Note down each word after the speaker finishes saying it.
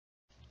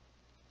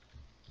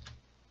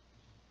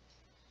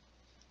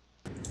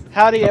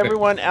Howdy Okay.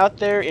 everyone out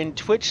there in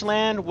Twitch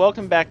land,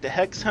 welcome back to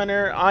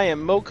HexHunter. I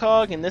am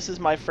Mokog and this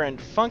is my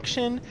friend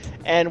Function,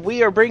 and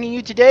we are bringing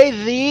you today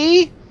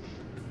The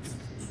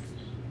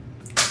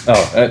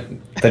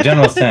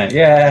General's tent.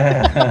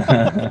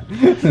 Yeah.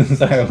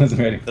 Sorry, I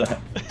wasn't ready for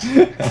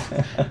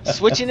that.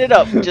 switching it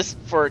up just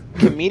for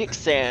comedic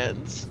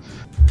sans.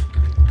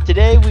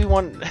 Today we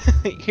want,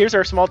 here's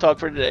our small talk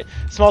for today.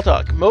 Small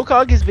talk,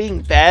 Mokog is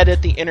being bad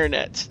at the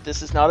internet.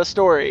 This is not a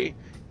story,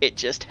 it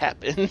just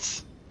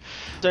happens.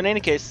 So in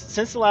any case,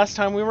 since the last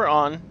time we were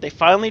on, they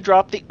finally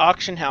dropped the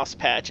auction house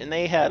patch, and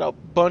they had a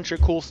bunch of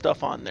cool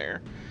stuff on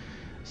there.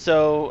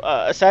 So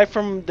aside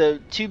from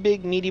the two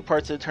big meaty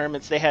parts of the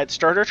tournaments, they had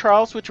starter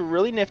trials, which were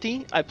really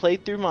nifty. I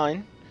played through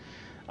mine.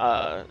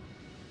 Have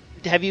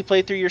you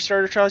played through your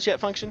starter trials yet,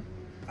 Function?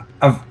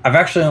 I've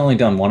actually only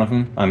done one of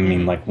them. I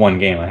mean, Mhm. like one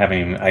game. I haven't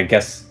even. I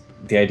guess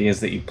the idea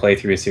is that you play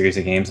through a series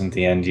of games, and at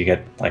the end you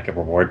get like a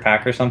reward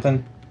pack or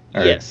something,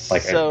 or Yes.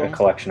 like a So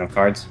collection of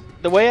cards.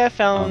 the way I Um,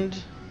 found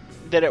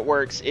that it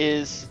works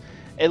is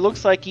it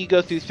looks like you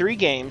go through 3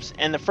 games,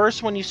 and the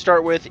first one you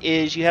start with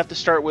is you have to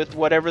start with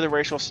whatever the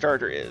racial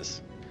starter is.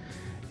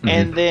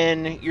 And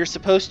then you're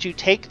supposed to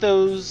take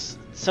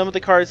some of the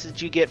cards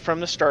that you get from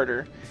the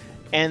starter,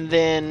 and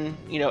then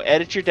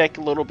edit your deck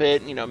a little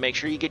bit, make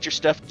sure you get your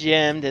stuff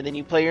gemmed, and then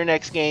you play your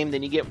next game.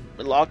 Then you get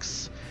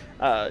locks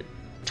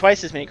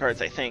twice as many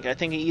cards. I think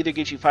it either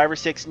gives you 5 or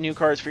 6 new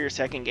cards for your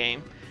second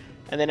game,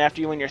 and then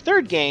after you win your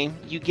third game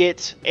you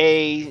get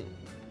a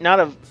not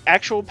an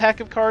actual pack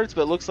of cards,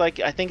 but it looks like,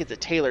 I think it's a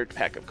tailored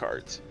pack of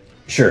cards.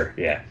 Sure.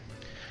 Yeah.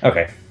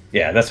 Okay.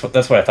 Yeah, that's what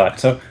I thought.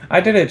 So I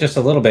did it just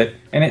a little bit,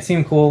 and it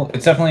seemed cool.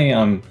 It's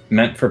definitely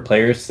meant for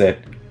players that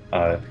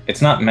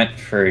it's not meant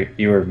for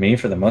you or me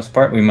for the most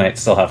part. We might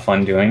still have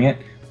fun doing it,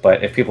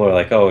 but if people are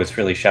like, "Oh, it's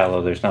really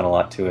shallow. There's not a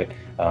lot to it,"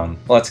 well,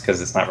 that's because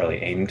it's not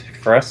really aimed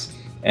for us.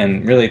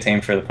 And really, it's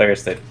aimed for the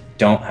players that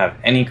don't have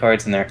any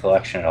cards in their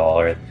collection at all,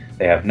 or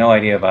they have no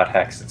idea about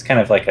Hex. It's kind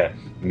of like a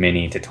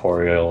mini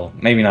tutorial.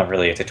 Maybe not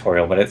really a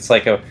tutorial, but it's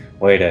like a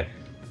way to,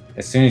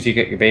 as soon as you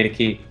get your beta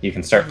key, you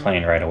can start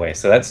playing right away.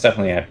 So that's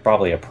definitely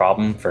probably a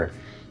problem for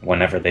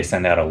whenever they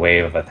send out a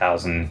wave of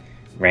 1,000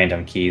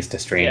 random keys to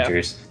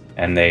strangers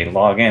and they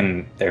log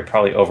in, they're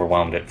probably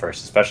overwhelmed at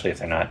first, especially if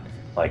they're not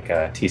like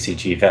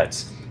TCG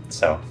vets.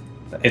 So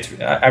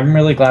I'm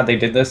really glad they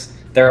did this.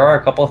 There are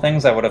a couple of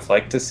things I would have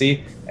liked to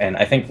see, and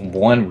I think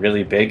one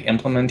really big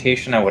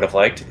implementation I would have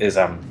liked is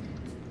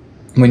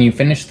when you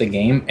finish the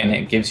game and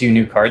it gives you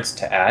new cards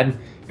to add,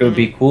 it would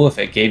be cool if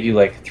it gave you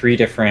like 3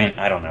 different,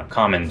 I don't know,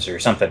 commons or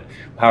something,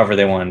 however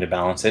they wanted to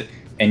balance it,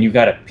 and you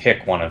got to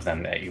pick one of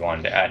them that you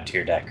wanted to add to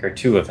your deck, or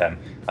 2 of them.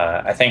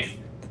 I think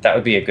that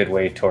would be a good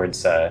way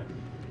towards,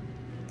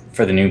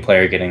 for the new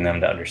player, getting them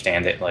to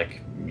understand it,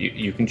 like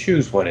you can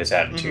choose what is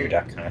added to your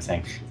deck kind of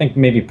thing. I think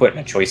maybe putting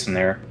a choice in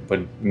there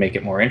would make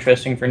it more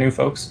interesting for new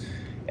folks.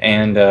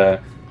 And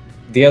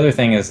the other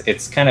thing is,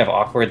 it's kind of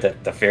awkward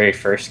that the very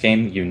first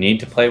game you need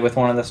to play with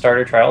one of the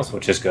starter trials,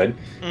 which is good,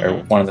 or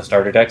one of the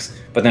starter decks,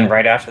 but then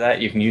right after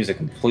that you can use a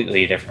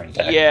completely different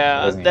deck.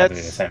 Yeah, It doesn't have to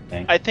be the same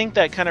thing. I think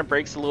that kind of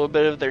breaks a little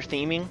bit of their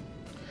theming.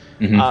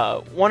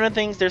 Mhm. One of the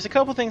things, there's a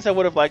couple things I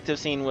would have liked to have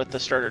seen with the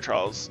starter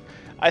trials.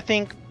 I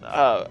think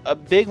a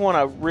big one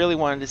I really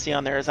wanted to see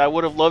on there is I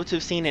would have loved to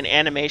have seen an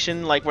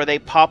animation like where they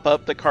pop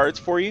up the cards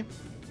for you.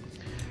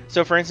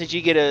 So for instance,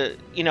 you get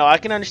I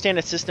can understand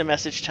a system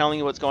message telling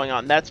you what's going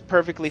on. That's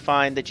perfectly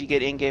fine that you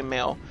get in-game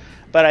mail.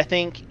 But I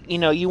think,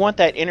 you want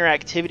that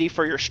interactivity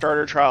for your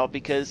starter trial,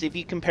 because if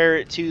you compare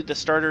it to the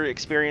starter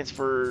experience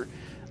for,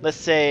 let's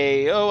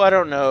say, I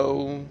don't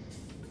know,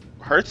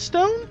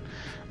 Hearthstone?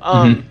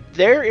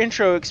 Their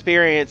intro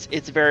experience,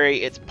 it's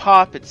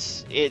pop,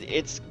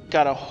 it's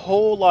got a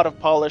whole lot of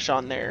polish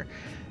on there.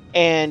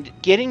 And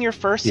getting your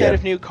first set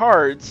of new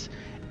cards,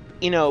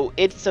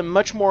 it's a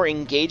much more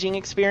engaging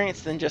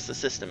experience than just a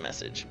system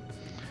message.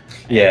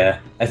 Yeah,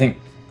 I think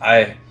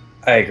I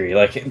agree.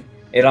 Like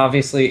it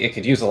obviously it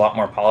could use a lot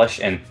more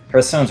polish, and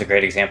Hearthstone's a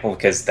great example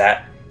because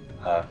that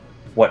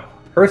what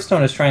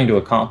Hearthstone is trying to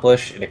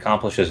accomplish, it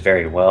accomplishes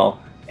very well.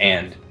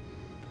 And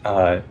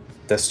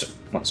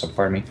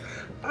pardon me.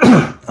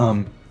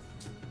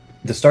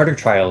 The starter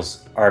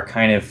trials are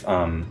kind of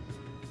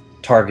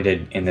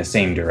targeted in the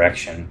same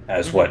direction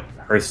as what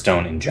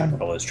Hearthstone in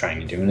general is trying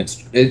to do, and it's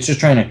just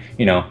trying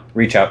to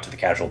reach out to the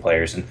casual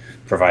players and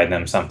provide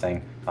them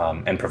something,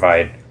 and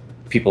provide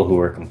people who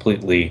are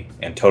completely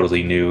and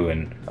totally new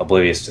and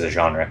oblivious to the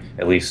genre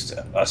at least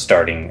a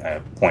starting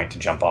point to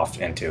jump off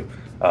into.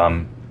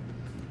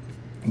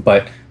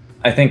 But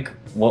I think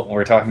what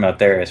we're talking about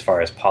there as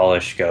far as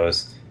polish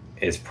goes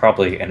is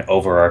probably an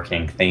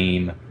overarching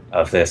theme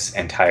of this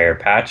entire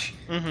patch,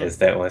 is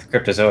that with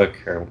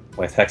Cryptozoic, or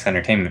with Hex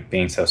Entertainment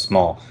being so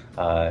small,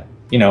 we're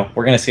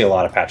going to see a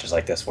lot of patches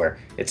like this where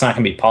it's not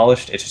going to be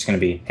polished. It's just going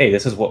to be, hey,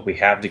 this is what we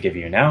have to give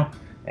you now,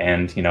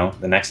 and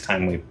the next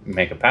time we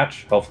make a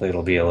patch, hopefully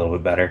it'll be a little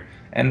bit better.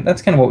 And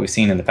that's kind of what we've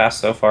seen in the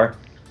past so far,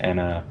 and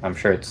I'm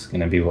sure it's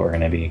going to be what we're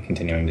going to be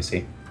continuing to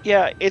see.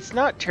 Yeah, it's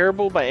not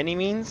terrible by any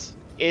means.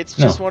 It's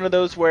just one of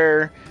those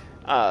where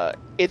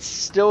It's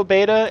still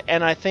beta,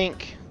 and I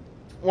think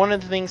one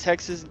of the things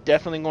Hex is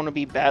definitely going to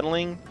be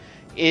battling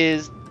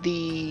is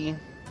the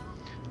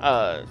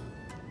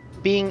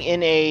being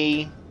in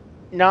a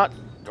not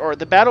or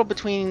the battle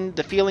between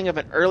the feeling of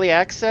an early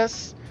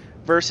access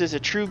versus a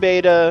true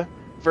beta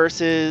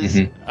versus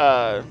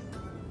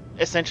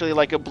essentially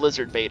like a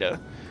Blizzard beta,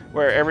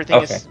 where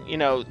everything is,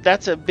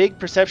 that's a big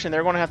perception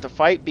they're going to have to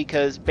fight,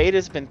 because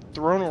beta's been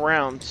thrown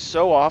around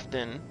so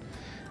often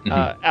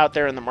out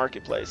there in the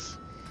marketplace.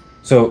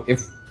 So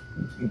if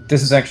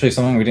this is actually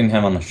something we didn't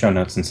have on the show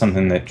notes, and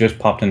something that just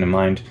popped into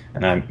mind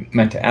and I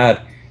meant to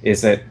add,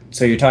 is that,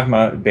 so you're talking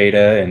about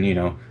beta and,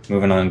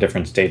 moving on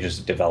different stages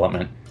of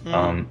development.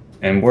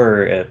 And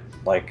we're at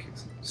like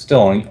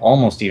still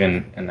almost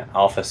even in the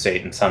alpha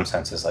state in some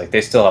senses. Like,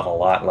 they still have a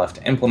lot left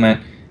to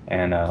implement,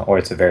 and or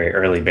it's a very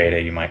early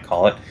beta, you might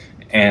call it.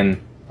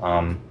 And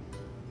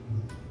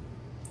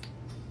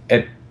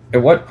at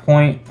what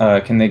point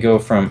can they go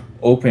from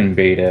open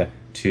beta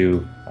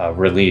to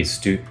release?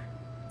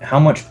 How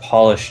much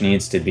polish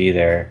needs to be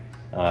there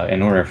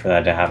in order for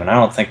that to happen? I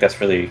don't think that's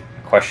really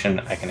a question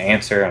I can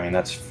answer. I mean,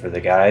 that's for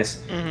the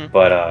guys.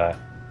 But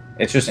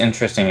it's just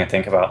interesting to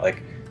think about,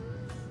 like,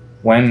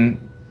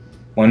 when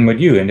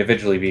would you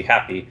individually be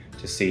happy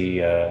to see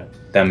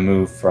them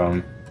move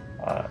from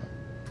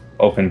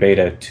open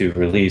beta to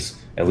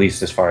release, at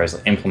least as far as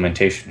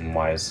implementation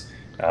wise?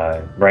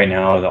 Right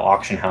now, the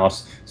auction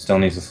house still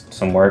needs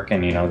some work,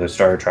 and the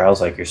starter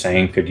trials, like you're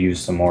saying, could use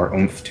some more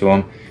oomph to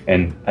them.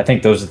 And I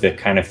think those are the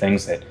kind of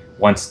things that,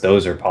 once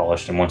those are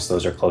polished and once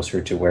those are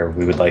closer to where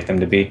we would like them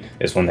to be,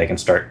 is when they can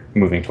start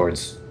moving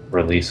towards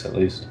release, at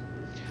least.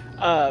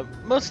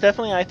 Most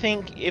definitely. I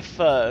think if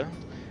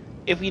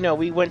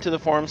we went to the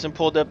forums and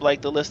pulled up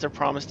like the list of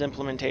promised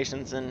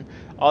implementations and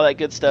all that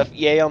good stuff,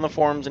 yay on the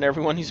forums and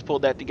everyone who's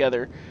pulled that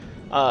together.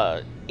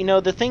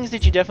 The things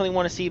that you definitely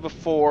want to see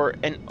before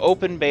an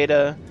open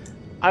beta,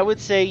 I would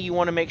say you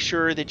want to make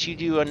sure that you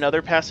do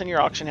another pass in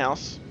your auction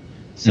house,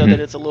 so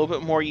that it's a little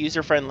bit more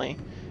user friendly,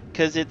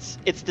 because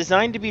it's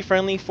designed to be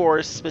friendly for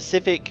a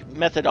specific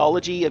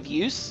methodology of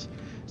use.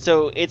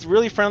 So it's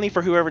really friendly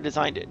for whoever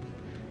designed it.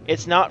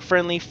 It's not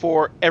friendly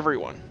for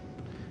everyone.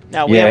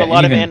 Now we have a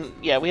lot of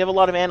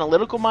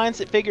analytical minds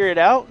that figure it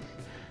out,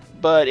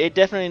 but it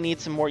definitely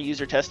needs some more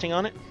user testing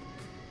on it.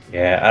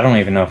 Yeah, I don't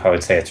even know if I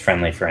would say it's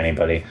friendly for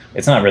anybody.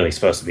 It's not really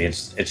supposed to be.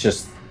 It's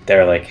just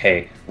they're like,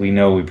 hey, we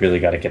know we've really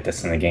got to get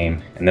this in the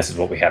game, and this is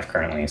what we have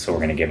currently, so we're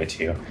going to give it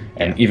to you.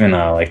 And even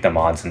like the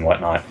mods and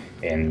whatnot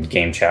in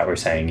game chat were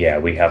saying, yeah,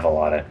 we have a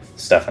lot of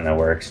stuff in the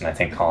works. And I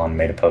think Colin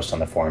made a post on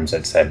the forums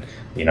that said,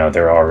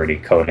 they're already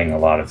coding a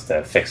lot of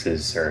the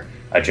fixes or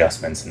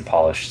adjustments and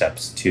polish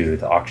steps to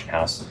the auction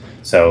house.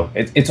 So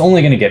it's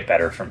only going to get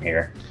better from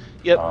here.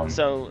 Yep.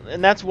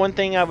 And that's one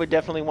thing I would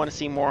definitely want to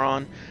see more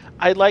on.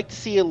 I'd like to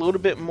see a little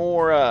bit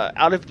more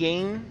out of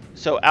game,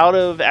 so out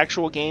of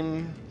actual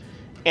game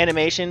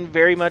animation,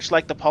 very much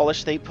like the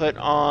polish they put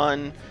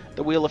on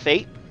the Wheel of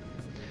Fate.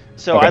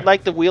 So I'd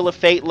like the Wheel of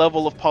Fate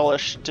level of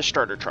polish to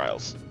starter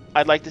trials.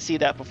 I'd like to see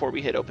that before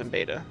we hit open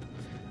beta.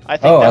 I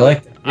think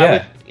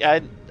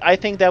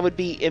that would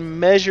be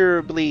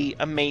immeasurably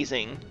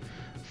amazing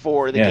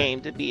for the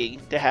game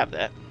to have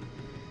that.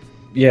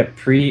 Yeah,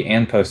 pre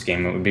and post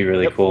game, it would be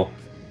really cool.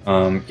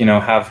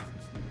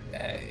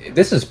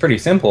 This is pretty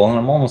simple, and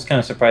I'm almost kind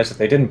of surprised that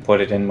they didn't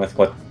put it in with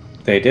what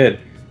they did.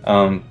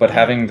 But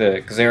having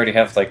because they already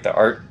have like the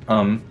art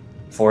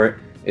for it,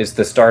 is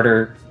the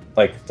starter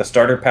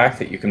pack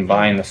that you can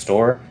buy in the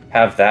store,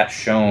 have that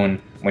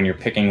shown when you're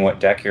picking what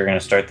deck you're going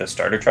to start the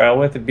starter trial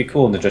with. It'd be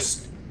cool to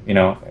just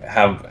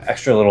have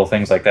extra little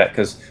things like that,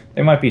 because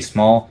they might be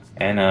small,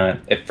 and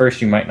at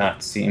first you might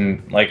not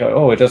seem like,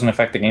 oh, it doesn't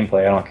affect the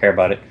gameplay, I don't care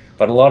about it.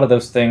 But a lot of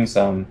those things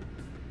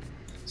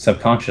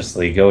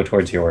subconsciously go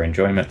towards your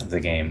enjoyment of the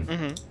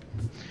game.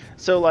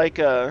 So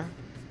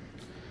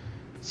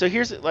so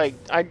here's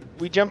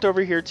we jumped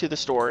over here to the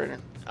store.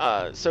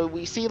 So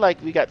we see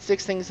we got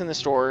 6 things in the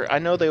store. I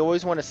know they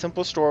always want a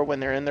simple store when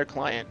they're in their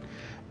client,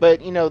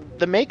 but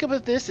the makeup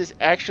of this is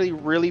actually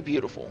really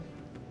beautiful.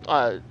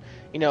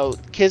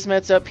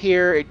 Kismet's up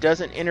here. It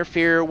doesn't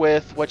interfere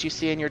with what you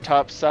see in your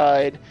top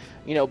side.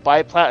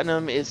 Buy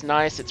Platinum is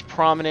nice. It's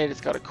prominent.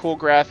 It's got a cool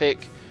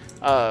graphic.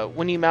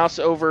 When you mouse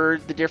over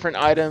the different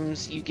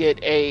items, you get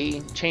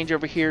a change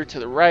over here to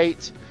the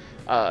right.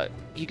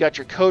 You got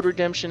your code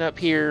redemption up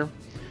here.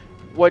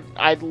 What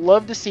I'd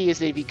love to see is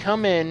that if you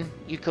come in,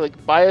 you click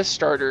buy a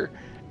starter,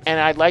 and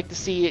I'd like to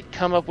see it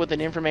come up with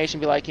an information,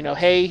 be like,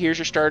 hey, here's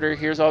your starter,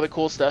 here's all the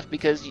cool stuff,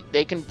 because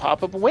they can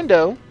pop up a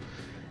window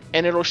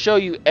and it'll show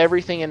you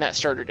everything in that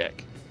starter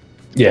deck.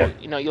 Yeah.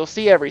 So, you'll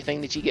see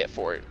everything that you get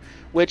for it,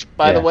 which,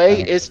 by the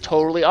way, is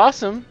totally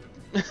awesome.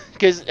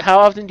 Because how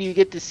often do you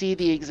get to see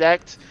the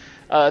exact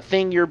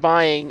thing you're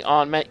buying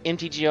on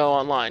MTGO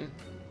Online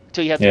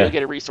until you have to go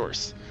get a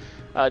resource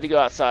to go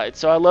outside?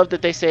 So I love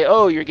that they say,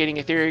 oh, you're getting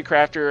a Theory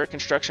Crafter,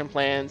 construction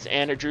plans,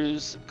 and a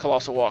Drew's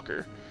Colossal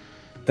Walker.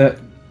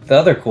 the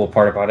other cool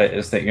part about it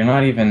is that you're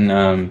not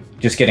even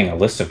just getting a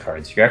list of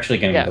cards. You're actually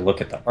getting Yeah. to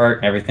look at the art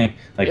and everything.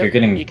 Like Yep. you're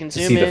getting You can to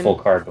zoom see the in. full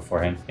card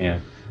beforehand. Yeah.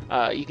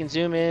 You can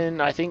zoom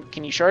in. I think,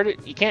 can you shard it?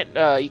 You can't.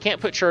 You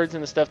can't put shards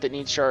in the stuff that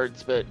needs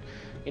shards, but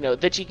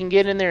that you can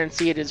get in there and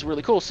see it is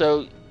really cool.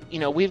 So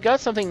we've got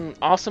something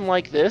awesome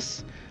like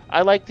this.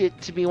 I liked it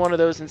to be one of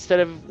those, instead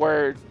of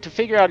where to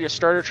figure out your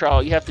starter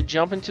trial, you have to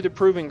jump into the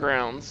proving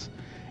grounds,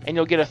 and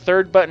you'll get a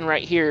third button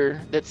right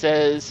here that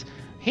says,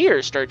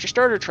 "Here, start your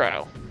starter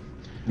trial."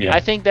 Yeah.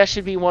 I think that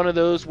should be one of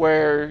those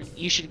where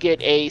you should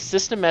get a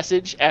system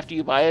message after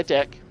you buy a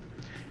deck.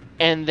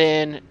 And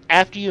then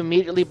after you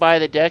immediately buy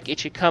the deck, it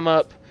should come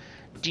up,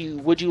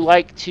 would you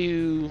like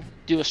to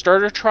do a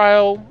starter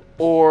trial,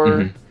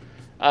 or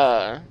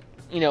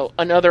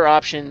another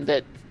option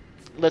that,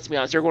 let's be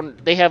honest,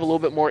 they have a little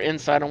bit more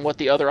insight on what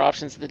the other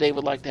options that they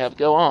would like to have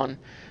go on.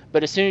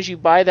 But as soon as you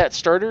buy that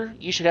starter,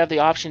 you should have the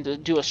option to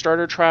do a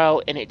starter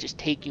trial, and it just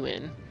take you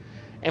in.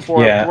 And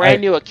for a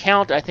brand new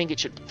account, I think it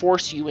should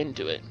force you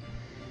into it.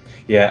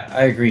 Yeah,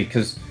 I agree,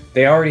 because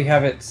they already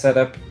have it set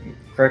up.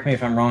 Correct me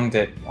if I'm wrong,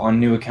 that on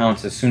new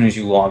accounts, as soon as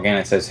you log in,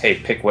 it says, hey,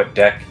 pick what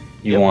deck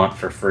you want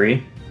for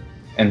free.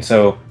 And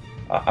so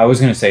I was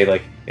going to say,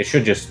 like, it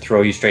should just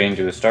throw you straight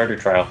into a starter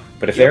trial.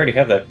 But if they already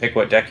have that pick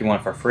what deck you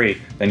want for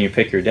free, then you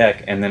pick your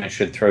deck, and then it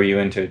should throw you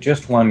into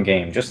just one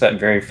game, just that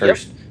very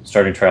first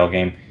starter trial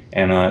game.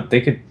 And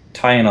they could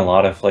tie in a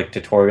lot of like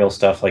tutorial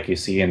stuff like you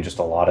see in just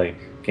a lot of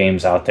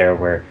games out there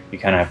where you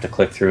kind of have to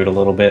click through it a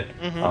little bit.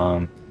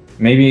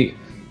 Maybe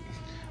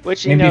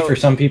for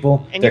some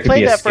people, and you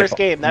played that first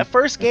game. That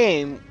first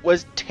game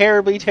was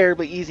terribly,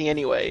 terribly easy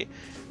anyway.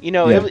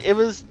 It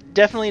was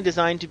definitely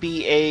designed to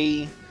be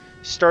a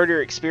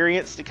starter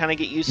experience to kind of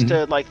get used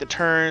to like the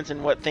turns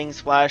and what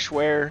things flash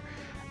where.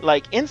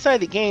 Like inside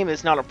the game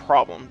is not a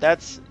problem.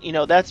 It's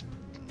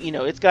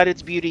got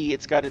its beauty,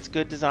 it's got its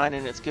good design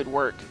and its good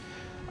work.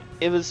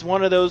 It was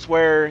one of those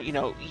where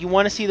you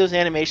want to see those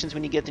animations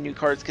when you get the new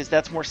cards, because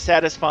that's more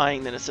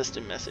satisfying than a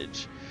system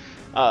message.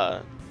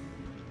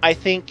 I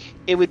think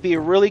it would be a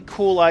really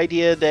cool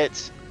idea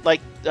that,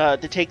 like, to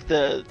take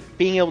the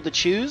being able to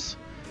choose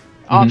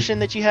option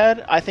that you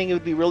had. I think it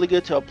would be really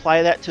good to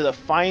apply that to the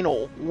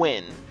final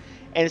win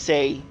and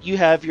say you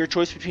have your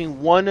choice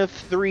between one of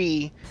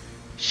 3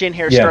 Shin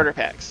Hair starter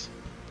packs,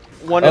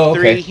 one of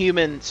 3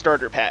 human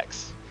starter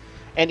packs,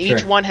 and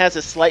each one has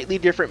a slightly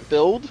different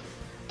build.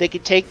 They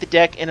could take the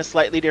deck in a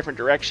slightly different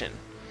direction.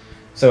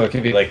 So it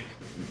could be like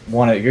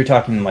you're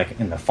talking like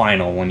in the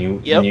final when you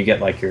get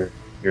like your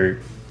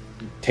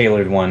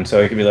tailored one.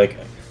 So it could be like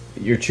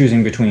you're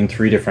choosing between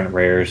 3 different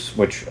rares,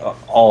 which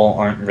all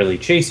aren't really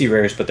chasey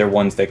rares, but they're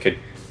ones that could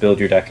build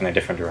your deck in a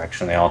different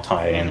direction. They all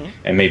tie in,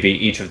 and maybe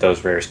each of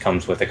those rares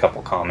comes with a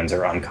couple commons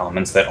or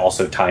uncommons that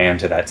also tie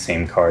into that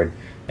same card.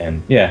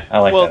 And yeah, I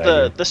like that.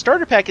 Well, the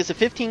starter pack is a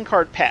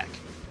 15-card pack.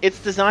 It's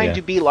designed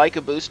to be like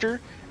a booster,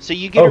 so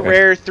you get a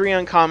rare, 3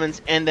 uncommons,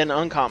 and then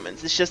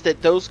uncommons. It's just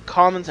that those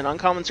commons and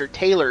uncommons are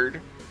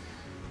tailored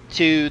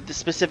to the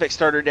specific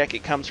starter deck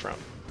it comes from.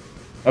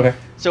 Okay.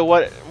 So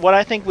what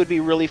I think would be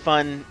really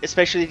fun,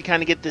 especially to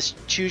kind of get this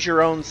choose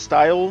your own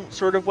style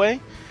sort of way,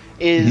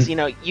 is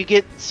you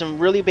get some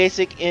really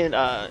basic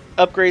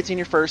upgrades in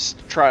your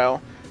first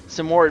trial,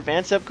 some more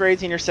advanced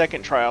upgrades in your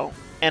second trial,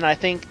 and I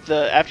think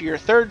after your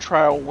third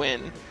trial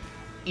win,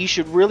 you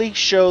should really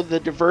show the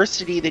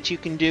diversity that you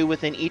can do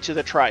within each of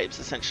the tribes,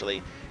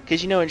 essentially.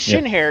 Because in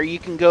Shin Hair, you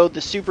can go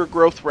the super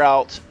growth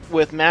route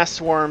with mass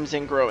swarms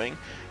and growing.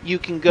 You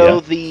can go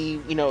the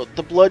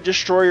blood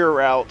destroyer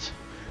route,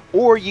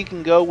 or you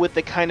can go with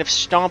the kind of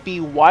stompy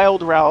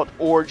wild route,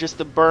 or just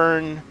the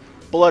burn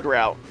blood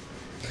route,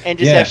 and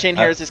just have Shin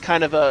Hairs as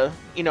kind of a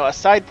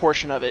side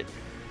portion of it.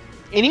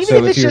 And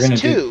even if it's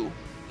just 2,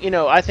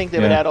 I think they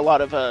would add a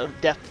lot of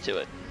depth to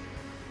it.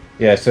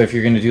 Yeah, so if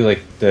you're going to do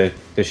like the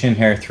Shin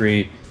Hair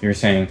 3, you're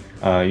saying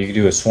you could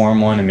do a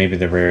Swarm one, and maybe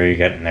the rare you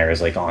get in there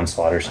is like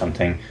Onslaught or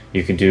something.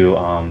 You could do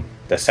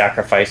the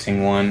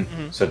Sacrificing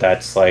one, so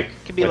that's like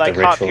could be with like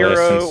the Hop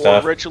Ritualist Hero and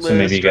stuff. or Ritualist. So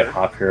maybe you get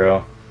Hop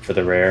Hero for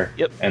the rare.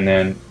 Yep. And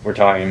then we're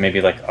talking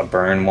maybe like a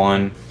Burn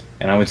one,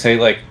 and I would say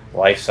like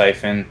Life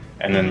Siphon,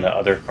 and then the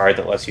other card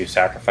that lets you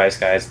sacrifice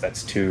guys.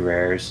 That's 2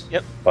 rares.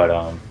 Yep.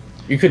 But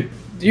you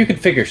could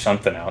figure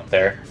something out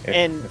there.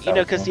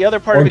 Because the other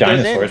part of it goes in.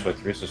 Or Dinosaurs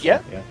with Rooster.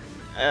 Yeah.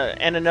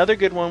 And another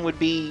good one would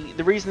be,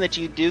 the reason that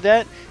you do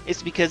that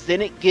is because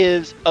then it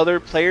gives other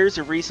players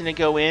a reason to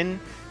go in,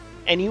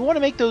 and you want to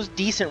make those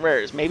decent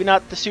rares. Maybe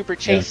not the super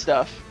chase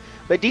stuff,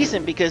 but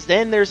decent, because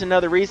then there's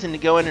another reason to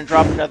go in and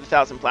drop another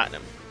 1,000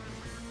 platinum.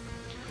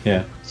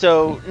 Yeah.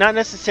 So not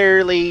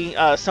necessarily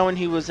someone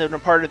who was in a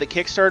part of the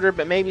Kickstarter,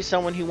 but maybe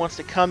someone who wants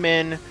to come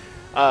in,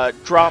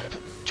 drop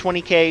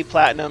 20k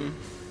platinum,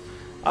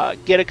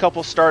 get a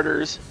couple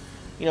starters.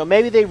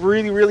 Maybe they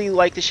really, really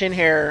like the Shin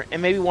Hair,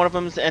 and maybe one of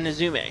them's an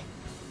Izume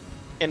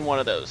in one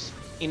of those.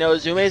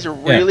 Izume is a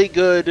really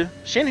good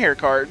Shin Hair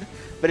card,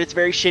 but it's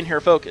very Shin Hair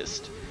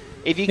focused.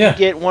 If you could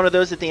get one of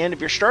those at the end of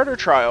your starter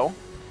trial,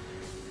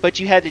 but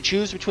you had to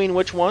choose between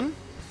which one,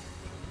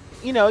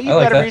 you've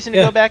got a reason to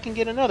go back and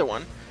get another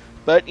one.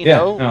 But you Yeah,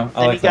 know, no, I then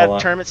like you that a got a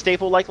lot. tournament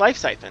staple like Life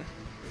Siphon.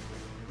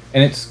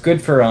 And it's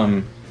good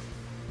for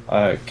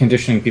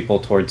conditioning people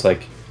towards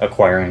like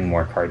acquiring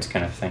more cards,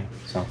 kind of thing.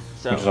 So,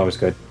 which is So always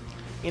good.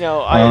 you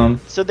know, Um,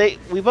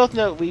 we both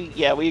know we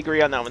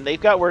agree on that one.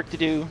 They've got work to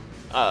do.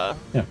 yeah.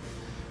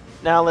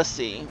 Now let's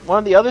see. One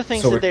of the other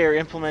things So that we're they are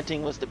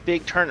implementing was the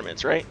big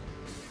tournaments, right?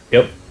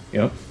 Yep,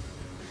 yep.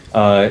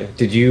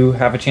 Did you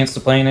have a chance to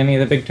play in any of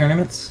the big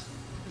tournaments?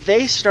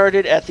 They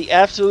started at the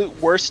absolute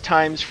worst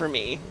times for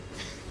me.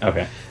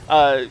 Okay.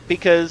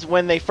 Because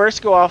when they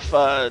first go off,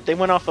 they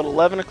went off at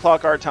 11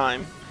 o'clock our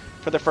time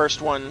for the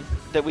first one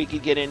that we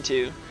could get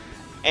into.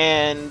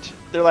 And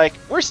they're like,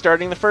 we're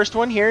starting the first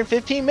one here in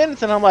 15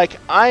 minutes. And I'm like,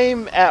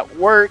 I'm at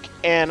work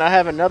and I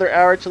have another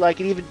hour till I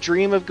can even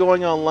dream of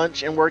going on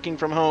lunch and working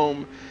from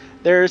home.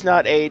 There's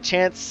not a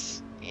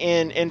chance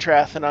in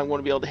Intrath that I'm going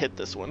to be able to hit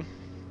this one.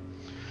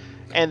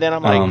 And then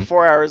I'm like,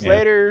 4 hours Yeah.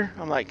 later,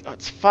 I'm like, oh,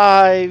 it's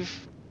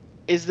 5.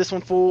 Is this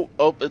one full?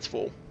 Oh, it's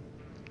full.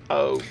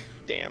 Oh,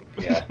 damn.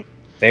 Yeah.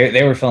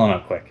 They were filling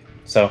up quick.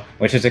 So,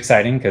 which is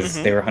exciting because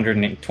Mhm. they were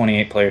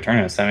 128 player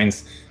tournaments. That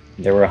means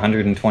there were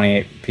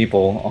 128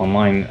 people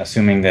online,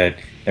 assuming that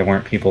there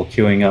weren't people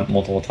queuing up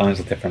multiple times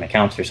with different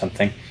accounts or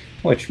something,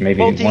 which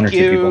maybe one or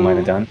two people might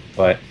have done.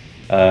 But,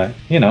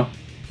 you know,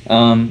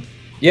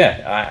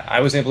 yeah, I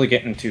was able to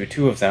get into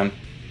 2 of them.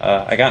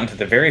 I got into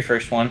the very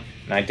first one,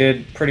 and I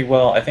did pretty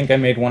well. I think I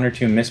made 1 or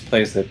 2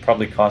 misplays that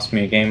probably cost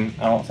me a game.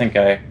 I don't think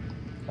I,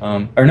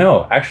 or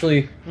no,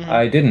 actually,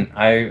 I didn't.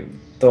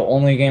 The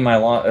only game I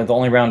lost, the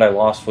only round I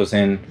lost was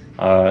in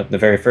the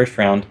very first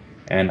round,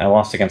 and I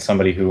lost against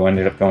somebody who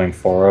ended up going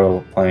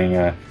 4-0, playing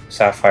a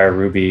Sapphire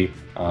Ruby.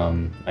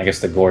 I guess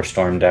the Gore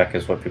Storm deck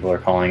is what people are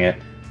calling it,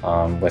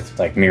 with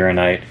like Mirror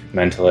Knight,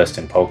 Mentalist,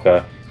 and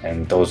Polka,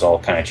 and those all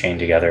kind of chain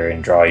together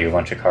and draw you a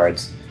bunch of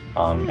cards.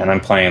 And I'm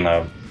playing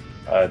a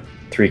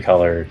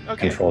 3-color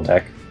control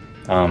deck.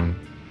 I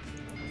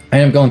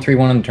ended up going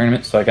 3-1 in the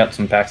tournament, so I got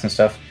some packs and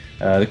stuff.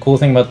 The cool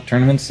thing about the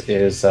tournaments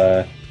is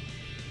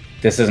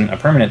this isn't a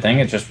permanent thing.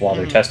 It's just while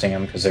they're testing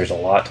them, because there's a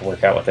lot to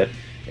work out with it.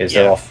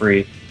 They're all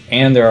free,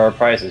 and there are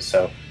prizes.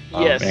 So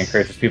it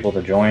encourages people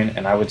to join.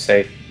 And I would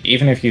say,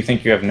 even if you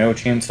think you have no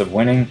chance of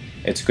winning,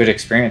 it's a good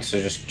experience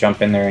to just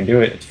jump in there and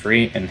do it. It's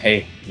free, and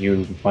hey,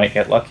 you might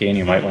get lucky and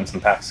you might win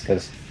some packs,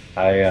 because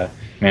I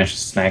managed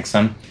to snag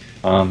some.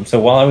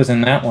 So while I was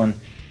in that one,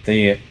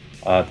 the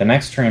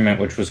next tournament,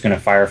 which was going to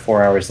fire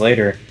 4 hours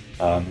later,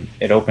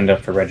 it opened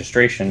up for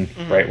registration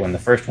right when the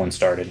first one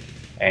started,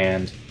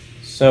 and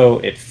so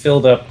it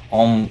filled up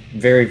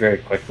very, very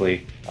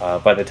quickly.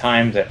 By the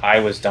time that I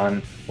was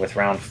done with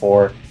round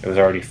 4, it was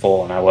already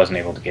full, and I wasn't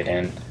able to get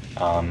in.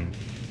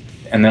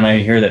 And then I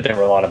hear that there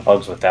were a lot of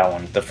bugs with that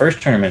one. The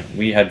first tournament,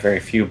 we had very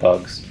few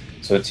bugs,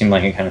 so it seemed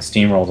like it kind of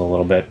steamrolled a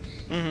little bit.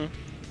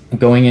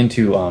 Going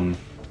into, and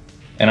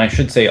I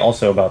should say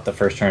also about the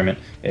first tournament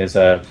is,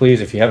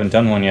 please, if you haven't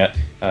done one yet,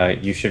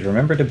 you should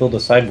remember to build a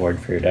sideboard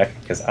for your deck,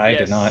 because I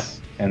did not,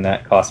 and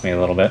that cost me a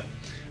little bit.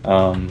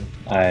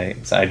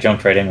 I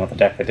jumped right in with a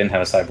deck that didn't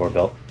have a sideboard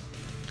built.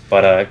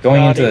 But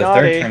going into the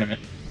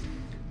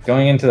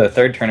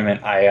third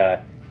tournament,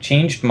 I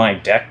changed my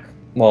deck.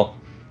 Well,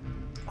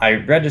 I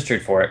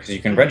registered for it, because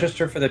you can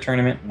register for the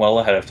tournament well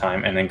ahead of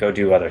time and then go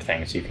do other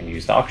things. You can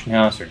use the auction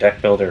house or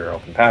deck builder or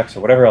open packs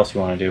or whatever else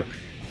you want to do.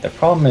 The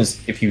problem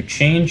is, if you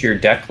change your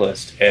deck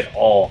list at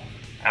all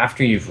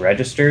after you've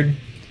registered,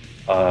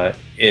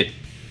 it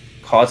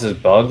causes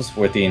bugs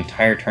with the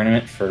entire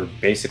tournament for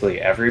basically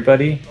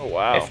everybody. Oh,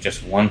 wow. If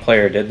just one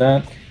player did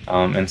that.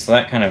 And so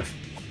that kind of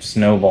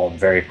snowballed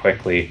very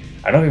quickly.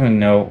 I don't even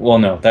know. Well,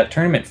 no, that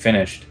tournament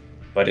finished,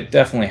 but it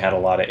definitely had a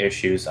lot of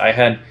issues. I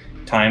had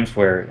times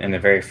where in the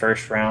very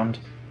first round,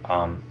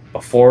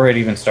 before it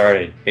even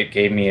started, it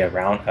gave me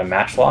a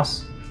match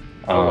loss.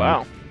 Oh,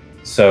 wow.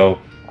 So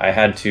I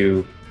had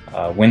to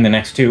win the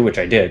next 2, which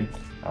I did.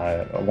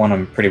 I won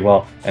them pretty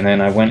well. And then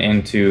I went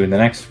into the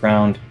next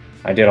round.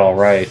 I did all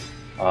right.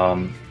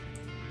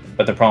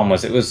 But the problem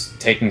was, it was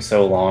taking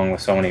so long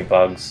with so many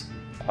bugs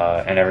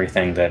and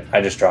everything that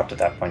I just dropped at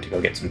that point to go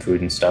get some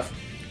food and stuff.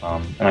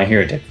 And I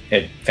hear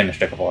it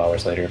finished a couple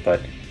hours later.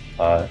 But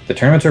the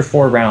tournaments are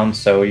 4 rounds,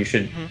 so you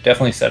should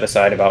definitely set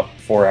aside about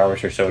 4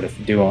 hours or so to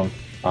do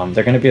them.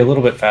 They're going to be a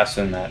little bit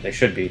faster than that. They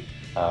should be.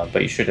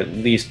 But you should at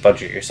least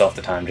budget yourself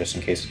the time just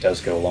in case it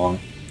does go long.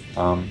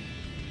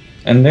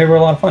 And they were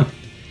a lot of fun.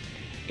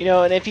 You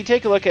know, and if you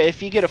take a look at,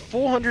 if you get a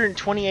full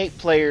 128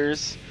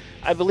 players,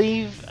 I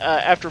believe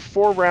after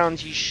 4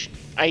 rounds, you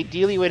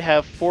ideally would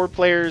have 4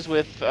 players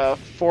with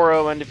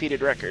 4-0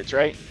 undefeated records,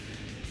 right?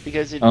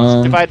 Because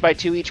it's divided by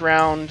 2 each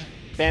round,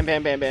 bam,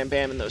 bam, bam, bam,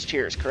 bam, in those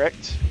tiers,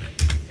 correct?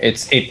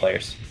 It's 8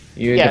 players.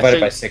 You divide it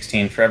by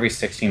 16. For every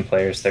 16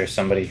 players, there's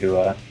somebody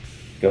who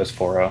goes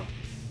 4-0.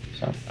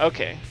 So.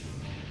 Okay.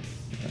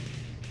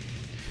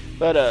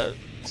 But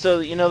so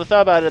you know, the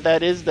thought about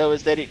that is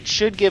that it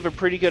should give a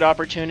pretty good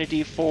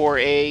opportunity for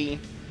a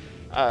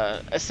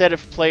set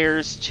of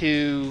players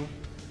to,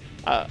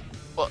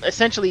 well,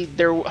 essentially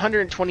their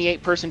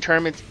 128 person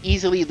tournaments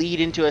easily lead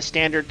into a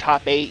standard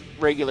top 8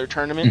 regular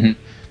tournament.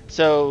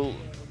 So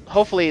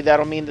hopefully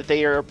that'll mean that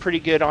they are pretty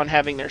good on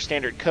having their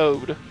standard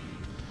code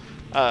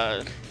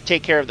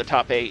take care of the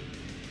top 8.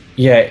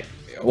 Yeah,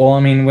 well,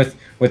 I mean, with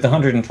the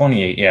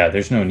 128, yeah,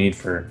 there's no need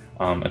for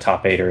a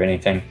top 8 or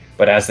anything.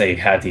 But as they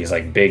had these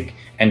like big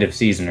end of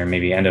season or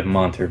maybe end of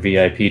month or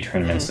VIP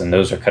tournaments, and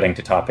those are cutting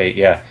to top 8,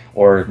 yeah,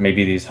 or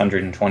maybe these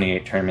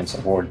 128 tournaments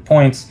award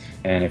points,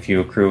 and if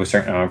you accrue a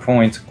certain amount of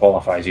points, it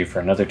qualifies you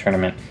for another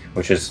tournament,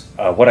 which is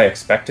what I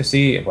expect to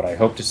see, what I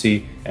hope to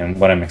see, and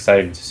what I'm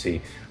excited to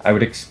see. I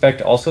would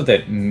expect also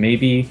that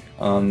maybe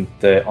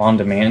the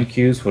on-demand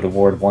queues would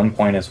award 1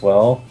 point as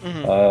well,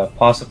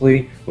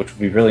 possibly, which would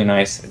be really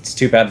nice. It's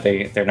too bad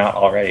they're not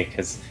already,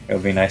 because it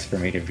would be nice for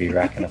me to be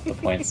racking up the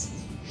points.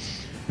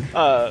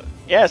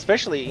 Yeah,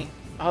 especially.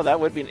 Oh, that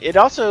would be. It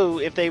also,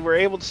 if they were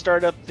able to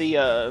start up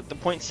the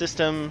point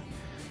system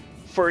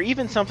for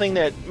even something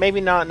that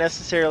maybe not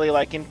necessarily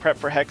like in prep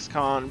for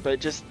HexCon, but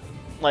just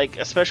like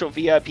a special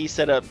VIP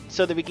setup,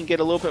 so that we can get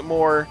a little bit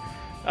more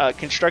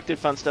constructed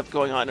fun stuff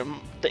going on. And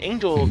the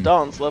Angel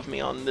Dons love me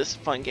on this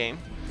fun game.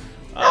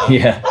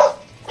 Yeah.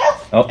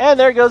 Oh. And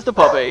there goes the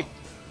puppy.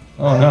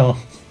 Oh no.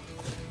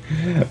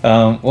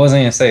 What was I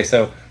gonna say?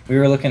 So we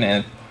were looking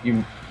at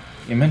you.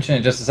 You mentioned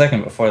it just a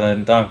second before the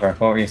dog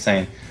bark. What were you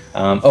saying?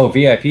 Oh,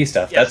 VIP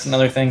stuff. Yes. That's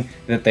another thing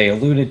that they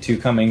alluded to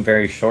coming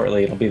very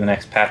shortly. It'll be the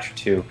next patch or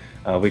two.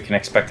 We can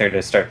expect there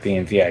to start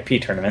being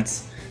VIP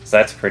tournaments. So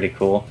that's pretty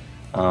cool.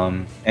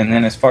 And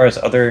then as far as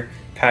other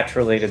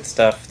patch-related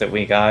stuff that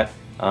we got,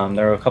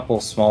 there were a couple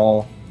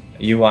small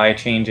UI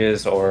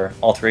changes or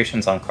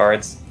alterations on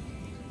cards,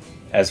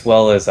 as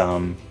well as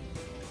the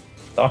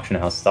auction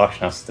house. The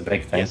auction house is the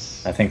big thing.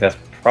 Yes. I think that's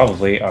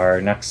probably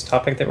our next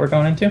topic that we're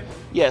going into.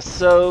 Yes,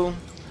 so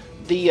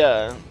the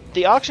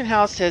auction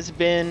house has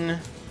been,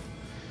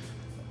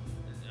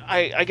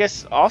 I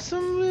guess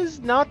awesome is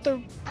not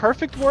the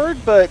perfect word,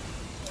 but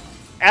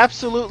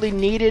absolutely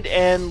needed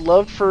and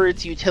loved for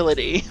its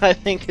utility, I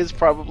think is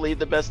probably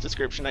the best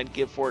description I'd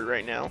give for it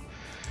right now.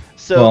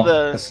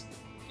 So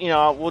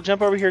we'll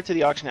jump over here to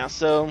the auction house.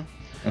 So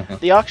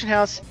the auction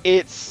house,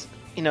 it's,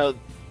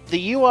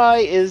 the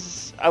UI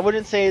is, I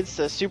wouldn't say it's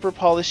a super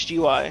polished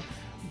UI,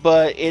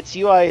 but its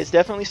UI is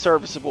definitely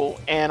serviceable,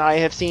 and I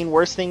have seen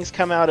worse things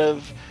come out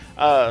of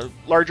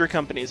larger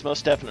companies,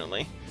 most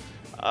definitely.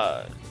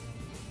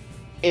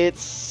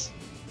 Its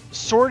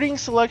sorting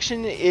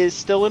selection is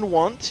still in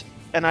want,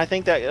 and I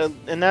think that,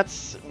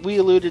 we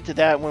alluded to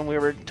that when we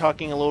were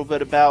talking a little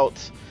bit about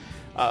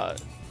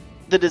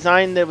the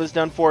design that was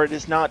done for it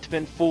has not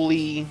been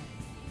fully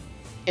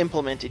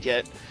implemented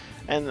yet.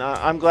 And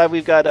I'm glad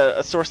we've got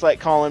a source like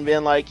Colin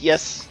being like,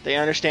 yes, they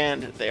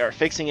understand, they are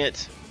fixing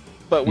it,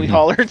 but we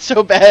hollered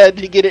so bad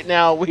to get it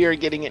now, we are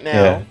getting it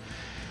now. Yeah.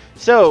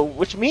 So,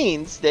 which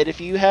means that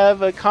if you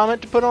have a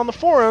comment to put on the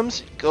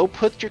forums, go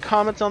put your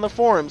comments on the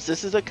forums.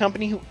 This is a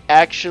company who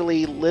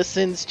actually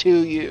listens to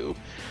you.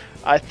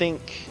 I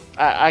think,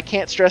 I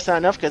can't stress that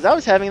enough, because I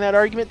was having that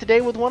argument today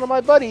with one of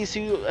my buddies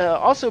who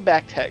also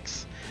backed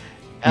Hex.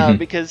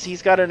 Because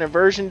he's got an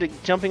aversion to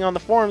jumping on the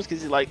forums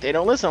because he's like, they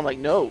don't listen. I'm like,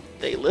 no,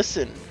 they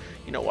listen.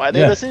 You know why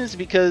they listen is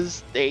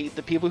because the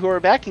people who are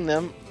backing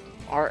them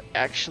are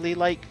actually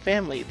like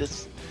family.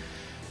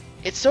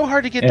 It's so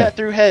hard to get that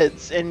through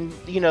heads, and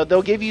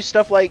they'll give you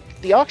stuff like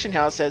the auction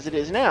house as it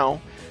is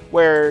now,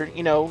 where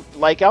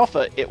like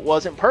Alpha, it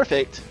wasn't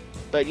perfect,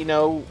 but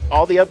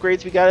all the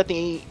upgrades we got at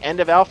the end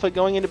of Alpha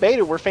going into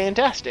Beta were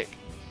fantastic.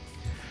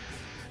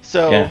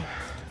 So. Yeah.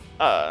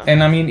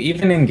 And I mean,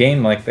 even in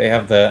game, like they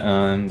have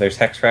the there's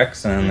Hex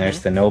Rex and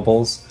there's the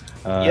Nobles,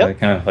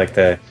 kind of like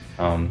the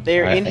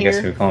they're in here. I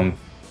guess we call them,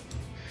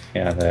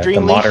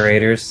 the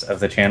moderators of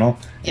the channel,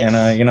 and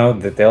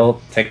that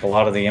they'll take a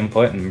lot of the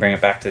input and bring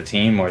it back to the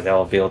team, or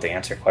they'll be able to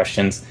answer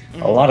questions.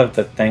 A lot of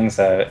the things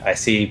that I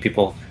see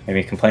people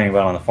maybe complaining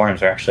about on the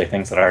forums are actually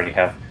things that already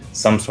have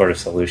some sort of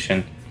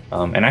solution.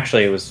 And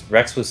actually,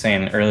 Rex was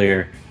saying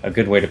earlier, a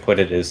good way to put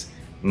it is,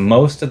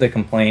 most of the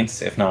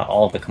complaints, if not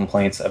all of the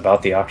complaints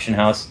about the auction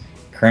house,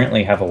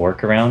 currently have a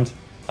workaround.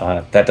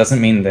 That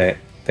doesn't mean that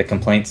the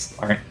complaints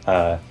aren't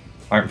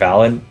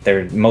valid.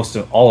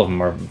 All of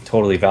them are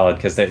totally valid,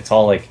 because it's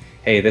all like,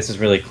 hey, this is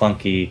really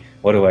clunky,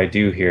 what do I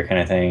do here, kind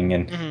of thing.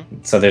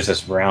 And so there's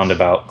this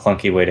roundabout,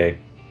 clunky way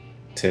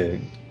to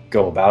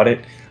go about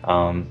it.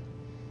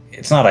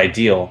 It's not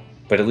ideal,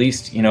 but at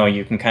least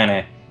you can kind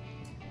of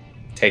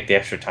take the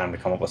extra time to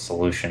come up with a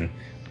solution.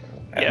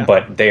 Yeah.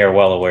 But they are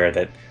well aware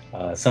that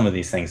some of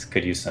these things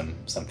could use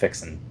some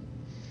fixing.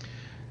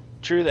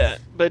 True that.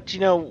 But,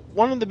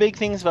 one of the big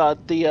things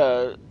about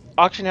the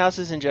auction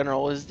houses in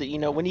general is that,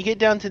 when you get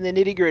down to the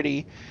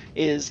nitty-gritty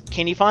is,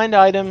 can you find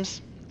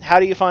items, how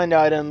do you find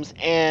items,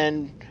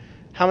 and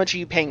how much are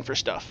you paying for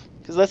stuff?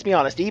 Because let's be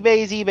honest, eBay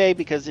is eBay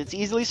because it's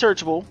easily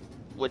searchable,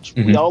 which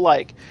we all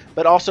like,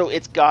 but also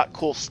it's got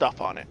cool stuff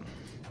on it.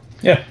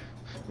 Yeah.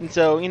 And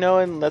so,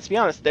 and let's be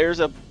honest, there's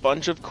a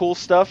bunch of cool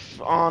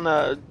stuff on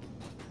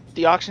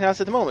the auction house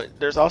at the moment.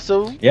 There's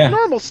also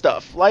normal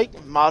stuff like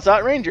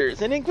Mazat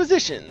Rangers and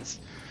Inquisitions.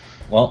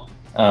 Well,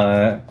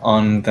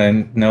 on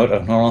the note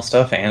of normal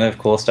stuff and of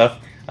cool stuff,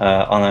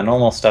 on the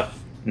normal stuff,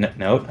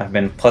 note, I've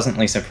been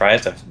pleasantly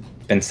surprised. I've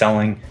been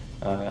selling,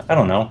 I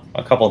don't know,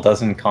 a couple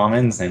dozen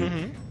commons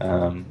and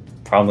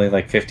probably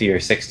like 50 or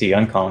 60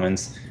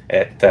 uncommons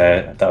at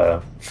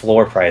the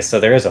floor price. So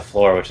there is a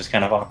floor, which is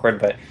kind of awkward,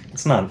 but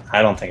it's not.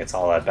 I don't think it's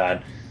all that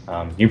bad.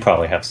 You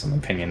probably have some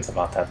opinions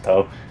about that,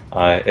 though.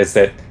 Is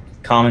that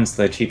commons,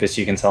 the cheapest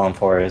you can sell them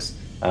for is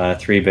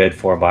 3 bid,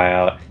 4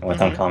 buyout, and with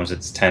uncommons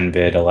it's 10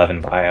 bid,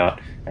 11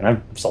 buyout. And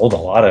I've sold a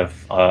lot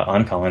of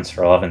uncommons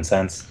for 11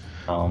 cents,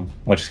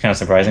 which is kind of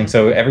surprising.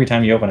 So every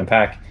time you open a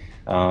pack,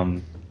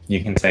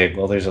 you can say,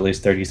 well, there's at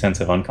least 30 cents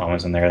of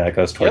uncommons in there. That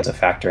goes towards a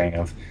factoring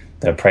of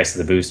the price of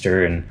the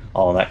booster and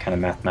all that kind of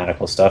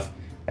mathematical stuff.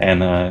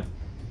 And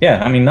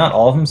yeah, I mean, not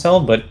all of them sell,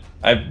 but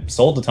I've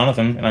sold a ton of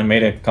them, and I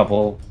made a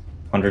couple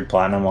hundred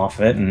platinum off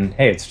of it. And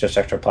hey, it's just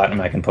extra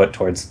platinum I can put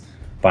towards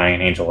buying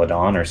an Angel of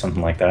Dawn or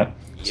something like that.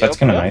 So that's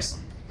kind of nice.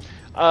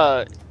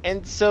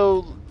 And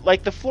so,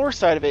 like the floor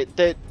side of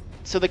it,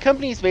 so the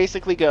company's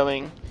basically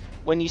going,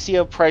 when you see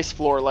a price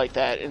floor like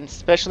that, and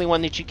especially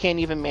one that you can't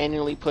even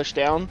manually push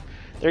down,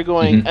 they're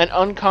going, an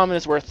uncommon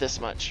is worth this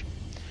much.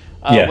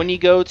 When you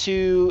go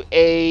to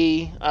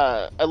a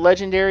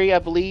legendary, I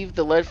believe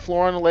the lead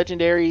floor on a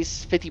legendary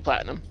is 50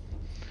 platinum,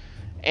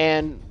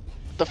 and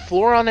the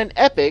floor on an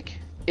epic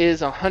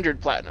is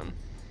 100 platinum.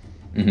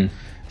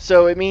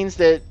 So it means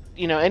that,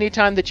 you know,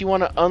 anytime that you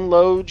want to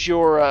unload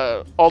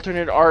your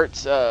alternate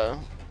arts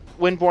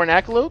Windborn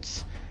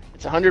Acolytes,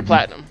 it's 100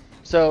 platinum.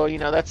 So, you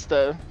know, that's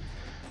the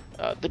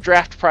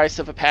draft price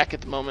of a pack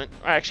at the moment.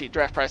 Or actually,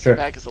 draft price of a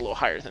pack is a little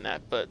higher than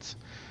that, but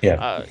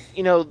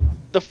you know,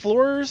 the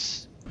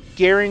floors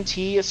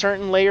guarantee a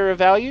certain layer of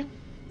value,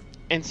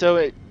 and so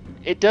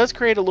it does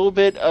create a little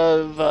bit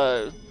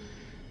of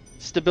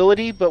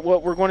stability. But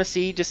what we're going to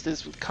see, just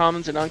as with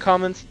commons and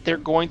uncommons, they're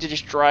going to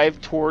just drive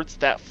towards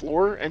that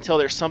floor until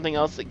there's something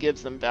else that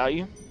gives them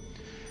value.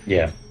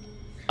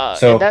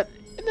 So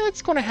and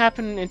that's going to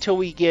happen until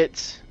we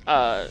get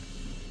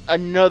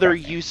another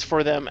use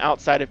for them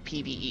outside of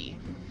PvE.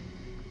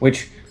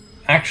 Which,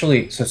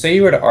 actually, so say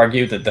you were to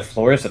argue that the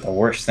floors are the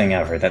worst thing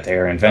ever, that they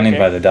are invented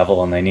by the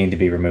devil and they need to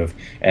be removed,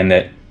 and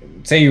that,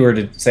 say you were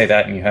to say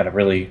that and you had a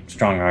really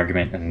strong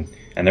argument,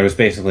 and there was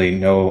basically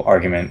no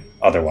argument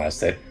otherwise,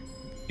 that,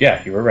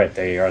 yeah, you were right,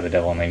 they are the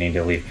devil and they need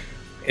to leave.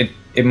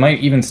 It might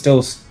even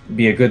still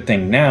be a good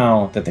thing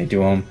now that they do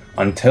them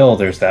until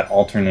there's that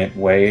alternate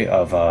way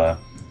of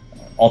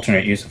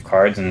alternate use of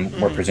cards, and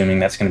we're presuming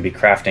that's going to be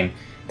crafting,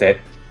 that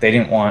they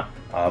didn't want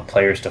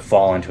players to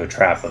fall into a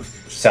trap of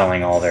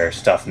selling all their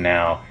stuff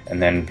now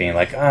and then being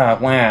like, wow,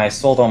 I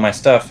sold all my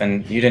stuff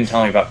and you didn't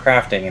tell me about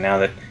crafting, and now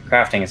that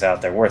crafting is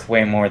out, they're worth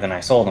way more than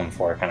I sold them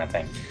for, kind of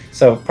thing.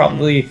 So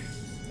probably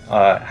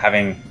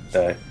having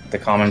the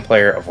common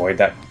player avoid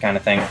that kind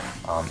of thing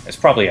is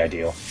probably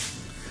ideal.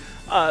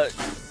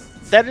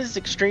 That is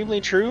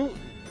extremely true.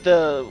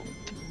 The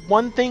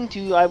one thing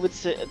I would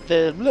say,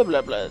 the blah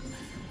blah blah.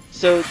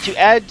 So to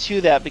add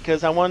to that,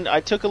 because I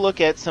took a look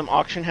at some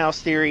auction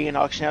house theory and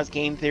auction house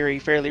game theory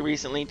fairly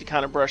recently to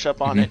kind of brush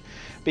up on it,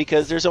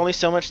 because there's only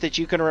so much that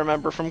you can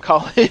remember from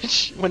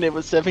college when it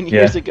was 7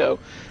 years ago.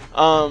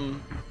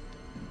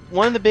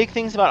 One of the big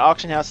things about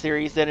auction house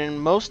theory is that in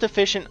most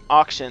efficient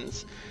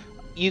auctions,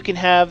 you can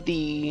have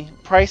the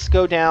price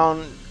go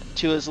down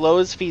to as low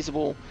as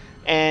feasible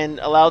and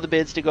allow the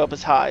bids to go up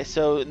as high.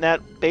 So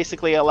that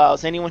basically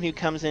allows anyone who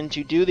comes in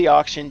to do the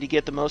auction to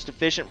get the most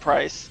efficient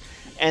price,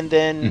 and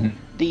then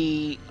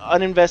the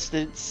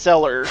uninvested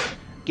seller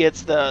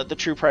gets the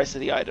true price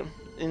of the item.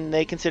 And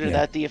they consider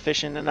that the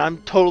efficient, and I'm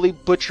totally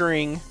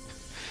butchering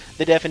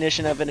the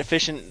definition of an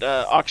efficient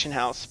auction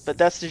house, but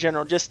that's the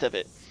general gist of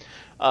it.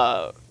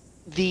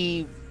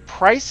 The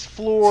price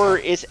floor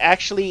is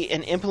actually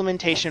an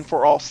implementation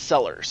for all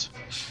sellers.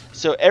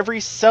 So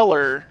every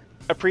seller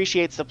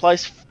appreciates the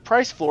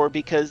price floor,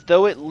 because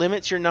though it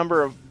limits your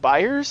number of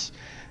buyers,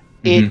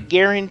 it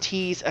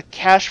guarantees a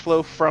cash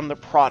flow from the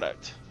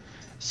product.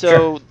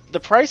 So the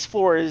price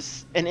floor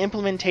is an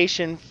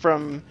implementation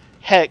from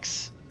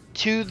Hex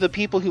to the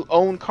people who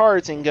own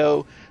cards and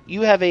go,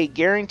 you have a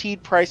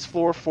guaranteed price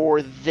floor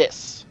for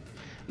this.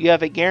 You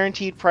have a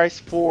guaranteed price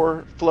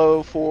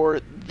flow for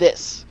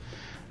this.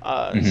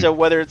 So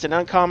whether it's an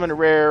uncommon, a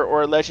rare,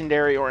 or a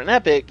legendary, or an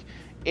epic,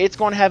 it's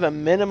going to have a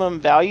minimum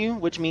value,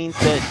 which means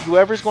that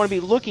whoever's going to be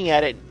looking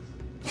at it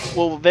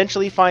will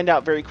eventually find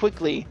out very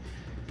quickly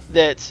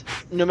that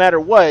no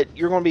matter what,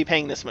 you're going to be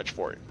paying this much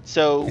for it.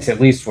 So it's at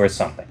least worth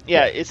something.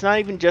 Yeah, it's not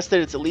even just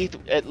that it's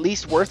at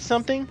least worth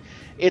something.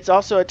 It's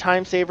also a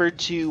time saver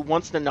to,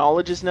 once the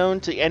knowledge is known,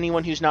 to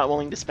anyone who's not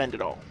willing to spend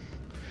it all.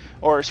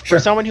 Or for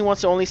someone who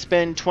wants to only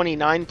spend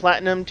 29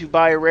 platinum to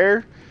buy a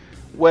rare,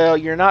 well,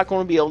 you're not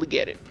going to be able to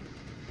get it.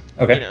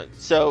 Okay. You know,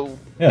 so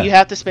you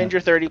have to spend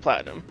your 30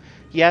 platinum.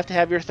 You have to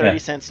have your 30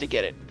 cents to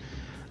get it.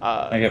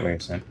 I get what you're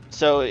saying.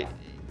 So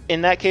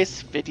in that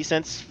case, 50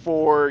 cents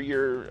for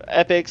your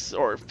epics,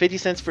 or 50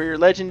 cents for your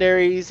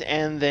legendaries,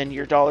 and then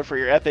your $1 for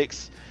your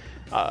epics.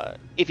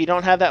 If you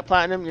don't have that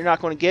platinum, you're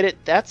not going to get it.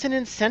 That's an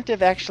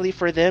incentive, actually,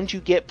 for them to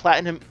get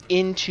platinum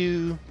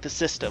into the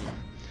system.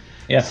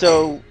 Yeah.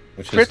 So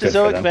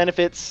Cryptozoic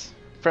benefits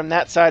from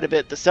that side of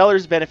it. The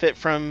sellers benefit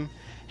from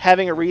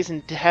having a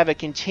reason to have a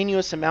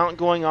continuous amount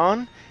going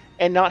on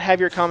and not have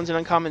your commons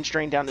and uncommons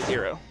drained down to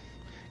 0.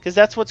 Because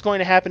that's what's going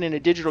to happen in a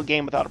digital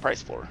game without a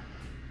price floor.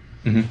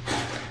 Mm-hmm.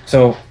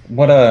 So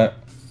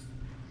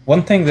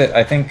one thing that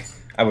I think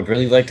I would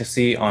really like to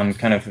see on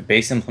kind of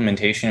base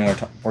implementation,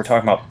 we're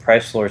talking about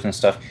price floors and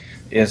stuff,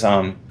 is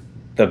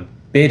the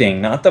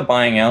bidding, not the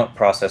buying out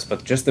process,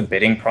 but just the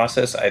bidding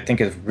process. I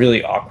think is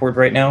really awkward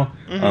right now.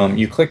 Mm-hmm.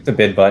 You click the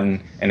bid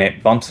button and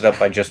it bumps it up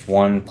by just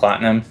 1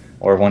 platinum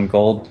or 1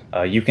 gold.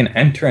 You can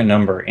enter a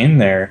number in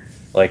there,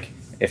 like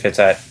if it's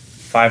at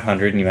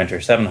 500 and you enter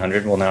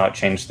 700, well, now it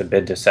changed the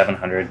bid to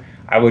 700.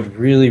 I would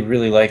really,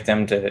 really like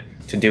them to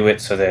do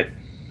it so that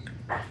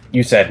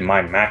you said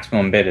my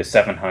maximum bid is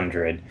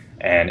 700,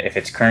 and if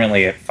it's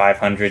currently at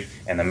 500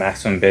 and the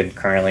maximum bid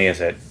currently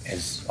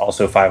is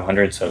also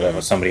 500, so that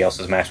was somebody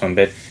else's maximum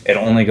bid, it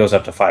only goes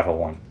up to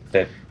 501.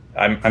 That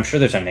I'm sure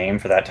there's a name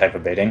for that type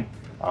of bidding,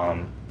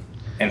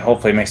 and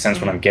hopefully it makes sense.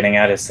 What I'm getting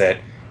at is that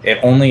it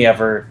only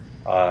ever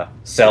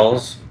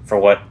sells for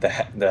what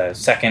the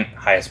second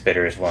highest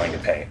bidder is willing to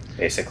pay,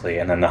 basically,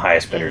 and then the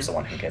highest bidder is the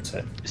one who gets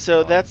it.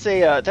 So that's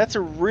a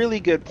really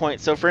good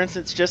point. So for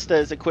instance, just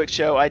as a quick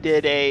show, I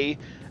did a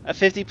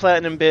 50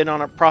 platinum bid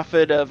on a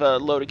profit of a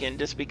load again,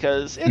 just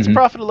because it's a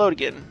profit of load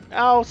again.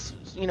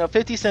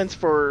 50 cents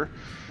for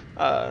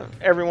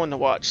everyone to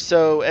watch.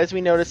 So as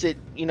we notice, it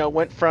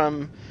went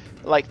from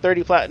like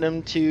 30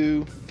 platinum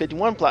to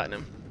 51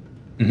 platinum.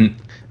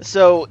 Mm-hmm.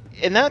 So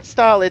in that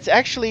style, it's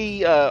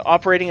actually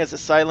operating as a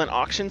silent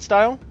auction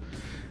style.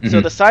 So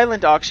the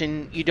silent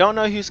auction, you don't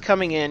know who's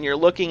coming in, you're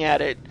looking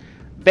at it,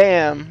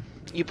 bam,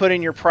 you put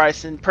in your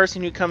price, and the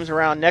person who comes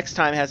around next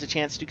time has a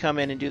chance to come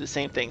in and do the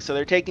same thing. So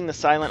they're taking the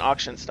silent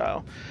auction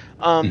style.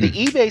 The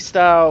eBay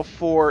style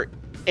for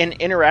an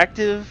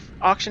interactive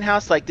auction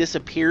house like this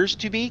appears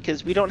to be,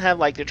 because we don't have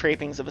like the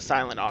trappings of a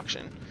silent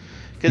auction.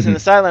 Because in the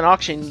silent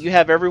auction, you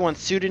have everyone's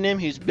pseudonym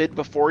who's bid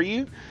before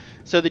you,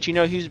 so that you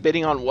know who's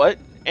bidding on what.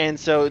 And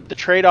so the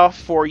trade-off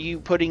for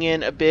you putting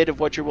in a bid of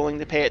what you're willing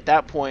to pay at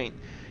that point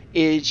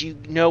is you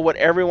know what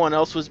everyone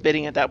else was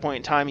bidding at that point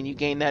in time, and you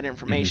gain that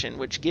information,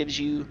 which gives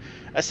you,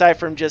 aside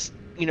from just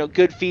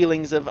good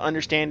feelings of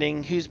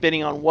understanding who's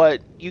bidding on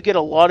what, you get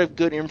a lot of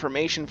good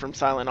information from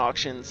silent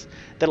auctions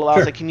that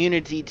allows a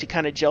community to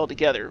kind of gel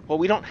together. Well,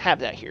 we don't have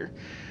that here,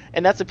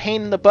 and that's a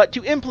pain in the butt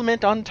to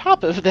implement on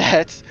top of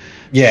that.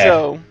 Yeah.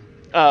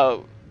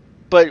 So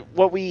but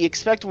what we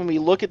expect when we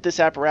look at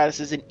this apparatus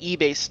is an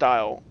eBay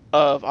style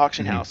of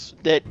auction house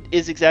that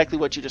is exactly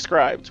what you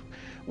described,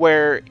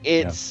 where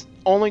it's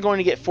only going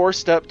to get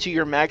forced up to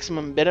your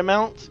maximum bid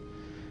amount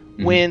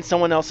when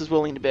someone else is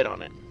willing to bid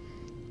on it.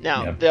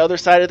 Now, the other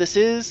side of this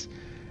is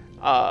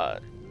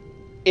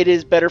it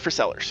is better for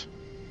sellers.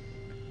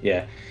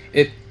 Yeah.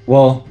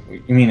 Well,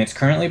 you mean it's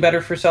currently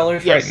better for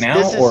sellers right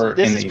now?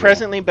 This is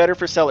presently better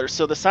for sellers.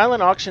 So the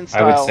silent auction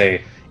style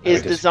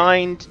is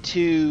designed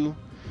to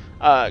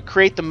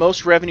create the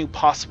most revenue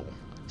possible.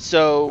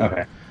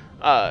 So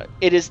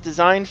it is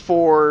designed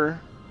for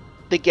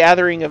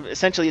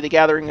essentially the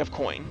gathering of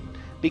coin,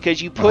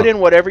 because you put in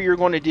whatever you're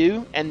going to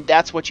do, and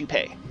that's what you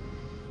pay.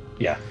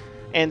 Yeah.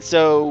 And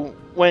so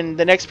when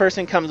the next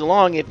person comes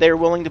along, if they're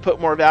willing to put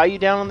more value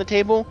down on the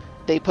table,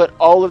 they put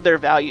all of their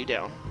value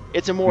down.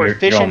 It's a more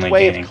efficient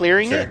way of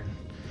clearing it.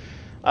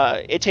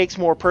 It takes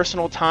more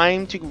personal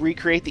time to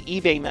recreate the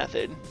eBay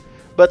method,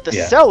 but the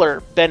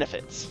seller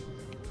benefits.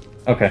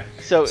 Okay.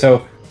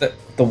 So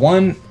the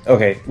one.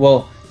 Okay.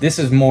 Well, this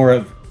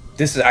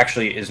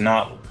actually is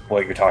not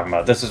what you're talking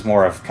about. This is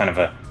more of kind of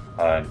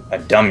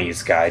a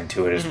dummies guide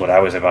to it, is what I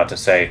was about to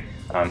say.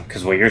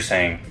 Because what you're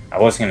saying, I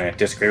wasn't going to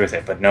disagree with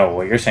it, but no,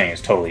 what you're saying is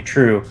totally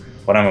true.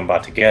 What I'm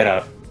about to get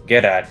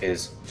at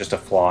is just a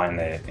flaw in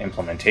the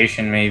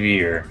implementation,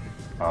 maybe, or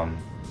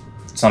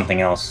something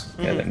else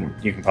that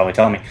you can probably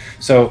tell me.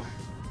 So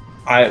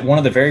one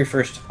of the very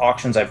first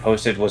auctions I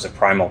posted was a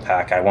primal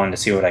pack. I wanted to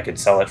see what I could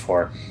sell it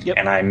for,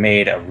 and I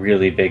made a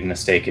really big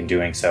mistake in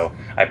doing so.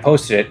 I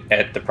posted it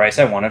at the price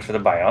I wanted for the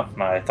buyout,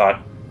 and I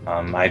thought,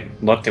 I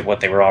looked at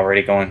what they were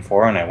already going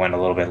for, and I went a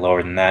little bit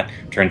lower than that.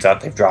 Turns out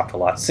they've dropped a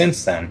lot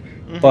since then.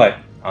 But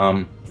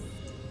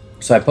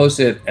so I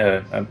posted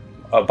a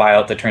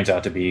buyout that turns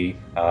out to be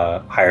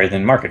higher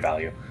than market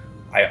value.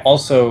 I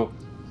also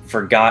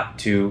forgot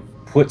to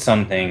put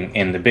something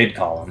in the bid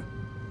column,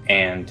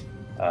 and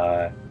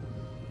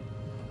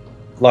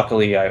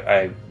luckily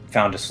I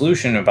found a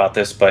solution about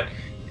this. But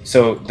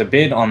so the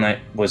bid on that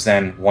was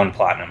then 1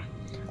 platinum.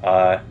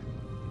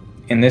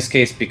 In this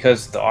case,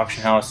 because the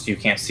auction house, you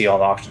can't see all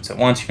the auctions at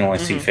once, you can only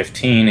see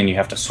 15, and you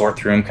have to sort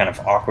through them kind of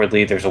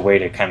awkwardly. There's a way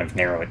to kind of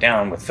narrow it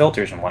down with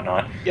filters and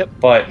whatnot.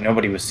 But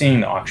nobody was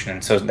seeing the auction,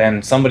 and so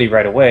then somebody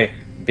right away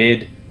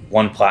bid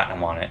 1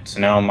 platinum on it.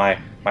 So now my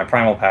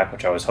primal pack,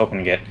 which I was hoping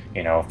to get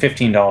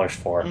 $15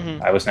 for,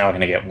 I was now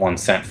going to get 1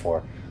 cent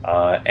for.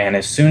 And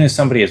as soon as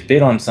somebody has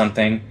bid on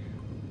something,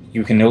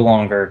 you can no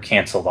longer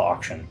cancel the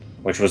auction,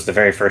 which was the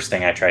very first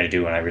thing I tried to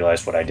do when I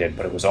realized what I did,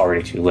 but it was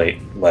already too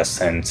late, less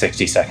than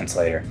 60 seconds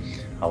later.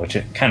 which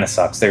it kind of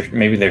sucks.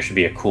 Maybe there should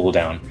be a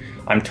cooldown.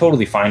 I'm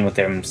totally fine with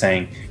them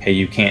saying, hey,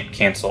 you can't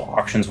cancel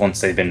auctions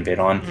once they've been bid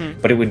on,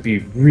 but it would be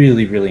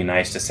really, really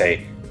nice to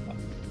say,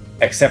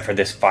 except for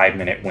this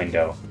 5-minute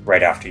window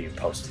right after you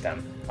post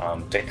them,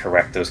 to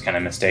correct those kind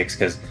of mistakes,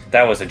 because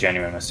that was a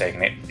genuine mistake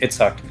and it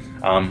sucked.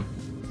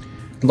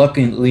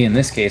 Luckily, in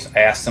this case, I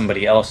asked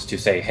somebody else to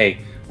say, hey,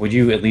 would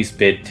you at least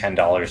bid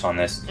 $10 on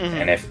this?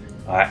 And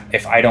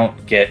if I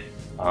don't get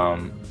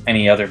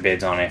any other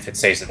bids on it, if it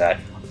stays at that,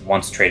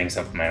 once trading's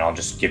implemented, I'll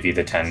just give you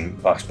the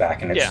 $10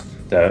 back. And it's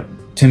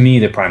to me,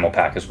 the primal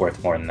pack is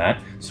worth more than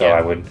that. So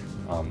I would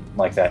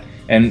like that.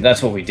 And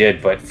that's what we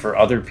did. But for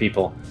other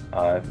people,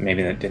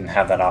 maybe that didn't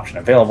have that option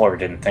available or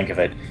didn't think of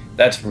it,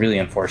 that's really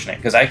unfortunate.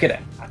 Because I could,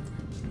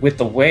 with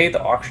the way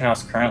the auction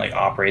house currently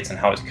operates and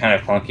how it's kind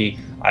of clunky,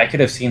 I could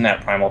have seen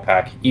that primal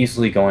pack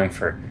easily going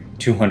for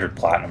 200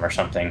 platinum or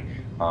something,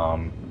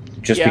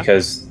 just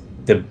because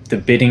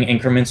the bidding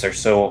increments are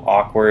so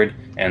awkward,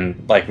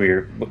 and like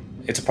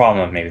it's a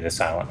problem of maybe the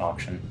silent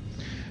auction.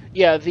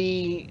 Yeah,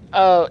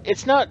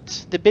 it's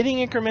not, the bidding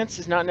increments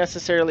is not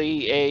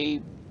necessarily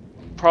a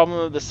problem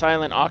of the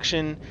silent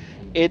auction.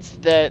 It's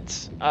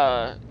that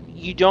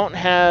you don't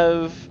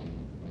have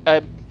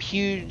a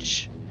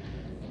huge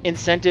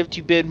incentive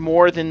to bid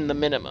more than the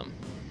minimum.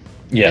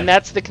 Yeah. And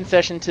that's the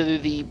concession to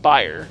the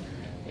buyer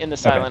in the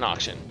silent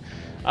auction.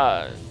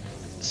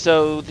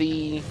 So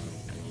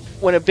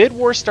when a bid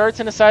war starts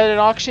in a silent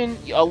auction,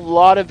 a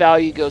lot of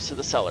value goes to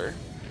the seller.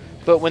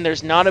 But when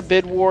there's not a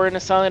bid war in a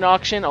silent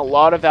auction, a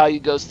lot of value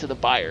goes to the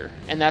buyer.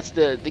 And that's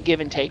the give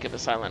and take of a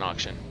silent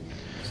auction.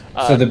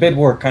 So the bid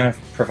war kind of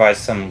provides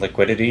some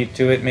liquidity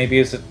to it, maybe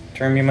is a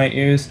term you might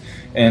use,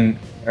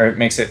 or it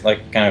makes it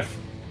like kind of,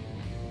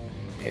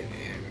 it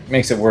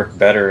makes it work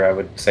better, I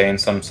would say, in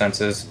some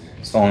senses,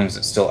 as long as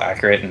it's still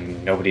accurate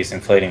and nobody's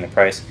inflating the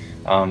price.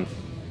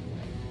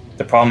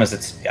 The problem is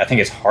I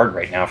think it's hard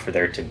right now for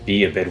there to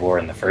be a bid war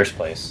in the first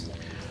place.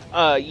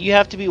 You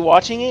have to be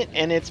watching it,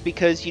 and it's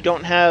because you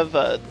don't have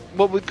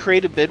what would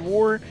create a bid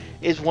war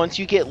is once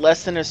you get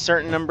less than a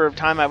certain number of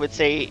time. I would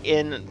say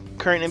in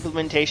current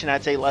implementation,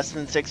 I'd say less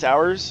than 6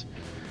 hours.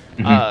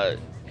 A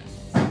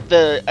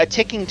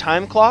ticking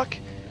time clock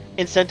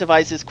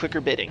incentivizes quicker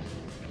bidding.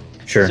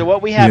 Sure. So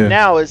what we have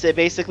now is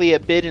basically a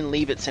bid and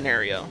leave it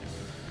scenario.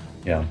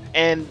 Yeah.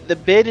 And the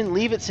bid and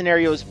leave it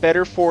scenario is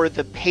better for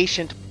the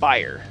patient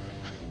buyer.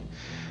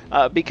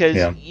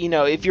 Because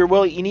if you're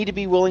willing, you need to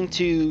be willing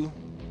to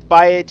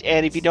buy it,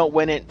 and if you don't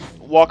win it,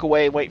 walk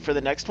away and wait for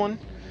the next one.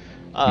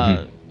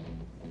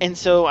 And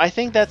so I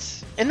think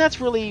that's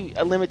really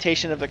a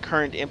limitation of the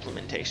current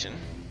implementation.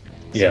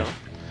 Yeah. So,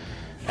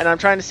 and I'm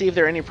trying to see if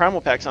there are any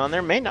primal packs on.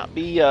 There may not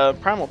be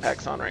primal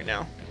packs on right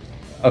now.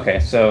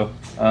 Okay, so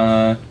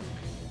the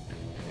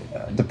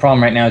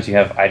problem right now is you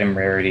have item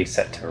rarity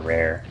set to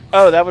rare.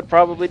 Oh, that would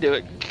probably do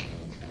it.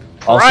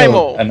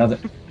 Primal. Also,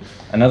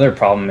 another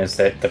problem is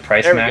that the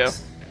price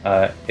max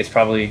is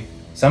probably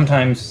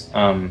sometimes.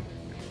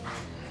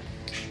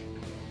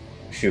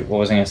 Shoot, what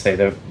was I going to say?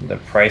 The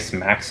price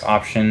max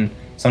option,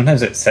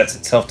 sometimes it sets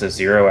itself to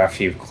 0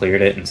 after you've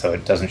cleared it, and so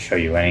it doesn't show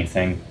you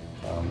anything.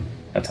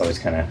 That's always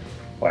kind of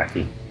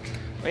wacky.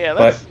 Well, yeah,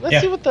 let's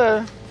see what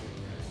the...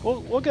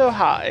 We'll go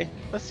high.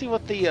 Let's see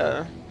what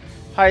the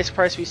highest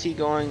price we see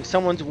going.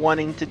 Someone's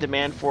wanting to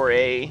demand for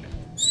a...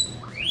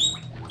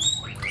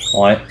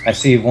 Well, I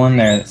see one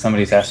there that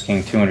somebody's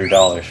asking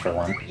 $200 for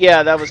one.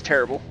 Yeah, that was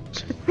terrible.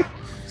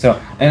 So,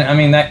 and I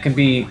mean, that could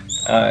be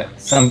my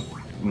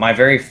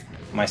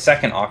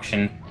second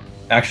auction.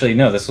 Actually,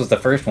 no, this was the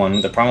first one,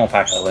 the primal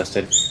pack I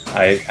listed.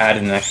 I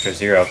added an extra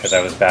 0 because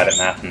I was bad at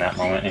math in that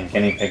moment, and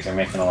guinea pigs are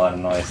making a lot of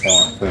noise. They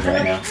want food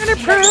right now.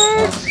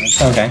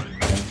 It's okay.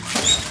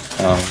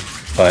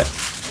 But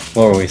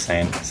what were we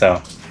saying? So,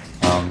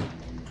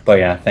 but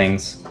yeah,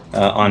 things.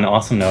 On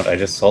awesome note, I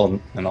just sold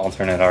an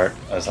alternate art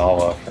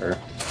Azawa for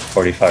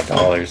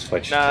 $45,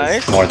 which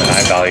is more than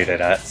I valued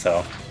it at,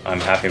 so I'm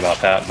happy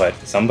about that. But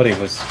somebody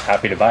was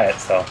happy to buy it,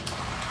 so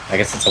I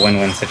guess it's a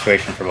win-win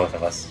situation for both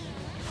of us.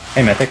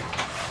 Hey, Mythic.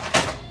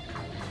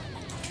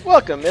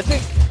 Welcome,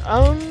 Mythic.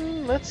 I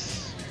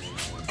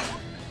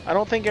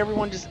don't think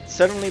everyone just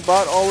suddenly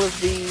bought all of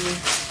the...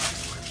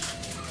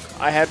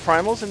 I had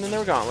primals and then they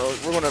were gone.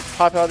 We're going to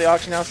pop out of the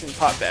auction house and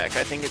pop back.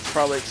 I think it's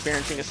probably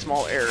experiencing a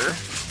small error.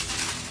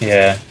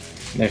 Yeah,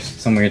 there's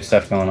some weird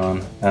stuff going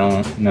on. I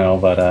don't know,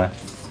 but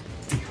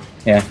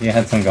yeah, you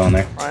had some going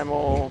there.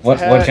 Primal.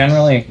 What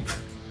generally,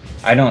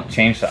 I don't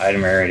change the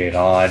item rarity at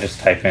all. I just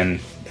type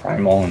in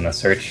primal in the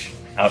search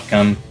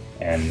outcome,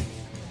 and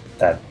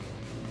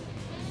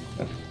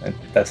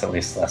that's at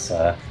least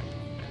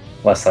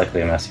less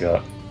likely to mess you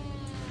up.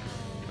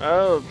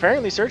 Oh,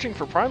 apparently searching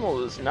for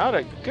primal is not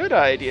a good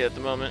idea at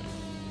the moment.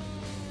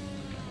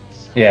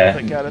 Yeah,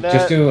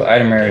 just do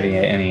item rarity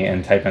any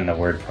and type in the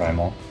word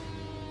primal.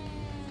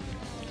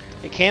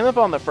 It came up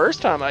on the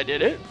first time I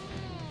did it.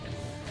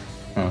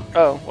 Huh.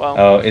 Oh, well.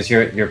 Oh, is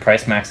your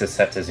price max is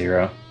set to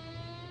 0?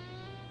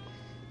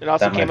 It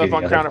also came up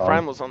on Crown of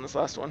Primals on this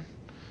last one.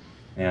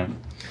 Yeah.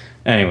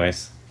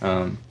 Anyways,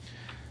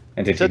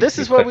 And did So this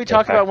you is what click we the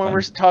talk pack about when button?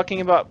 we're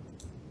talking about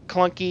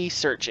clunky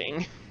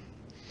searching.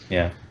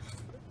 Yeah.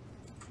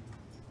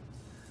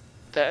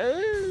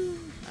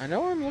 I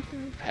know I'm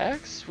looking at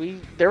packs.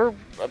 There were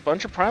a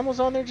bunch of primals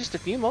on there just a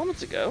few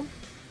moments ago.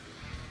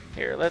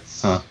 Here,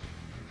 let's Huh.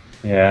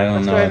 Yeah, I don't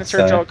let's go know. ahead and It's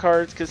search all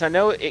cards because I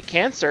know it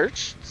can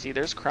search. See,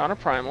 there's Crown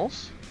of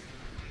Primals.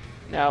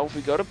 Now, if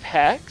we go to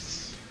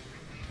packs,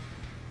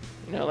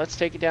 let's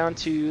take it down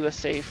to, let's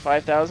say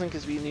 5,000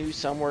 because we knew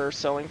some were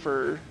selling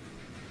for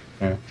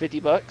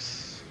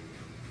 $50.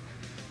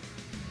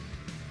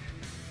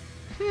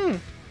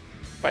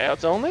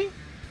 Buyouts only?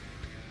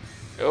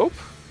 Nope.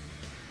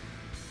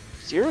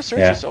 0 search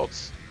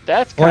results.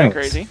 That's kind of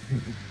crazy.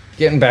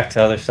 Getting back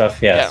to other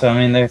stuff, yeah. So I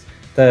mean, there's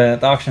the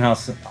auction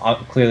house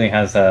clearly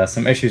has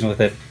some issues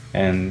with it,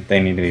 and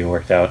they need to be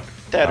worked out.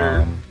 That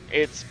or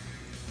its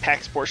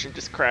packs portion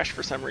just crashed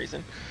for some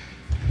reason.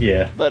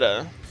 Yeah.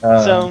 But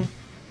so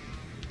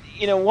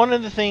one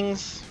of the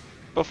things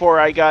before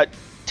I got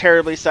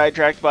terribly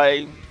sidetracked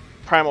by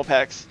primal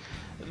packs,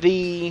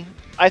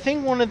 I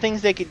think one of the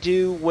things they could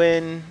do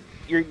when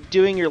you're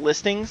doing your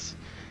listings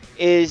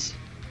is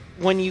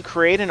when you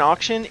create an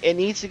auction, it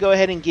needs to go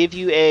ahead and give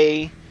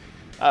you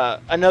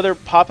another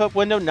pop-up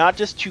window, not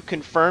just to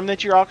confirm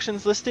that your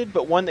auction's listed,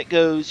 but one that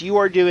goes, you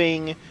are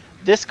doing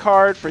this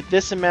card for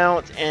this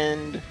amount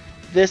and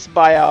this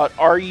buyout.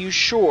 Are you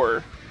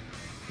sure?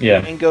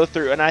 Yeah. And go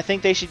through. And I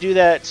think they should do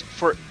that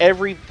for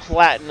every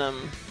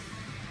platinum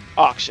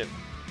auction.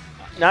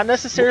 Not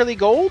necessarily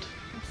gold.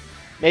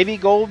 Maybe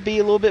gold be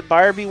a little bit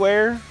buyer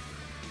beware,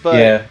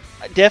 but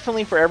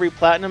definitely for every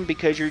platinum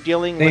because you're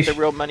dealing with a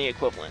real money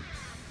equivalent.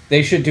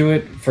 They should do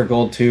it for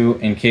gold too,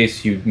 in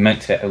case you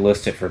meant to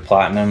list it for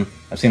platinum.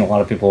 I've seen a lot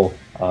of people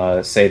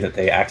say that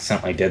they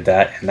accidentally did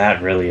that, and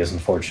that really is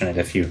unfortunate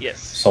if you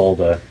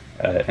sold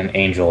an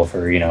angel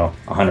for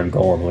 100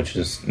 gold, which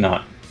is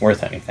not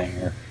worth anything,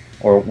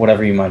 or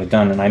whatever you might have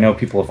done. And I know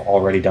people have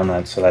already done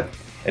that, so that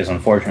is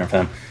unfortunate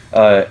for them.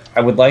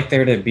 I would like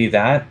there to be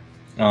that,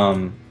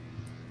 and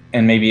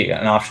maybe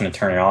an option to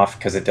turn it off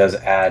because it does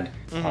add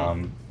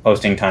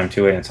posting time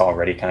to it, and it's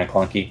already kind of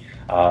clunky.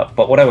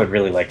 But what I would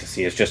really like to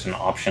see is just an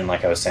option,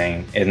 like I was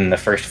saying, in the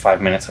first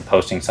 5 minutes of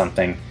posting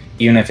something,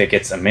 even if it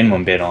gets a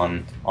minimum bid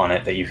on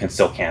it, that you can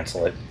still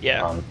cancel it.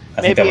 Yeah.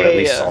 I think that would at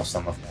least solve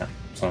some of that.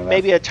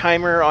 Maybe a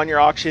timer on your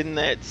auction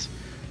that's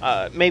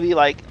maybe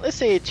like, let's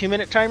say a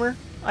 2-minute timer.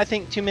 I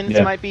think 2 minutes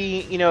might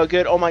be, a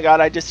good, oh my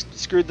god, I just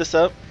screwed this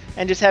up.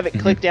 And just have it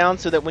click down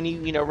so that when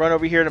you, run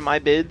over here to my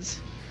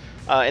bids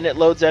and it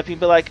loads up, you'd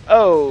be like,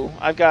 oh,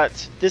 I've got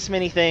this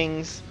many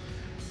things.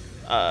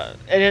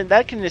 And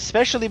that can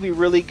especially be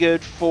really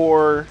good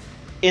for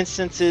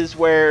instances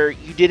where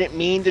you didn't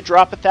mean to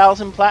drop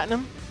 1,000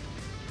 platinum.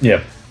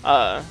 Yeah.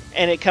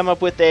 And it come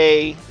up with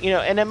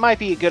and it might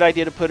be a good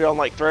idea to put it on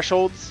like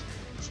thresholds.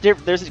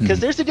 There's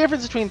a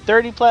difference between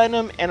 30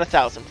 platinum and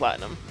 1,000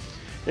 platinum.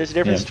 There's a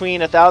difference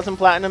between 1,000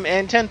 platinum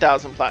and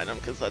 10,000 platinum,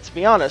 because let's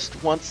be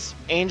honest, once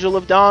Angel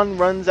of Dawn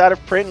runs out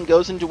of print and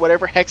goes into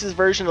whatever Hex's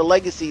version of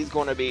Legacy is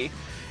going to be,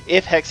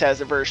 if Hex has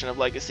a version of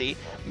Legacy,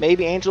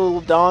 maybe Angel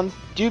of Dawn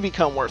do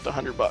become worth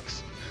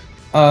 $100.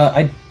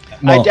 I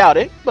doubt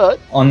it,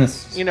 but on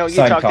this you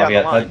talk down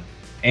the line.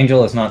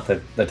 Angel is not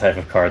the type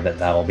of card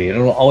that will be.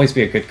 It'll always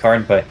be a good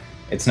card, but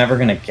it's never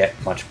going to get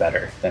much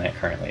better than it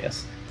currently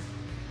is.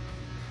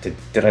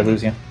 Did I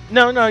lose you?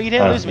 No, you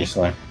didn't lose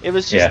me. It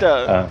was just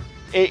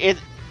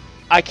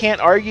I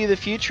can't argue the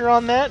future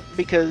on that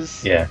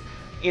because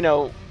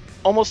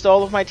almost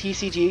all of my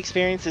TCG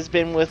experience has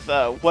been with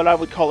what I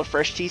would call a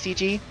fresh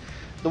TCG.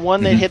 The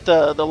one that hit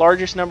the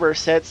largest number of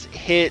sets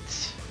hit,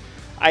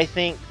 I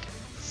think,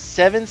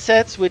 7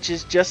 sets, which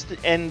is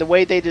and the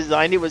way they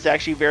designed it was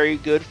actually very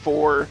good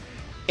for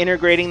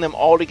integrating them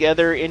all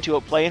together into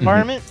a play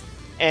environment,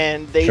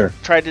 and they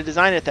tried to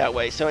design it that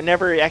way. So it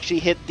never actually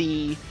hit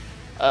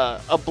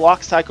a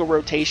block cycle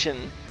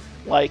rotation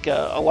like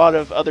a lot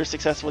of other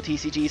successful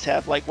TCGs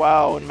have, like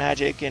WoW and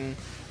Magic and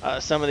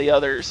some of the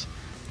others.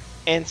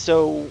 And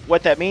so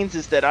what that means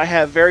is that I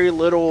have very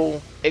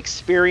little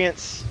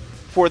experience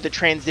for the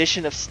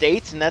transition of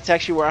states, and that's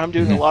actually where I'm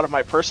doing a lot of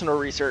my personal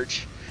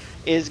research,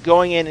 is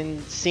going in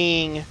and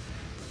seeing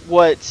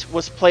what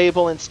was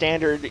playable in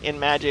Standard in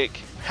Magic,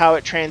 how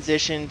it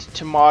transitioned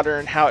to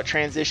Modern, how it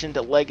transitioned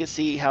to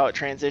Legacy, how it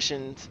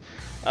transitioned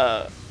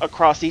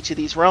across each of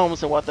these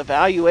realms, and what the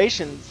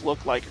valuations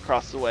look like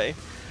across the way.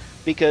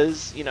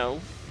 Because,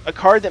 a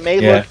card that may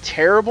look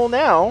terrible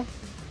now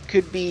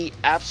could be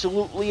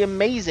absolutely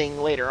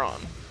amazing later on.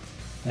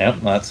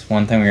 Yep, that's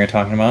one thing we were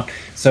talking about.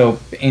 So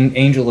in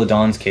Angel of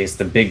Dawn's case,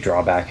 the big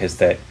drawback is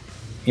that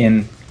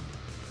in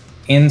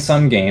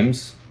some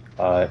games,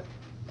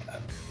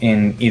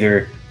 in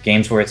either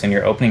games where it's in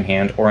your opening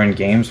hand or in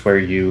games where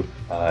you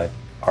are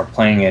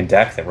playing a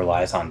deck that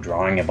relies on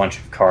drawing a bunch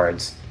of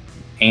cards,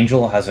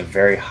 Angel has a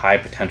very high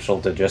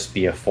potential to just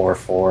be a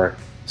 4/4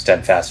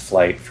 steadfast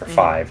flight for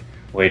 5,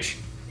 which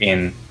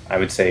in, I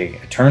would say,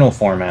 Eternal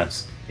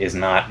formats is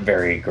not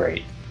very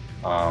great.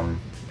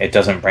 It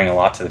doesn't bring a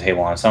lot to the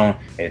table on its own.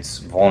 It's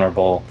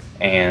vulnerable,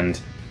 and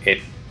it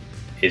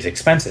is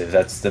expensive.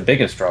 That's the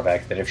biggest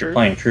drawback. That if you're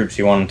playing troops,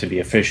 you want them to be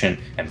efficient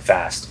and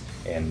fast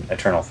in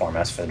Eternal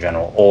Formats for the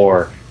general,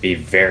 or be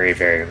very,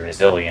 very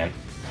resilient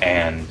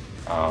and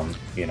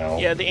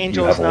Yeah, the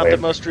Angel is not the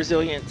most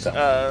resilient.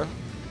 So.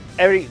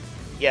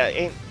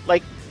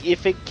 Like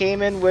if it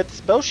came in with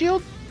Spell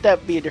Shield,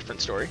 that'd be a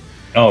different story.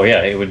 Oh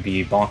yeah, it would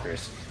be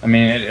bonkers. I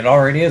mean, it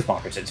already is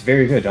bonkers. It's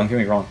very good. Don't get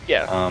me wrong.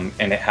 Yeah.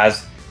 And it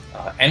has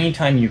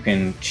anytime you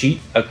can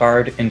cheat a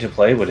card into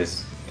play,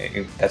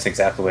 that's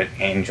exactly what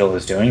Angel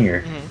is doing.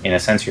 You're in a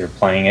sense you're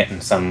playing it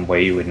in some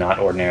way you would not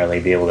ordinarily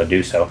be able to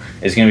do so.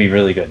 Is going to be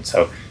really good.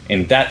 So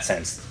in that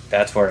sense,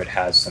 that's where it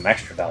has some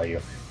extra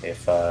value.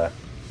 If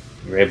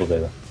you're able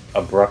to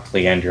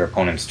abruptly end your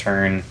opponent's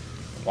turn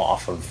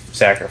off of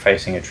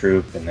sacrificing a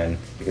troop, and then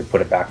you could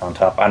put it back on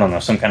top. I don't know,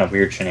 some kind of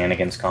weird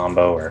shenanigans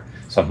combo or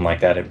something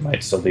like that. It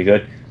might still be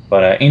good.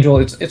 But Angel,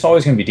 it's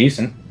always going to be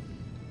decent,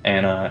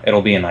 and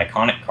it'll be an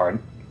iconic card.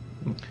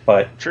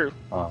 But true.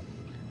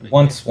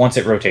 Once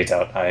it rotates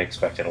out, I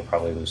expect it'll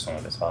probably lose some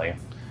of its value.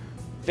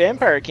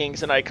 Vampire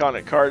King's an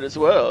iconic card as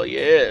well.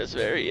 Yes,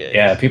 very yes.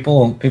 Yeah,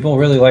 people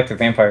really like the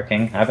Vampire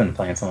King. I've been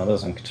playing some of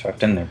those in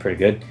Constructed, they're pretty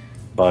good.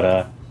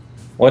 But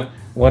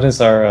what is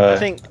our? I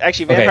think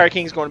actually Vampire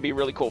King's going to be a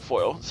really cool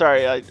foil.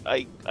 Sorry,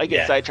 I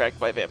get sidetracked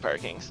by Vampire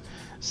Kings.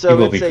 So it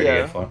will be pretty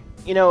good foil.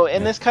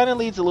 And this kind of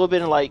leads a little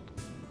bit in like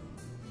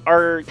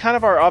our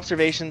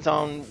observations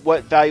on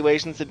what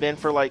valuations have been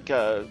for like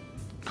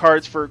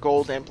cards for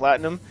gold and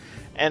platinum.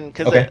 And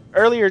because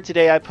earlier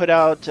today I put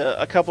out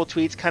a couple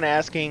tweets kind of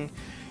asking,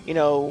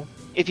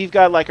 if you've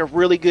got like a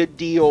really good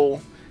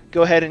deal,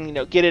 go ahead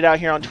and get it out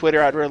here on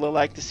Twitter. I'd really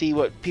like to see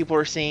what people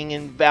are seeing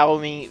and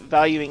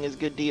valuing as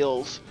good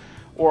deals,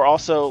 or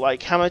also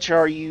like how much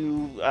are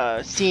you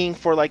seeing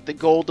for like the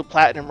gold to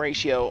platinum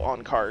ratio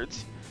on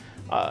cards.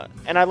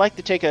 And I'd like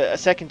to take a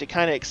second to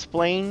kind of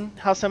explain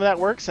how some of that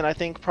works. And I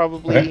think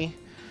probably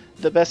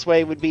the best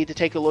way would be to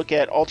take a look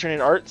at alternate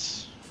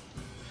arts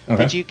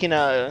that you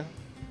can.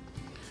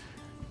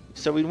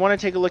 So we'd want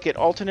to take a look at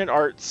alternate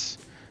arts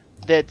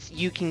that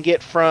you can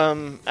get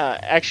from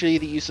actually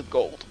the use of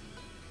gold.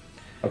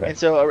 And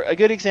so a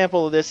good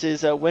example of this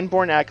is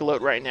Windborn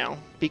Acolyte right now,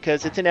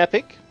 because it's an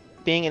epic,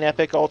 being an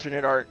epic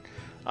alternate art,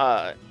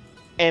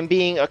 and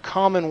being a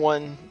common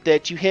one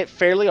that you hit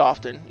fairly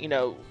often.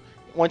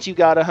 Once you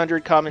got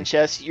 100 common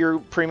chests, you're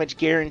pretty much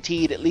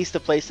guaranteed at least a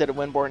playset of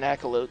Windborn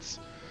Acolytes.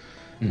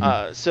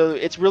 So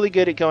it's really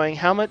good at going,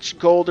 how much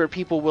gold are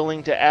people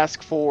willing to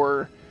ask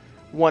for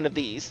one of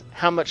these?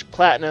 How much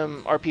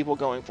platinum are people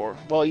going for?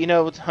 Well,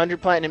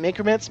 100 platinum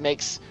increments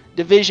makes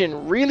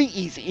division really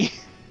easy.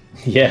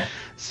 Yeah.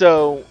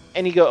 So,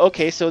 and you go,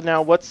 okay, so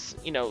now what's,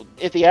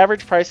 if the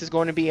average price is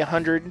going to be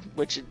 100,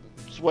 which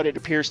is what it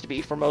appears to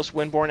be for most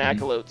Windborn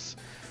Acolytes,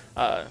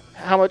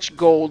 how much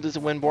gold is a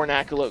Windborn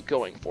Acolyte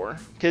going for?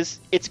 Because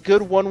it's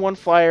good 1/1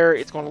 flyer,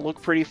 it's going to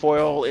look pretty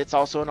foil, it's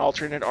also an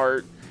alternate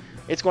art,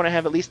 it's going to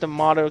have at least a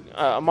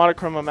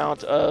monochrome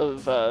amount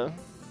of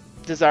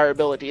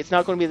desirability. It's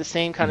not going to be the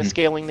same kind of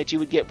scaling that you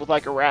would get with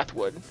like a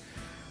Wrathwood.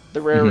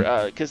 The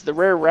rare, because the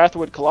rare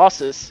Wrathwood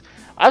Colossus,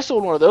 I've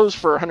sold one of those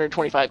for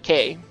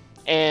 125k,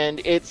 and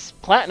its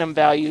platinum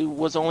value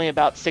was only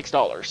about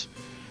 $6.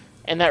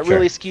 And that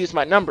really skews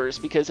my numbers,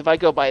 because if I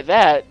go by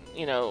that,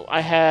 I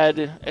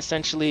had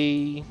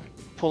essentially,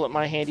 pull up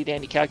my handy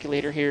dandy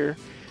calculator here,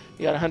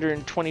 you got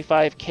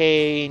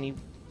 125k, and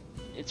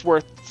it's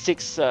worth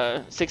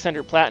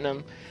 600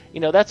 platinum.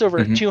 That's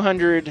over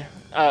 200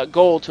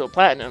 gold to a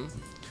platinum.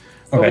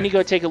 But when you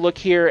go take a look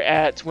here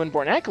at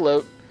Windborn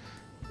Acolyte,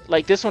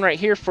 like this one right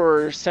here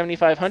for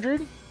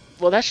 7,500,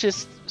 well, that's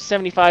just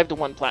 75 to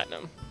 1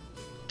 platinum.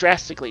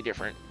 Drastically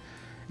different.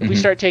 If we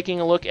start taking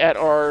a look at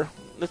our,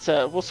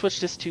 we'll switch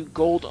this to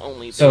gold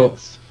only bids. So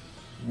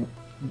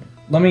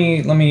let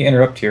me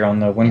interrupt here on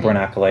the Windborn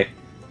Acolyte.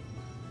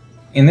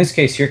 In this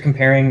case, you're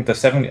comparing the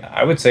 70.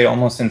 I would say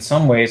almost in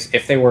some ways,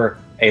 if they were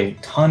a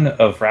ton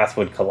of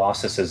Wrathwood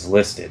Colossuses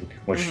listed,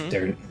 which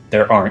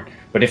there aren't,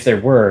 but if there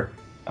were,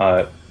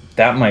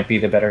 that might be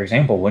the better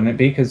example, wouldn't it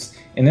be? Because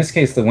in this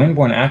case, the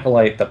Windborn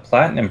Acolyte, the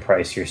platinum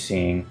price you're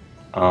seeing,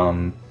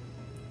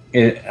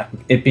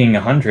 it being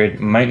 100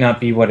 might not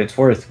be what it's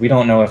worth. We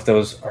don't know if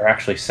those are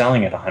actually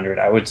selling at 100.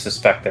 I would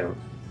suspect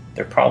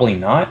they're probably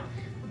not.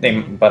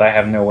 But I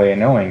have no way of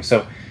knowing.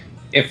 So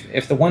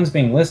if the ones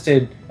being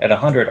listed at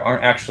 100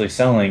 aren't actually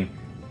selling,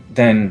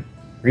 then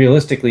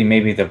realistically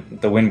maybe the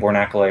Windborn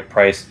Acolyte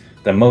price,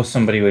 the most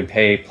somebody would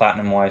pay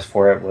platinum wise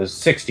for it was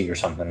 60 or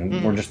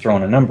something. We're just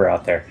throwing a number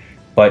out there,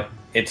 but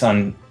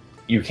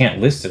you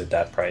can't list it at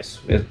that price.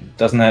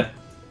 Doesn't that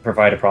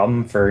provide a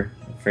problem for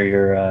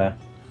your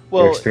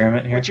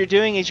experiment here? What you're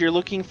doing is you're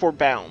looking for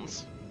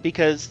bounds,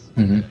 because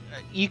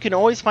you can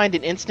always find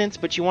an instance,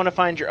 but you want to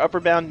find your upper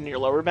bound and your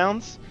lower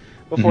bounds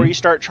before you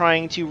start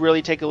trying to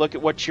really take a look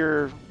at what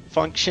your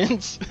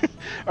functions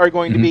are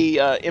going to be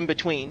in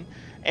between.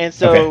 And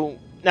so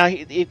now,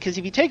 because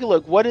if you take a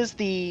look, what is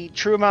the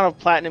true amount of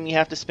platinum you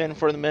have to spend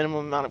for the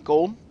minimum amount of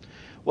gold?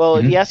 Well,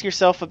 if you ask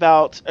yourself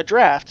about a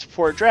draft,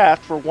 for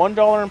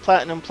 $1 in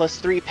platinum plus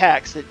 3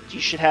 packs that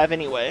you should have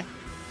anyway,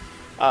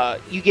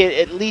 you get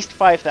at least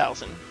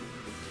 5,000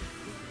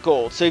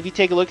 gold. So if you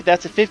take a look at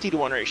that's a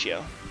 50-to-1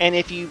 ratio. And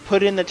if you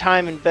put in the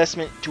time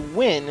investment to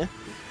win,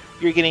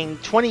 you're getting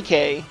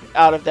 20k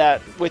out of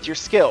that with your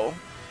skill.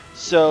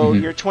 So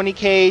your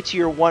 20k to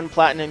your 1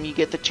 platinum, you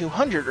get the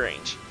 200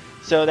 range.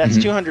 So that's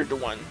 200 to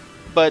 1.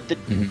 But the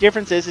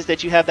difference is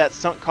that you have that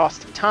sunk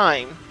cost of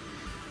time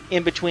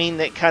in between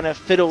that kind of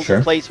fiddles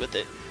and plays with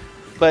it.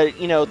 But,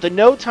 you know, the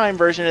no time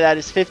version of that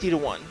is 50 to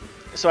 1.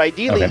 So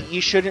ideally,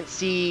 you shouldn't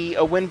see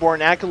a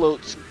Windborn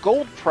Acolyte's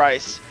gold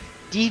price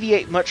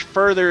deviate much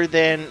further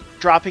than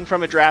dropping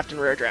from a draft and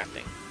rare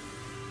drafting.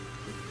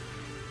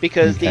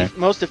 Because the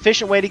most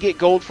efficient way to get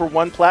gold for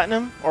 1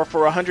 platinum or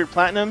for 100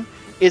 platinum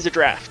is a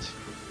draft.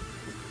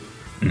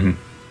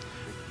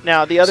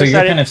 Now, the other side... So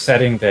you're kind of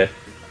setting that...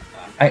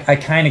 I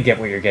kind of get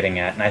what you're getting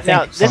at, and I think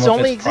now,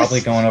 some of it's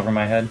probably going over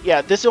my head.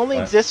 Yeah, this only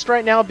exists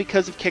right now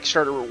because of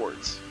Kickstarter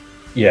rewards.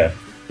 Yeah.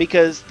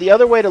 Because the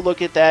other way to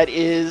look at that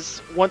is,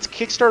 once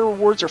Kickstarter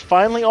rewards are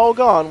finally all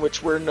gone,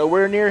 which we're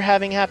nowhere near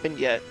having happened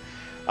yet,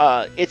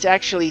 it's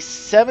actually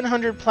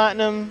 700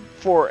 platinum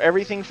for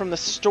everything from the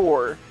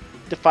store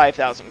to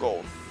 5,000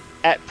 gold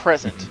at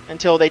present,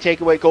 until they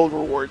take away gold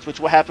rewards, which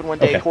will happen one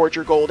day. Hoard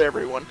your gold,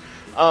 everyone.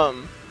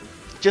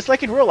 Just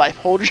like in real life,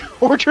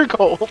 hoard your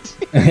gold.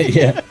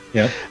 Yeah.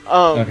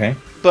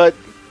 But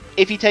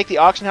if you take the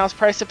auction house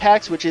price of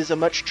packs, which is a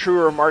much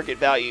truer market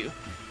value,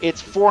 it's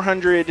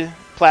 400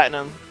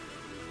 platinum,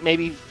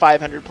 maybe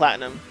 500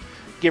 platinum,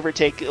 give or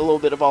take a little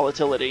bit of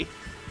volatility.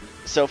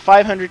 So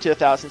 500 to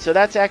 1,000. So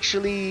that's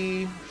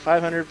actually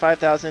 500,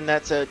 5,000.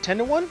 That's a 10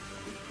 to 1?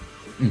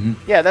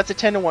 Yeah, that's a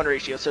 10 to 1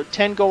 ratio. So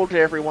 10 gold to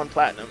every 1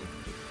 platinum,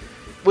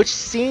 which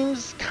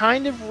seems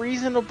kind of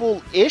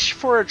reasonable-ish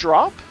for a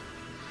drop.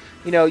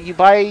 You know, you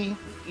buy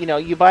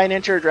and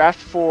enter a draft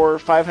for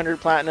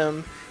 500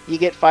 platinum, you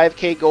get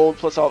 5k gold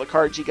plus all the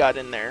cards you got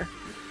in there.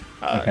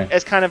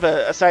 As kind of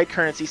a side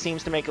currency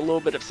seems to make a little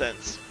bit of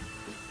sense.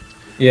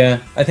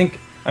 Yeah,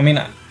 I mean,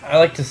 I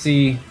like to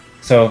see,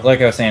 so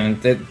like I was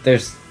saying,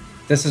 this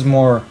is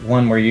more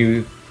one where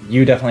you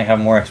definitely have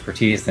more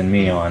expertise than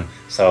me on,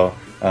 so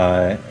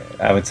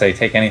I would say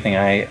take anything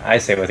I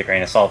say with a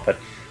grain of salt, but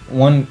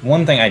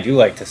one thing I do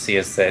like to see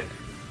is that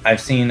I've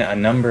seen a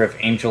number of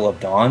Angel of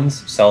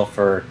Dawns sell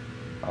for,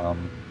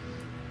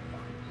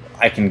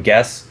 I can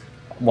guess,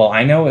 well,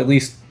 I know at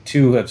least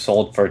 2 have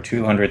sold for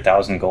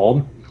 200,000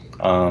 gold,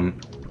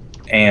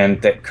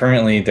 and that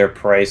currently they're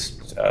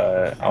priced,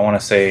 I want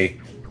to say,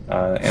 in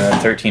the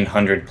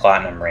 1,300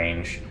 platinum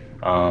range,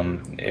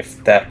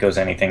 if that goes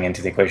anything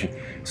into the equation.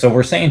 So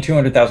we're saying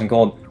 200,000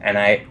 gold, and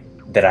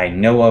that I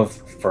know of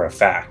for a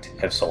fact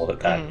have sold at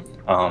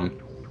that.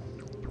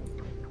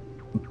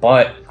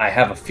 But I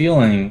have a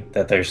feeling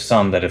that there's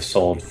some that have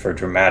sold for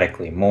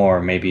dramatically more,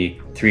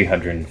 maybe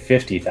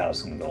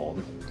 350,000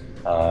 gold.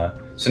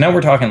 So now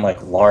we're talking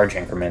like large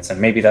increments, and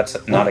maybe that's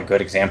not a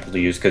good example to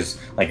use because,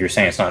 like you're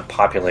saying, it's not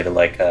populated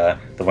like the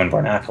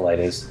Windborn Acolyte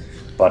is.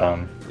 But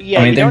yeah,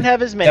 I mean, you don't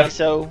have as many.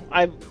 So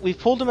we've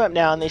pulled them up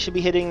now, and they should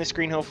be hitting the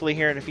screen hopefully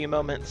here in a few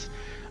moments.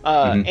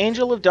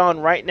 Angel of Dawn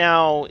right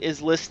now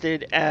is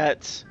listed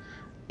at,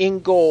 in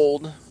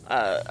gold,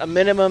 a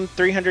minimum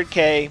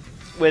 300k.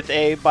 With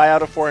a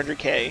buyout of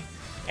 400k,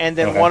 and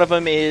then one of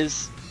them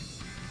is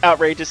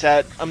outrageous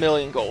at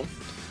 1,000,000 gold.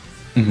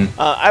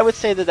 I would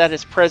say that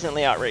is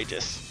presently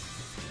outrageous.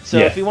 So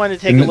if you want to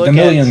take a look at...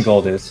 The 1,000,000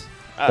 gold is.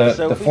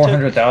 The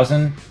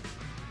 400,000,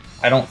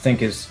 I don't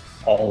think is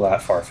all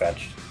that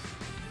far-fetched.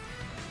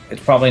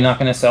 It's probably not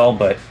going to sell,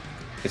 but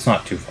it's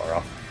not too far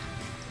off.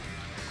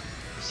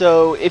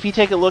 So if you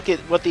take a look at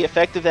what the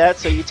effect of that,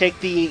 so you take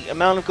the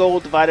amount of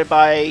gold divided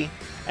by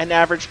an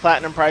average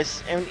platinum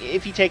price, and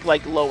if you take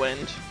like low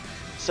end,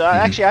 so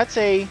actually I'd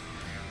say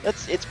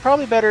it's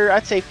probably better.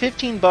 I'd say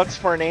 $15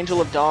 for an Angel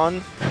of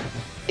Dawn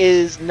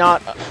is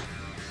not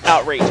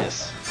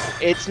outrageous.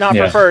 It's not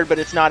preferred, but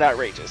it's not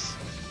outrageous.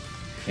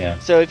 Yeah.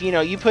 So if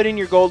you put in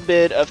your gold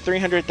bid of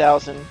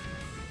 300,000,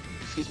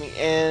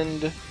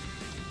 and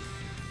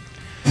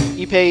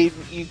you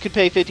could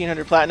pay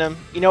 1,500 platinum.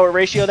 You know what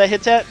ratio that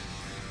hits at?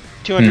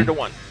 200 to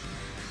 1.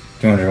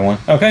 200 to 1.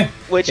 Okay.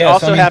 Which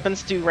also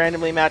happens to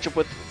randomly match up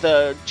with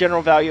the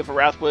general value of a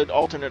Wrathwood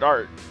alternate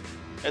art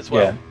as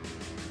well.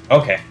 Yeah.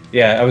 Okay.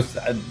 Yeah,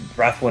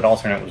 Wrathwood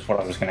alternate was what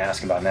I was going to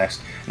ask about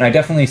next. And I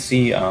definitely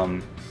see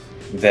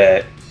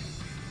that,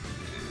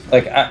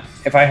 like,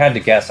 if I had to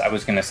guess, I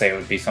was going to say it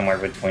would be somewhere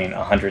between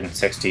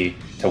 160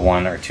 to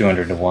 1 or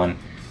 200 to 1.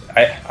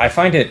 I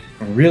find it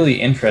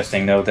really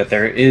interesting, though, that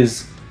there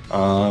is,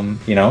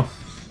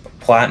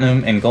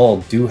 platinum and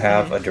gold do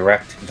have a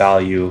direct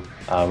value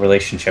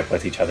relationship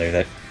with each other,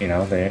 that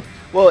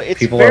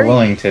people are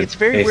willing to. It's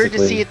very weird to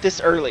see it this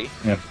early,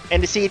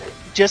 and to see it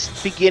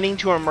just beginning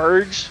to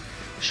emerge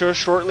so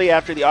shortly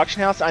after the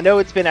auction house. I know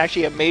it's been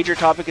actually a major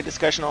topic of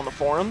discussion on the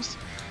forums,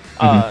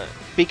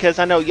 because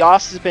I know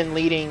Yas has been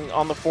leading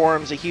on the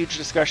forums a huge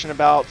discussion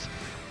about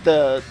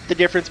the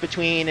difference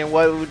between and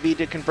what it would be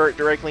to convert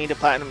directly into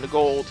platinum to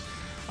gold,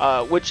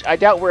 which I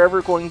doubt we're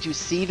ever going to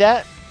see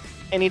that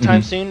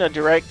anytime soon, a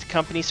direct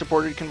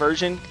company-supported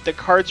conversion, the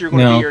cards are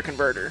going to be your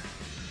converter.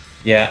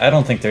 Yeah, I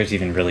don't think there's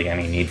even really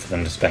any need for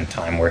them to spend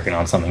time working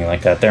on something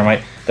like that. There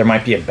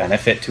might be a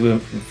benefit to it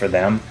for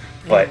them,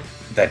 but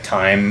that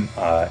time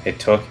it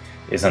took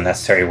is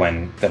unnecessary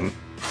when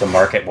the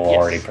market will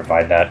already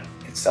provide that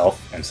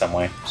itself in some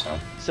way.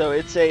 So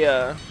it's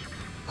a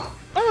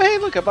oh hey,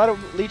 look, I bought a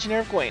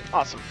Legionnaire of Gawain.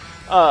 Awesome.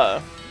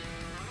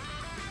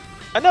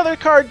 Another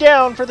card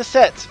down for the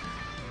set.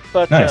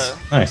 But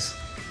nice.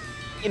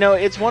 You know,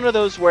 it's one of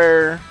those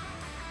where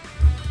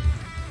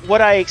what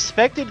I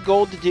expected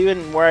gold to do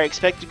and where I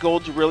expected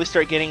gold to really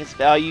start getting its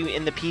value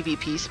in the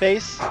PvP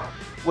space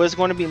was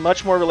going to be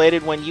much more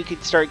related when you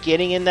could start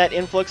getting in that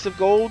influx of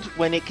gold,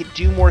 when it could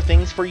do more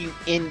things for you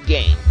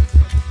in-game.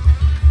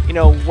 You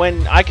know,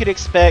 when I could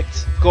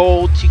expect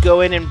gold to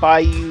go in and buy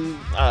you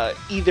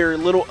either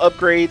little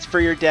upgrades for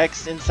your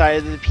decks inside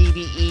of the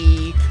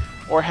PvE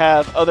or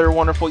have other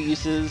wonderful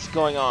uses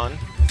going on.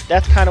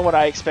 That's kind of what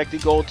I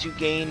expected gold to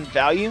gain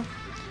value.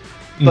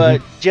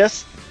 But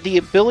just the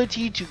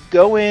ability to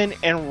go in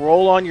and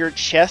roll on your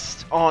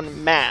chest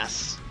en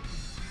masse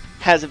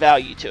has a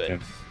value to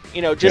it.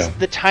 You know, just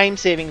the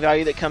time-saving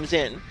value that comes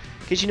in.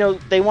 Because, you know,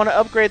 they want to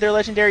upgrade their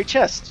legendary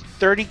chest.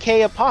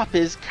 30k a pop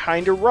is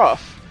kind of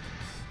rough.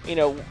 You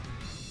know,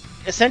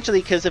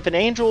 essentially, because if an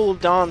Angel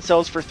of Dawn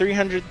sells for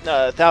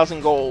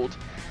 300,000 gold,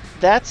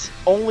 that's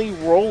only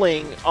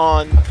rolling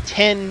on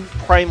 10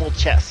 primal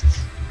chests.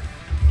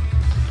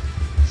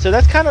 So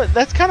that's kind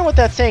of what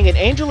that's saying. An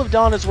Angel of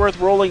Dawn is worth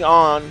rolling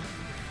on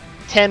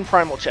 10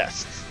 primal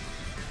chests.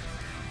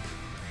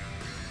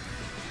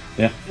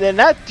 Yeah. Then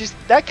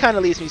that kind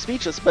of leaves me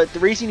speechless. But the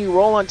reason you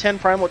roll on 10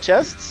 primal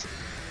chests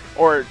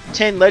or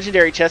 10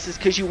 legendary chests is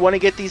because you want to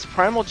get these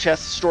primal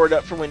chests stored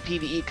up for when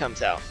PvE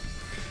comes out.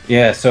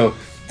 Yeah. So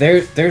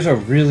there's a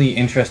really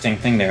interesting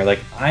thing there. Like,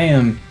 I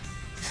am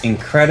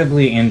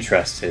incredibly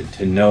interested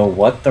to know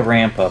what the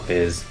ramp up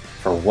is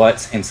for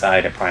what's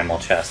inside a primal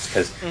chest,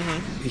 because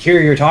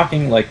here you're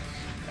talking like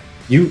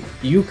you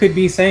could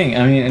be saying,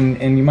 I mean,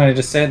 and you might have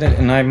just said it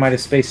and I might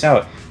have spaced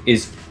out,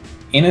 is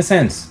in a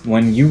sense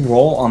when you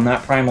roll on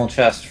that primal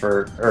chest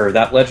or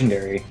that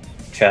legendary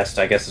chest,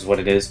 I guess is what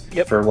it is,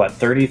 for what,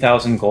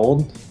 30,000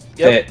 gold,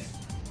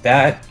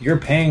 that you're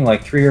paying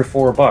like $3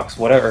 or $4,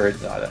 whatever,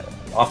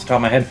 off the top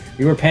of my head,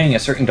 you were paying a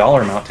certain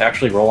dollar amount to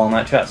actually roll on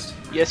that chest.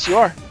 Yes, you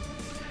are.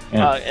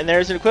 And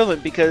there's an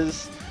equivalent,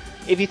 because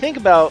if you think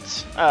about,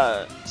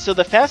 so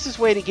the fastest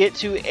way to get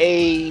to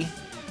a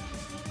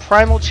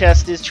primal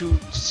chest is to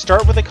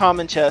start with a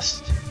common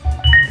chest,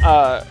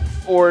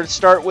 or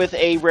start with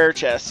a rare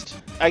chest.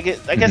 I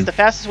guess the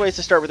fastest way is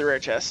to start with a rare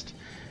chest.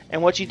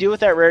 And what you do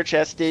with that rare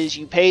chest is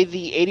you pay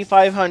the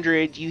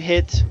 8,500, you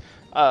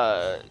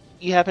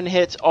happen to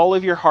hit all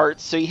of your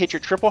hearts, so you hit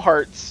your triple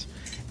hearts,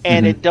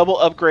 and it double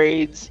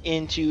upgrades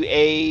into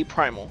a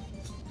primal.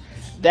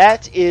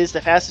 That is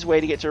the fastest way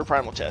to get to a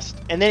primal chest.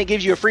 And then it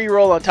gives you a free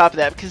roll on top of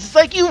that, because it's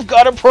like, you've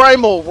got a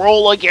primal,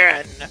 roll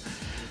again.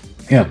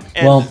 Yeah,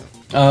 and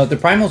well, the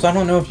primals, I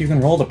don't know if you can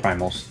roll the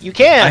primals. You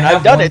can,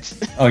 I've done it.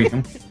 Oh, you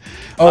can?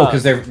 Oh,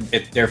 because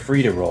they're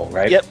free to roll,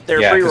 right? Yep,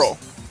 they're free roll.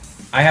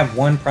 I have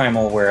one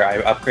primal where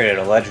I upgraded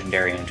a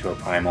legendary into a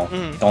primal.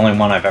 The only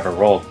one I've ever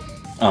rolled.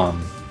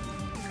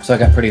 So I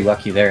got pretty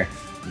lucky there.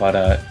 But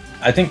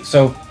I think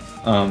so.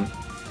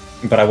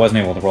 But I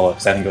wasn't able to roll it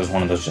because I think it was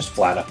one of those just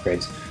flat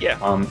upgrades.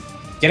 Yeah.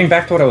 Getting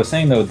back to what I was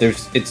saying though,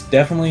 it's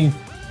definitely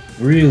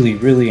really,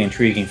 really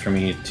intriguing for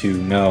me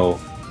to know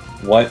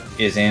what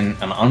is in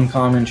an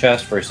uncommon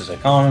chest versus a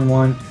common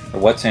one, or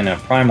what's in a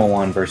primal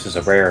one versus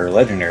a rare or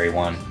legendary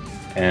one,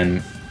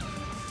 and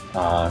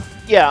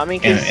yeah, I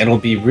mean, and it'll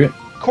be real.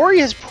 Corey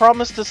has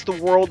promised us the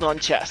world on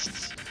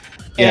chests,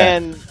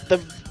 and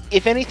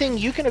if anything,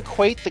 you can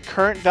equate the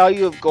current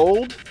value of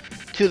gold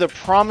to the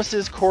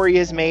promises Corey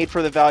has made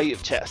for the value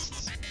of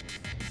chests.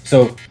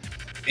 So,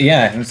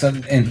 yeah,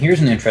 and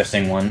here's an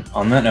interesting one.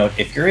 On that note,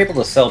 if you're able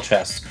to sell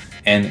chests,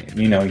 and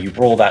you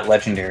roll that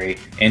legendary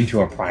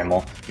into a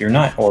primal,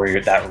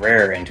 or that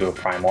rare into a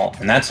primal,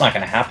 and that's not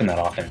going to happen that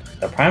often.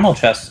 The primal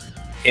chests,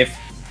 if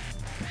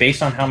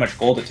based on how much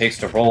gold it takes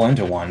to roll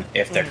into one,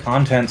 if their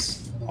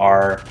contents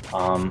are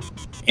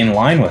in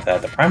line with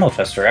that, the primal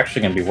chests are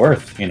actually going to be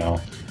worth,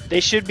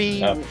 they should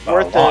be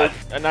worth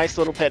a nice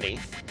little penny.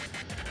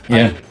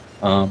 Yeah,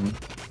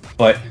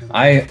 but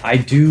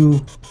I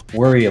do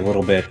worry a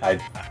little bit. I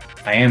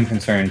am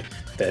concerned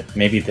that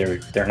maybe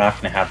they're not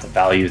going to have the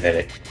value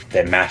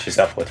that matches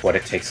up with what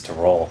it takes to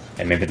roll,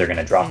 and maybe they're going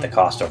to drop the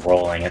cost of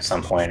rolling at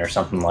some point or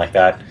something like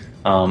that.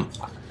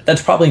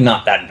 That's probably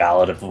not that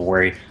valid of a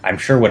worry. I'm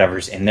sure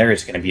whatever's in there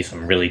is going to be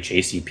some really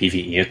JC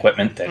PvE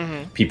equipment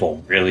that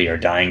people really are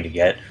dying to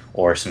get,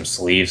 or some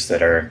sleeves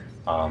that are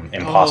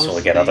impossible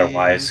to get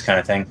otherwise, kind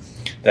of thing.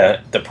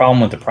 The problem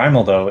with the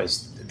primal though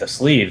is the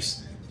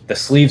sleeves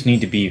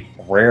need to be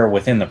rare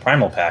within the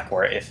primal pack,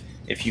 where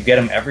if you get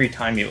them every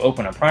time you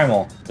open a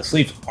primal, the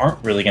sleeves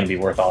aren't really going to be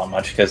worth all that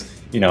much, because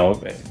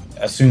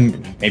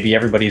assume maybe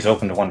everybody's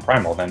open to one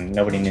primal, then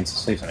nobody needs the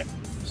sleeves anymore.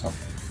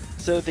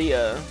 So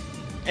the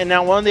And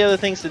now one of the other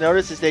things to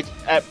notice is that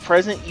at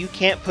present you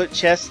can't put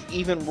chests,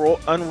 even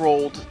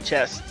unrolled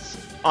chests,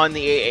 on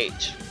the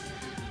AH.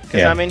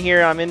 Because I'm in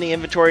here, I'm in the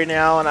inventory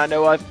now, and I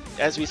know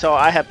as we saw,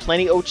 I have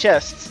plenty of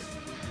chests.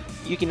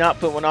 You cannot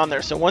put one on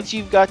there. So once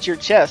you've got your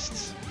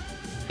chests,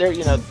 there,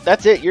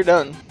 that's it. You're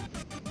done.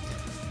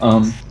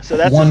 So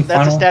that's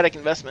a static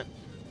investment.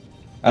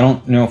 I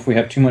don't know if we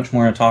have too much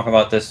more to talk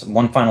about this.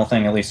 One final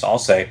thing, at least I'll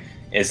say,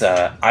 is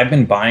I've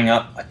been buying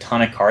up a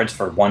ton of cards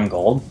for 1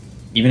 gold,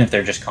 even if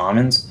they're just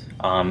commons.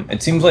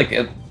 It seems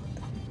like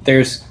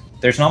there's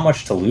not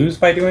much to lose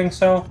by doing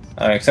so,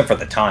 except for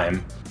the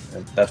time.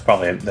 That's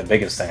probably the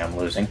biggest thing I'm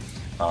losing,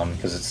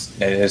 because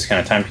it is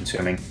kind of time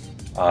consuming.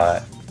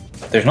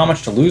 There's not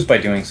much to lose by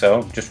doing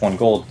so, just 1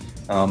 gold.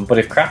 But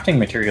if crafting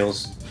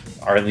materials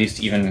are at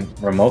least even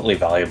remotely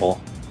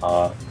valuable,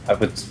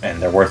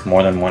 and they're worth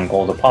more than 1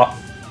 gold a pop,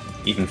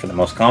 even for the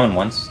most common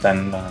ones,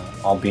 then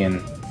I'll be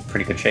in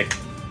pretty good shape.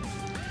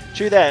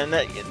 True that, and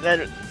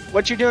that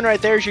what you're doing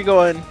right there is you're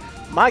going,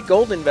 my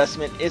gold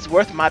investment is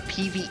worth my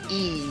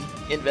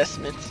PvE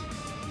investment.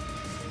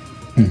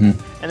 Mm-hmm.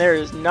 And there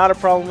is not a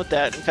problem with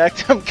that. In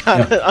fact,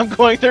 I'm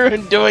going through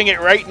and doing it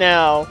right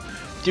now.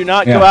 Do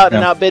not go out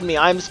and outbid me.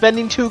 I'm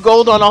spending 2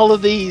 gold on all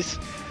of these.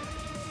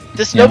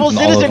 This noble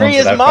citizenry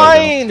is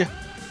mine!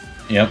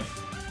 Yep.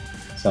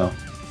 So,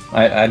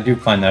 I do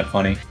find that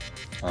funny.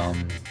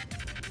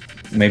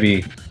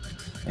 Maybe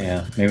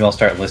I'll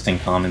start listing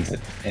commons at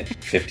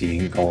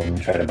 50 gold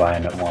and try to buy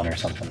them at 1 or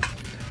something.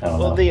 I don't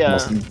know.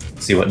 We'll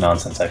see what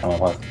nonsense I come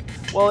up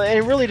with. Well, it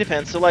really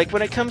depends. So, like,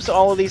 when it comes to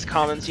all of these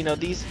commons,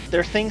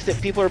 they're things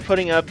that people are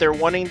putting up. They're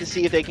wanting to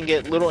see if they can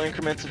get little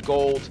increments of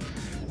gold.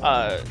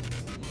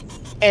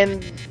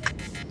 And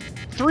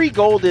 3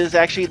 gold is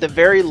actually the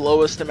very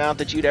lowest amount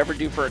that you'd ever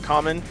do for a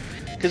common.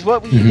 Because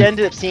what we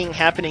ended up seeing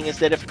happening is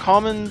that if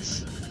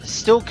commons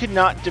still could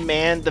not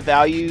demand the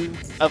value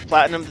of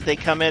platinum that they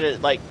come in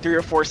at like 3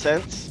 or 4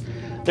 cents,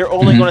 they're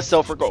only going to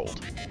sell for gold.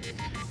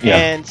 Yeah.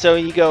 And so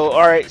you go,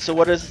 all right, so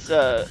what is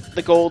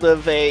the gold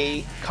of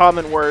a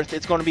common worth?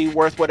 It's going to be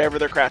worth whatever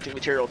their crafting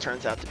material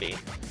turns out to be.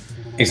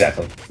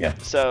 Exactly, yeah.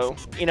 So,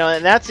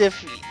 and that's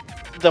if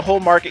the whole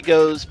market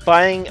goes,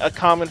 buying a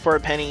common for a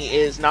penny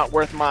is not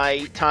worth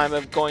my time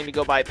of going to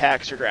go buy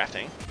packs or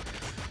drafting.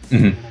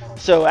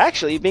 So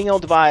actually, being able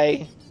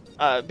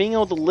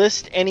to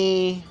list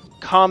any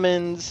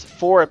commons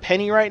for a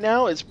penny right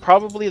now is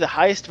probably the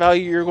highest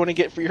value you're going to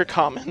get for your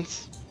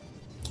commons.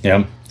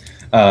 Yeah.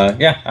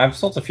 I've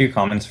sold a few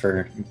commons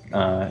for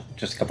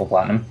just a couple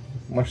platinum,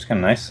 which is kind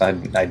of nice.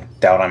 I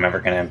doubt I'm ever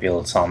going to be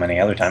able to sell them any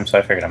other time, so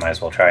I figured I might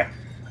as well try.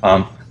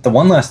 The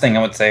one last thing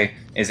I would say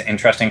is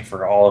interesting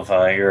for all of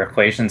your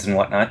equations and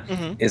whatnot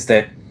is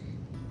that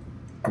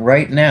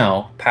right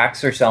now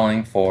packs are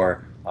selling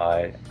for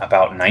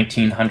about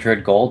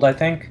 1,900 gold, I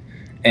think,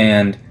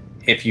 and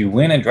if you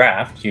win a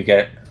draft, you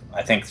get,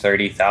 I think,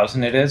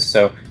 30,000 it is.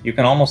 So you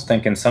can almost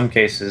think in some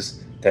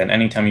cases that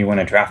anytime you win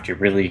a draft, you're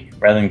really,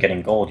 rather than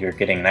getting gold, you're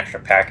getting an extra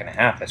pack and a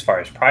half as far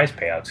as prize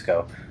payouts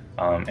go.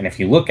 And if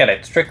you look at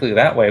it strictly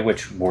that way,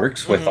 which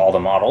works with all the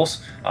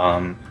models,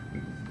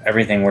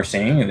 everything we're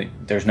seeing,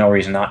 there's no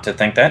reason not to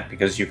think that,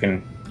 because you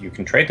can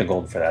trade the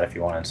gold for that if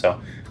you wanted. So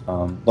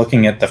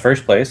looking at the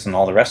first place and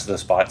all the rest of the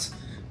spots,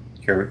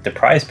 the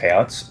prize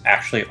payouts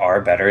actually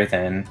are better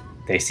than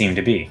they seem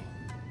to be.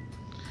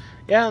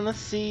 Yeah, and let's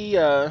see.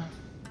 So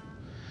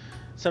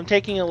I'm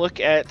taking a look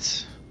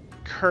at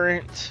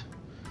current.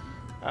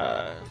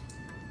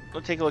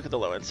 Let's take a look at the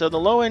low end. So the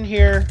low end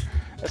here,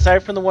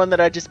 aside from the one that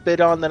I just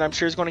bid on that I'm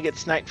sure is going to get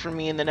sniped from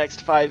me in the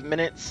next 5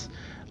 minutes,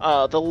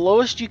 the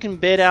lowest you can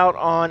bid out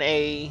on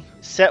a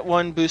set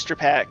 1 booster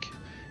pack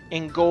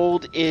in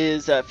gold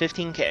is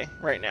 15k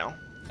right now.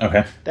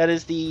 Okay. That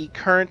is the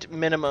current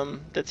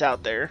minimum that's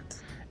out there,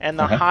 and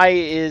the high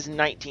is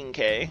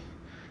 19k.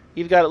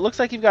 It looks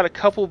like you've got a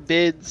couple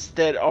bids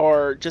that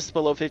are just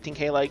below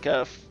 15k, like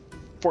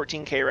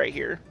 14k right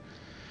here.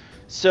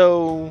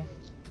 So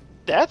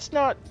that's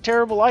not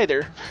terrible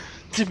either,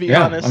 to be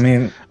honest. I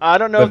mean, I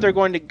don't know if they're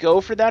going to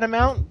go for that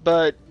amount,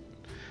 but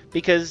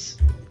because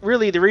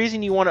really the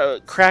reason you want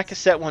to crack a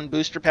set 1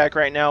 booster pack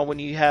right now when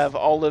you have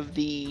all of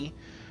the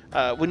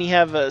when you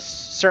have a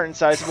certain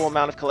sizable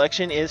amount of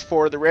collection is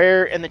for the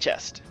rare and the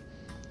chest.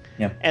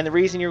 Yeah. And the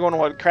reason you're going to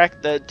want to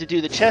crack to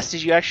do the chest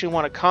is you actually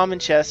want a common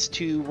chest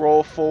to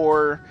roll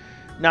for,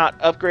 not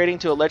upgrading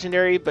to a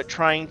legendary, but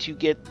trying to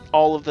get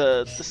all of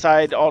the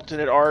side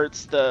alternate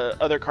arts, the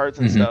other cards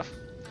and stuff,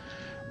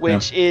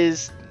 which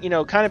is,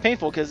 kind of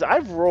painful, because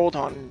I've rolled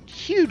on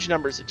huge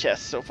numbers of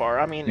chests so far.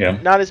 I mean,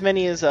 not as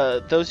many as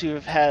those who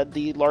have had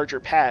the larger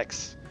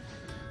packs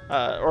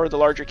or the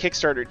larger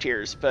Kickstarter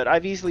tiers, but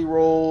I've easily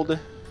rolled.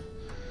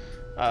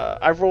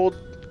 I've rolled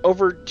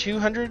over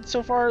 200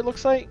 so far. It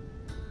looks like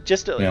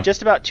just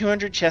about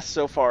 200 chests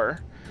so far.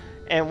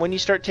 And when you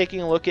start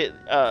taking a look at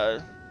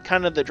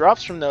kind of the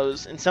drops from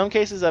those, in some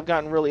cases I've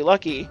gotten really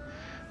lucky,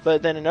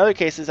 but then in other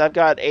cases I've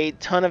got a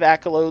ton of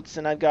acolytes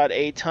and I've got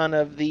a ton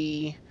of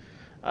the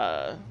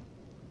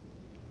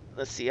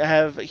let's see, I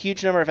have a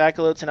huge number of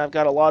acolytes and I've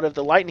got a lot of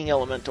the lightning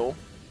elemental,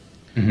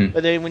 Mhm.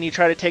 But then when you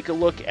try to take a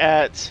look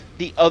at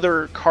the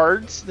other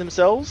cards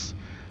themselves,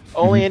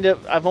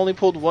 I've only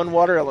pulled one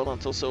water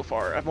elemental so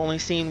far. I've only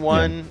seen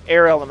one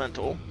air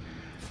elemental.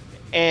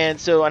 And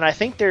I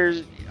think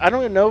I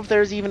don't even know if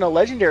there's even a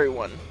legendary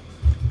one.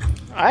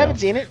 I haven't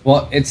seen it.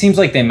 Well, it seems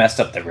like they messed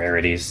up the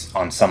rarities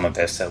on some of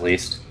this at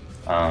least.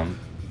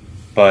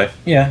 But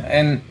yeah,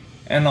 and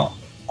all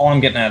I'm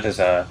getting at is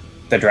the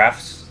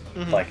drafts.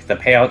 Like the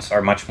payouts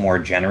are much more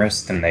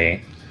generous than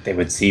they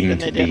would seem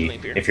to be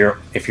if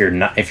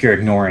you're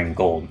ignoring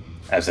gold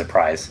as a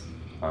prize.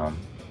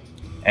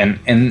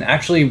 And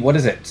actually, what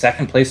is it?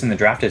 Second place in the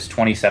draft is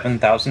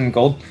 27,000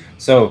 gold.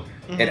 So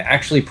it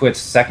actually puts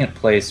second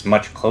place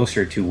much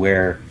closer to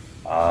where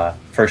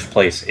first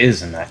place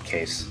is in that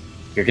case.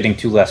 You're getting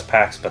 2 less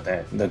packs, but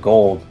the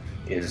gold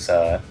is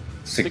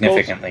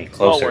significantly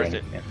closer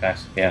in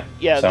packs. Yeah.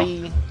 Yeah. So.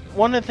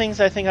 One of the things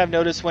I think I've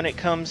noticed when it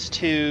comes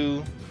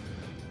to,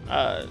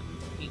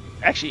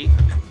 actually,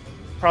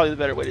 probably the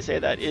better way to say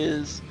that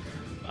is,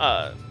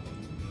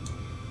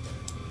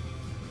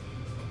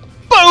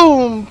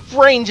 boom!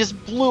 Brain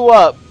just blew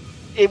up.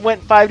 It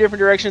went 5 different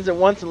directions at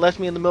once and left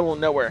me in the middle of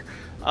nowhere.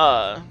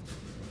 Oh.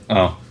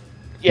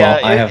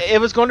 Yeah, well,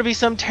 it was going to be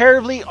some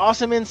terribly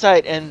awesome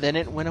insight, and then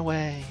it went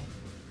away.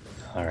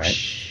 All right.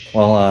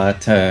 Well,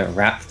 to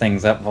wrap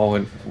things up,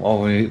 we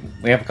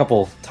have a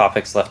couple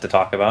topics left to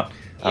talk about.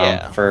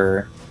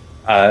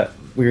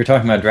 We were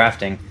talking about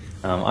drafting.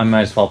 I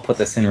might as well put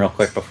this in real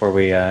quick before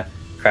we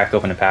crack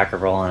open a pack or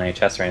roll on a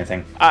chest or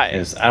anything.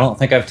 I don't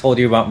think I've told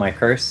you about my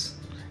curse.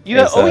 You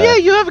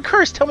have a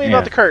curse. Tell me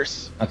about the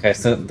curse. Okay,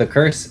 so the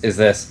curse is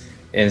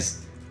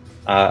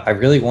I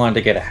really wanted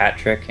to get a hat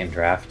trick in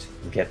draft,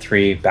 get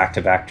 3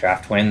 back-to-back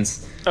draft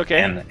wins.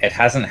 Okay. And it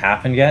hasn't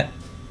happened yet.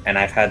 And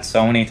I've had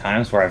so many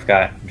times where I've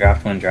got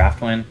draft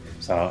win.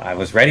 So I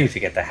was ready to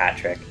get the hat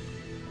trick.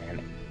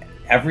 And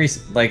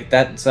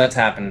that's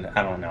happened,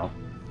 I don't know.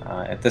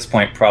 At this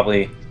point,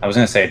 probably, I was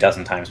going to say a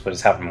dozen times, but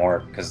it's happened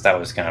more because that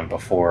was kind of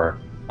before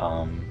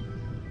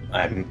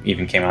I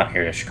even came out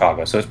here to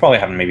Chicago. So it's probably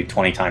happened maybe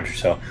 20 times or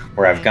so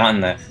where I've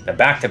gotten the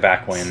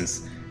back-to-back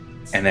wins.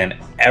 And then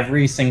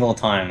every single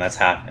time that's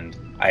happened,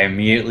 I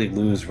immediately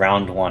lose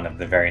round 1 of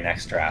the very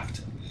next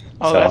draft.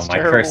 Oh, so that's my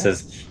terrible. curse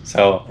is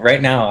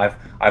right now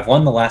I've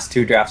won the last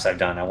 2 drafts I've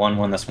done. I won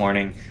one this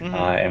morning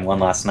and one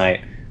last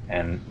night,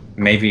 and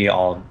maybe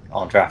I'll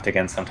draft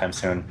again sometime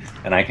soon,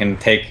 and I can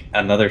take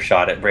another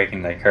shot at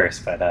breaking the curse.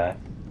 But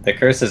the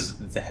curse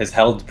has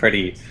held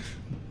pretty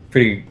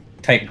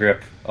tight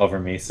grip over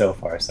me so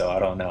far. So I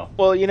don't know.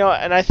 Well,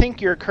 and I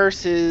think your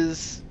curse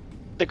is.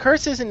 The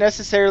curse isn't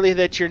necessarily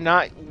that you're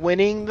not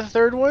winning the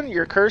third one.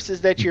 Your curse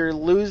is that you're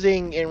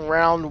losing in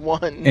round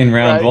 1. In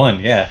round 1,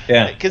 yeah.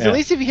 Because at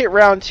least if you hit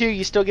round 2,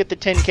 you still get the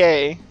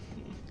 10K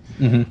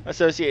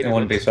associated. It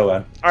wouldn't be so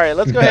bad. All right,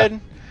 let's go ahead.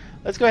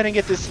 Let's go ahead and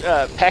get this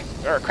pack,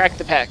 or crack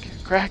the pack.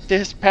 Crack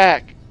this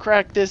pack.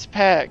 Crack this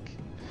pack.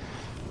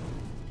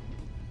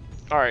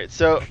 All right.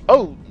 So,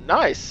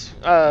 nice.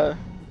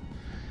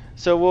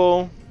 So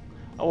we'll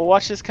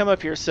watch this come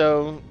up here.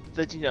 So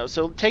that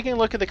So taking a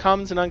look at the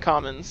commons and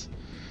uncommons.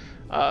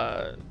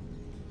 I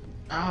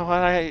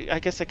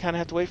guess I kind of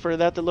have to wait for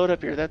that to load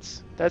up here.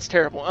 That's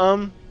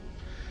terrible.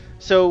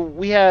 So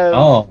we have.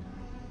 Oh.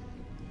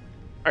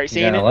 Are you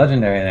seeing it? A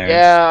legendary there.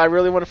 Yeah, I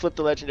really want to flip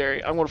the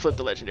legendary. I'm going to flip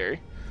the legendary.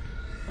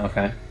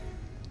 Okay.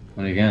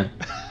 What do you get?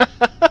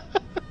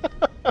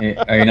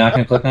 Are you not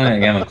going to click on it?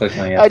 You haven't clicked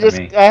on it yet for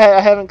me.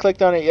 I haven't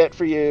clicked on it yet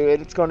for you,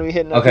 and it's going to be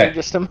hitting up in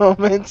just a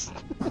moment.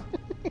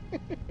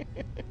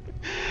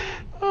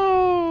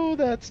 Oh,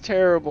 that's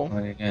terrible.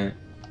 What do you get?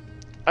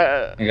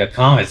 You got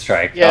Comet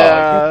Strike.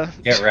 Yeah. Oh,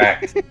 get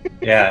wrecked.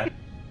 Yeah.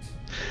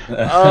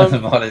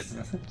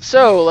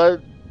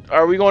 So,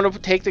 are we going to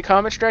take the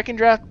Comet Strike and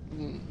draft?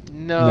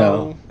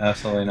 No,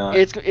 absolutely not.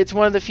 It's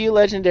one of the few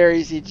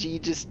legendaries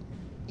that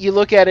you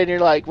look at it and you're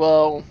like,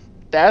 well,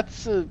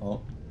 that's a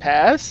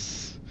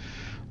pass.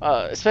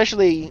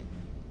 Especially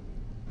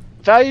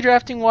value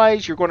drafting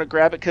wise, you're going to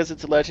grab it because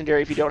it's a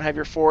legendary if you don't have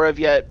your 4 of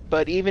yet.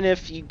 But even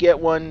if you get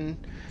one,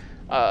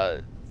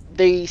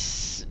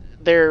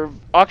 their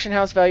auction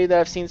house value that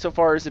I've seen so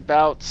far is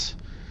about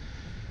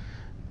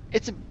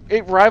it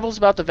rivals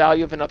about the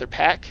value of another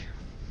pack.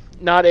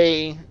 Not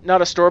a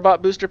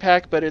store-bought booster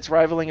pack, but it's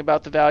rivaling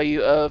about the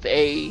value of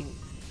an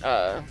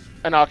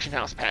auction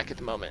house pack at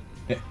the moment.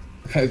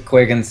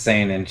 Quiggins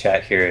saying in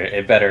chat here,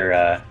 it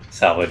better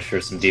salvage for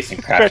some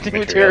decent crafting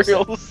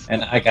materials.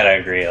 And I gotta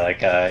agree,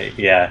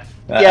 yeah.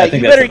 Yeah,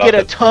 you better get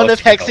a ton of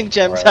hexing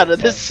gems out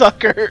of this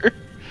sucker.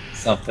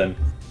 Something.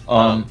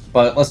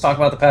 But let's talk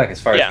about the pack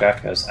as far as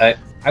draft goes. I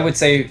would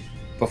say,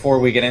 before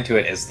we get into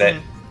it, is that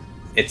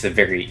it's a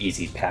very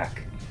easy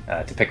pack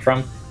to pick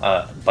from.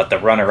 But the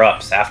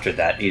runner-ups after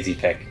that easy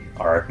pick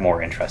are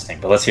more interesting.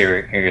 But let's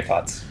hear your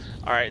thoughts.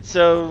 All right,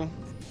 so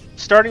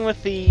starting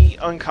with the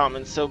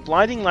uncommon. So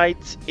Blinding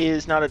Light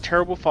is not a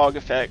terrible fog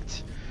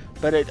effect,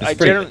 but I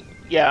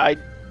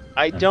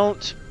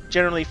don't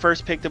generally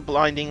first pick the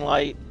Blinding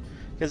Light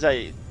because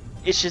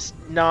it's just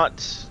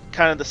not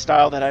kind of the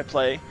style that I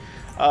play.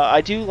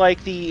 I do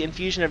like the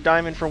infusion of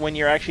diamond for when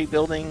you're actually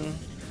building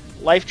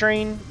life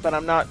drain, but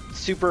I'm not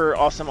super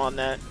awesome on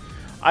that.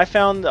 I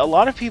found a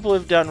lot of people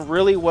have done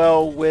really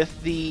well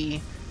with the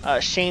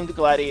Shamed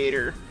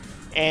Gladiator,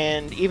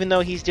 and even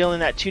though he's dealing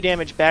that 2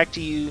 damage back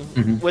to you,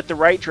 with the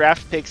right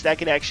draft picks, that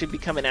could actually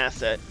become an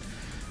asset.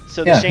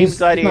 So the Shamed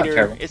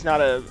Gladiator is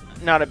not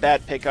a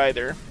bad pick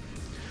either.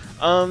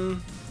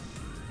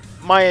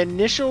 My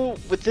initial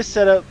with this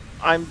setup,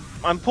 I'm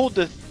pulled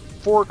to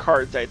 4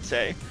 cards, I'd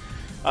say.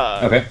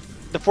 Okay.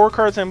 The 4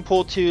 cards I'm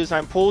pulled to is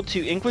I'm pulled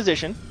to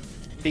Inquisition,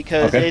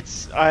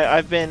 because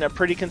I've been a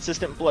pretty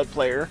consistent blood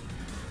player.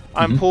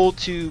 I'm pulled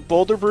to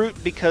Boulder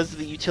Brute because of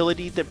the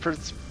utility that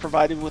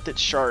provided with its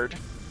shard.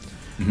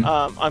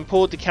 I'm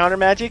pulled to Counter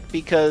Magic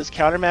because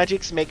Counter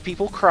Magics make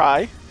people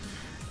cry.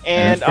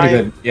 And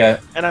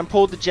I'm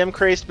pulled to Gem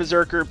Crazed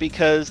Berserker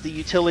because the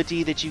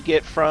utility that you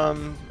get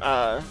from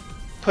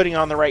putting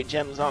on the right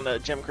gems on the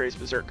Gem Crazed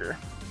Berserker.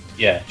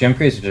 Yeah, Gem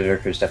Crazed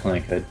Berserker is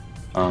definitely good.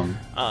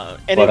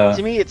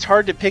 To me, it's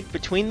hard to pick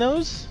between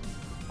those.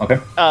 Okay.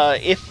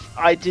 If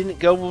I didn't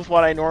go with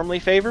what I normally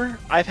favor,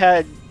 I've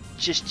had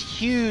just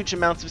huge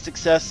amounts of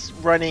success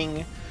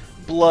running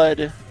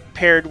Blood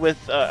paired with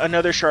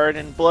another shard,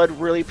 and Blood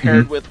really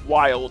paired with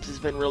Wild has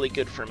been really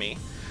good for me.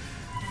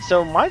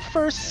 So my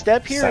first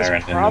step here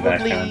is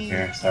probably...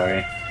 Here.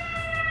 Sorry.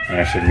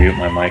 I should mute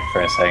my mic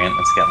for a second.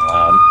 It's getting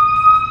loud.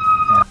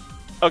 Yeah.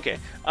 Okay.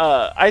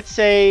 I'd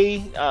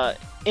say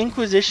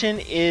Inquisition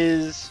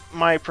is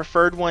my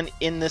preferred one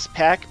in this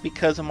pack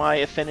because of my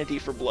affinity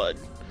for Blood,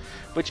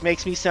 which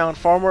makes me sound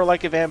far more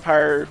like a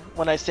vampire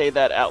when I say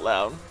that out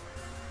loud.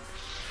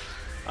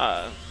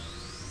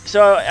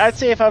 So I'd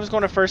say if I was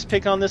going to first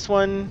pick on this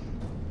one,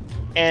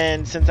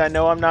 and since I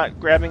know I'm not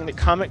grabbing the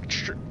comic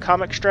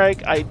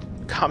strike, I'd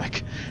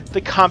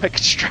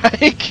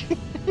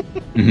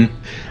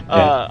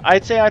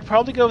say I'd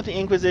probably go with the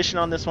Inquisition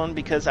on this one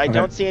because I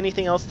don't see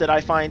anything else that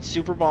I find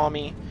super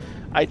balmy.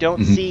 I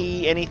don't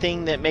see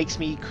anything that makes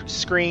me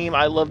scream,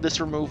 I love this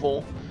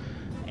removal.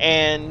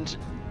 And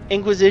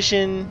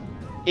Inquisition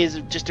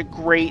is just a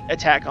great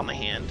attack on the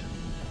hand.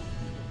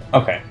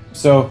 Okay,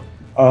 so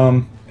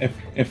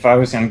if I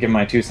was going to give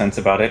my 2 cents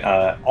about it,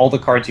 all the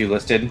cards you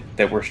listed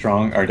that were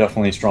strong are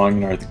definitely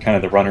strong and are kind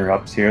of the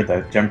runner-ups here.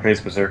 The Gem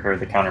Crazed Berserker,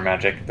 the Counter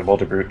Magic, the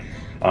Boulder Brute,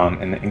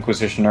 and the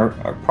Inquisition are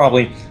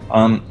probably...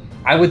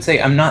 I would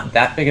say I'm not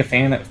that big a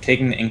fan of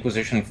taking the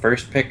Inquisition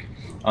first pick,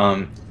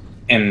 and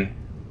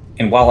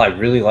while I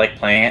really like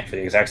playing it for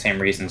the exact same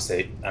reasons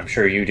that I'm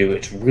sure you do,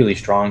 it's really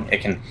strong. It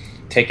can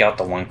take out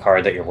the 1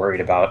 card that you're worried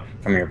about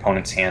from your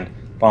opponent's hand.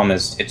 Problem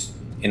is, it's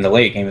in the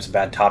late game, it's a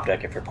bad top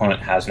deck if your opponent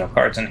has no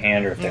cards in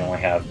hand or if they only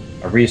have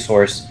a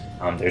resource.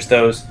 There's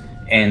those,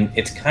 and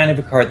it's kind of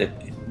a card that,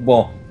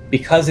 well,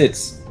 because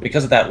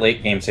of that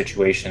late game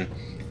situation,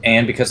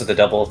 and because of the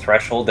double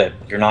threshold that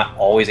you're not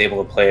always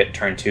able to play it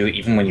turn 2,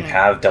 even when you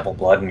have double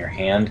blood in your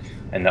hand.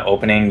 In the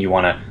opening, you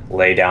want to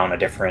lay down a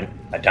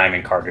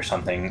diamond card or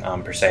something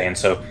per se, and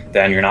so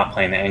then you're not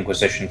playing the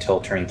Inquisition till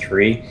turn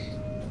 3.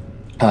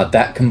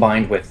 That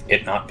combined with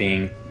it not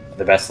being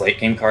the best late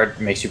game card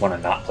makes you want to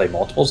not play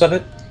multiples of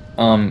it,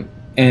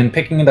 and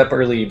picking it up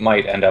early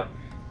might end up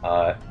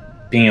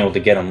being able to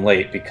get them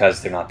late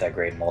because they're not that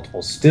great in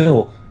multiples.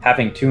 Still,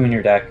 having 2 in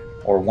your deck,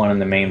 or 1 in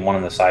the main, 1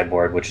 in the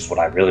sideboard, which is what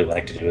I really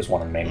like to do, is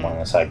 1 in the main, 1 in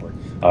the sideboard,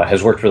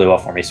 has worked really well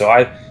for me. So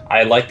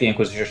I like the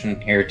Inquisition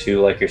here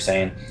too, like you're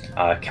saying.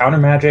 Counter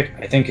Magic,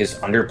 I think, is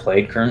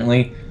underplayed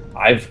currently.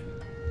 I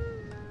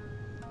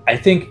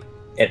think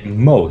at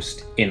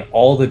most, in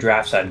all the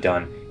drafts I've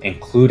done,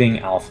 including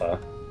Alpha,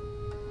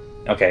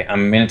 okay,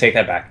 I'm going to take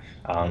that back.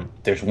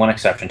 There's one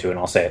exception to it, and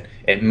I'll say it.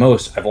 At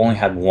most, I've only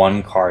had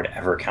 1 card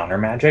ever Counter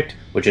Magicked,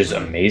 which is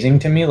amazing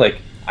to me. Like,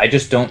 I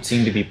just don't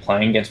seem to be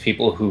playing against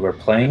people who are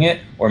playing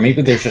it, or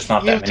maybe there's just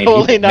not that many people.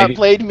 You've totally not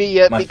played me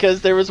yet,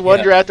 because there was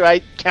one draft where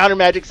I Counter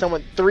Magicked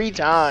someone 3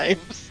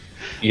 times.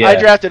 Yeah, I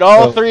drafted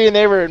all 3 and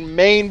they were in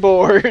main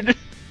board.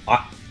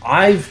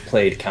 I've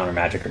played Counter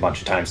Magic a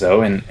bunch of times,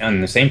 though, and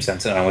in the same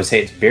sense, and I would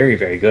say it's very,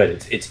 very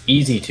good. It's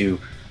easy to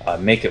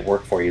make it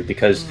work for you,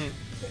 because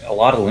a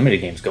lot of limited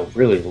games go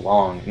really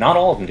long. Not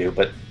all of them do,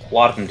 but a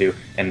lot of them do,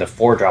 and the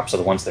 4-drops are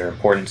the ones that are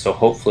important, so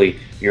hopefully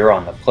you're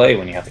on the play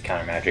when you have the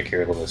Counter Magic,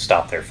 you're able to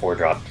stop their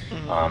 4-drop,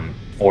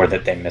 or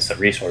that they miss a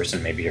resource,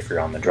 and maybe if you're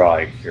on the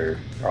draw, you're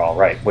all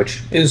right,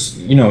 which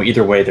is,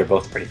 either way, they're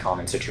both pretty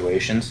common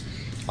situations.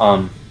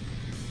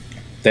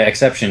 The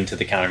exception to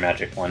the Counter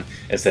Magic one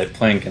is that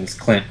playing against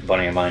Clint, a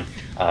buddy of mine,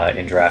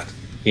 in draft,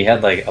 he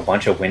had like a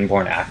bunch of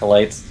Windborn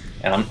Acolytes,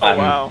 and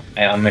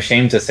I'm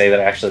ashamed to say that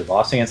I actually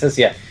lost against this.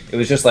 Yeah, it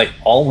was just like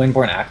all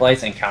Windborn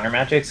Acolytes and Counter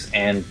Magics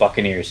and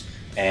Buccaneers,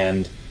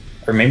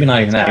 or maybe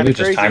not even that. It was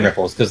just Time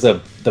Ripples, because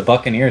the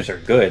Buccaneers are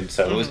good.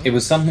 So it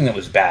was something that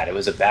was bad. It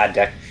was a bad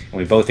deck, and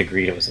we both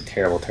agreed it was a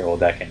terrible, terrible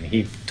deck. And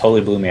he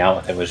totally blew me out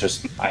with it. It was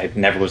just I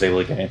never was able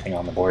to get anything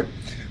on the board.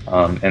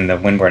 And the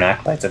Windborn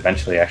Acolytes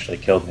eventually actually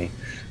killed me.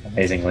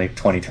 Amazingly,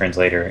 20 turns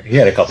later, he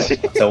had a couple, so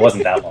it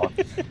wasn't that long.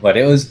 But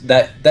it was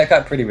that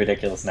got pretty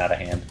ridiculous and out of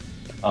hand.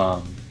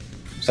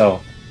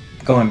 So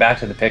going back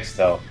to the picks,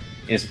 though,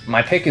 is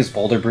my pick is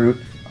Boulder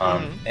Brute.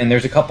 And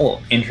there's a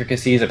couple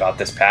intricacies about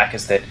this pack.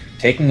 Is that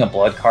taking a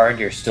blood card,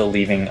 you're still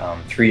leaving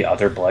 3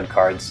 other blood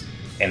cards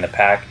in the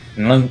pack,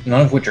 none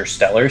of which are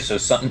stellar. So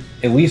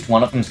at least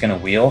one of them is going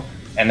to wheel,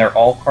 and they're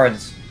all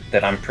cards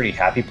that I'm pretty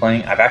happy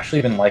playing. I've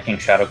actually been liking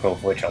Shadow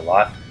Cove Witch a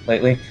lot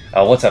lately.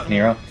 What's up,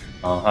 Nero?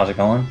 How's it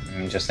going?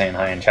 I'm just saying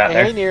hi in chat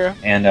there. Hey, Nero.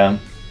 And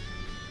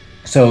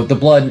so the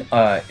blood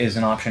is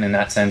an option in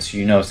that sense.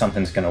 You know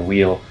something's going to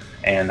wheel,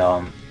 and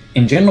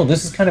in general,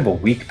 this is kind of a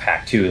weak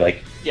pack too.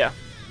 Like, yeah.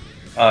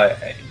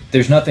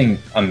 There's nothing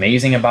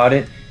amazing about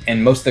it,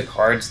 and most of the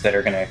cards that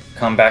are going to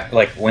come back,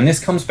 like when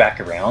this comes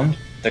back around,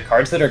 the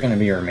cards that are going to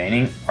be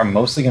remaining are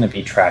mostly going to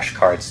be trash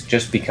cards,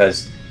 just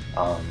because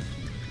the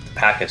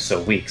pack is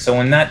so weak. So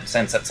in that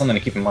sense, that's something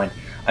to keep in mind.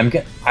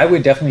 I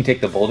would definitely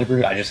take the Boulder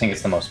Brute. I just think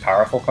it's the most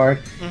powerful card,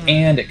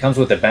 and it comes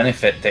with the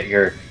benefit that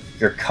you're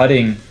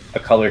cutting a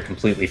color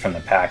completely from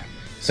the pack.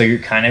 So you're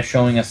kind of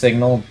showing a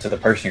signal to the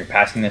person you're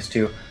passing this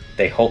to.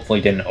 They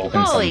hopefully didn't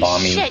open some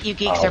balmy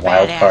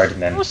wild card,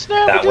 and then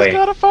that way.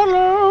 Gotta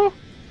follow.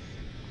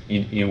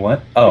 You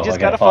what? Oh, we just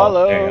gotta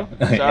follow. There you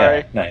go. Sorry.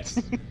 Yeah, nice.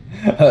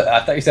 I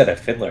thought you said a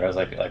fiddler. I was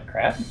like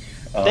crap.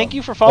 Thank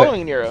you for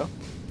following, Nero.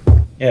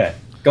 Yeah,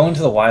 going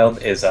to the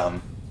wild is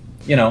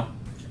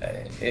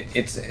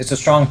it's a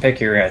strong pick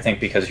here, I think,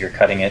 because you're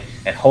cutting it,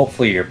 and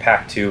hopefully your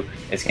pack 2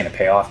 is going to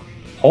pay off.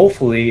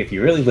 Hopefully, if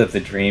you really live the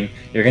dream,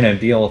 you're going to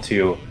be able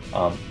to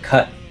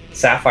cut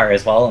Sapphire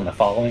as well in the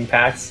following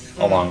packs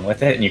along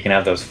with it, and you can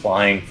have those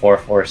flying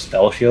 4/4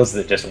 spell shields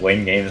that just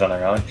win games on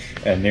their own.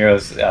 And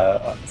Nero's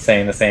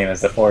saying the same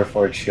as the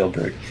 4/4 shield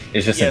brute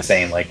is just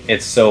insane. Like,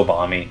 it's so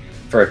bomby.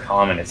 For a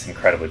common, it's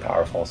incredibly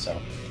powerful. So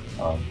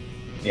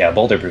yeah,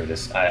 Boulder Brute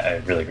is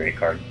a really great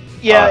card.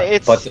 Yeah,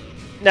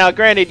 now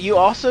granted, you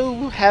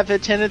also have a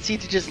tendency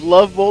to just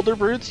love Boulder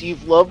Brutes.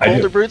 You've loved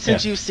Boulder Brute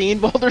since you've seen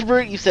Boulder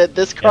Brute. You said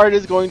this card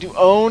is going to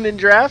own in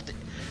draft,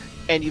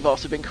 and you've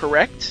also been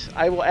correct,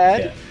 I will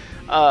add.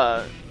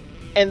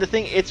 And the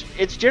thing,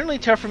 it's generally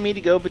tough for me to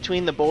go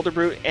between the Boulder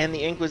Brute and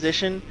the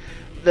Inquisition.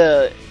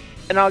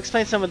 And I'll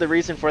explain some of the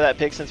reason for that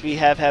pick, since we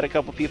have had a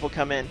couple people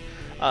come in.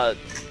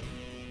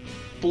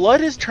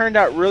 Blood has turned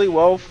out really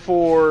well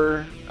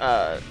for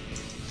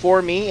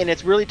me, and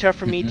it's really tough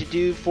for me to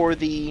do for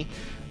the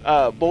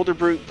Boulder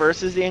Brute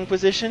versus the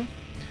Inquisition.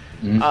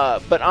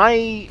 But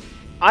I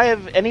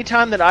have,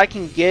 anytime that I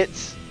can get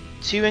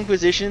 2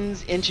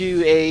 Inquisitions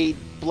into a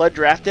Blood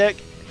draft deck,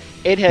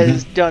 it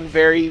has done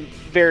very,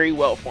 very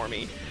well for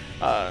me.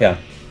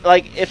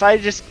 Like, if I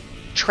just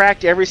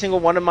tracked every single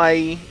one of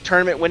my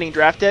tournament winning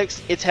draft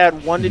decks, it's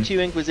had 1 to 2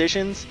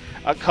 Inquisitions.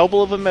 A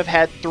couple of them have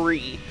had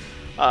 3.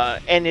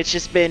 And it's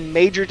just been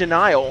major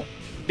denial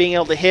being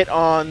able to hit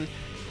on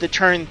the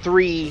turn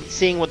 3,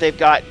 seeing what they've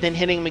got, then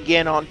hitting them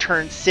again on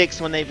turn 6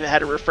 when they've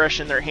had a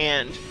refresh in their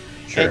hand,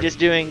 and just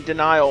doing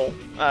denial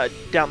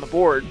down the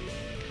board.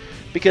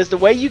 Because the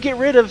way you get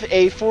rid of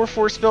a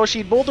 4/4 Spell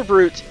Sheet Boulder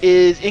Brute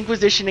is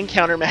Inquisition and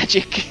Counter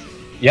Magic.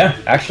 Yeah,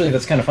 actually,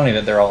 that's kind of funny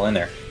that they're all in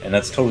there, and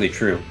that's totally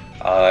true.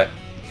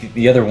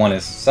 The other one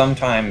is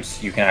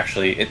sometimes you can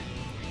actually...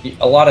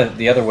 a lot of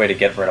the other way to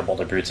get rid of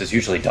Boulder Brutes is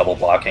usually double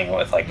blocking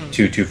with like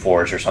 2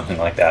 2/4s or something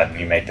like that, and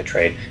you make the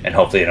trade, and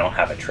hopefully you don't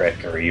have a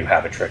trick, or you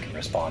have a trick in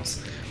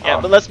response.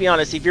 Yeah, but let's be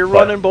honest, if you're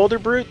running Boulder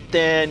Brute,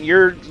 then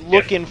you're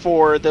looking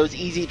for those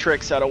easy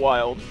tricks out of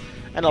Wild.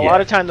 And a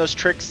lot of time those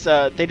tricks,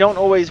 they don't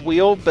always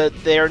wheel, but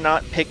they're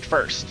not picked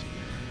first.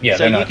 Yeah,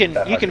 so you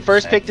can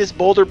first pick this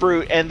Boulder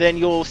Brute, and then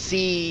you'll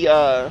see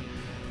Wild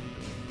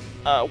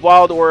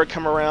Aura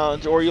come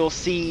around, or you'll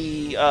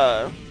see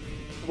Wild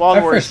Aura.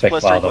 I've first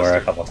picked Wild Aura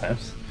a couple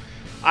times.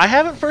 I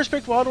haven't first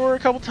picked Wild Aura a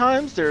couple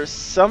times. There's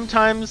some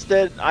times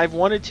that I've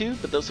wanted to,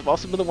 but those have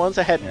also been the ones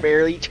I had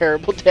very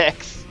terrible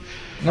decks.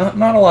 Not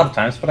a lot of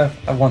times, but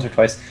I've once or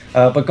twice.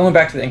 But going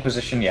back to the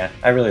Inquisition, yeah,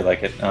 I really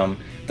like it.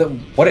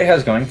 What it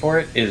has going for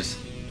it is,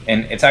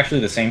 and it's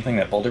actually the same thing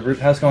that Boulder Brute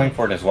has going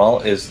for it as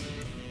well, is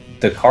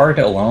the card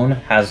alone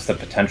has the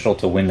potential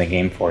to win the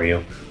game for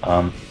you.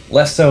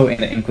 Less so in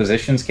the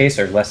Inquisition's case,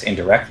 or less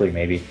indirectly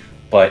maybe,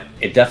 but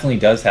it definitely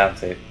does have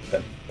the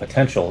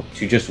potential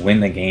to just win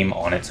the game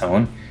on its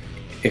own.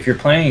 If you're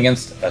playing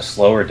against a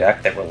slower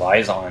deck that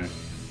relies on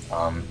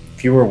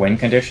fewer win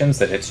conditions,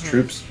 that its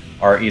troops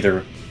are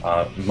either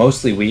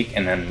mostly weak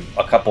and then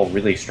a couple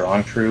really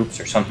strong troops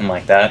or something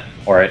like that,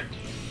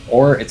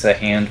 or it's a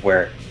hand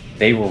where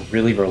they were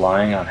really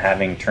relying on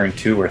having turn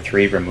 2 or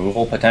 3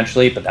 removal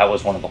potentially, but that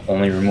was one of the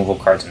only removal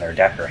cards in their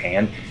deck or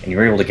hand, and you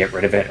were able to get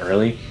rid of it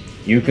early,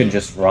 you can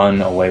just run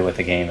away with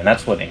the game, and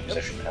that's what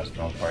Inquisition has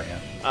going for it.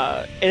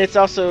 And it's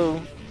also,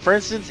 for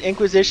instance,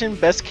 Inquisition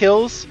best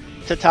kills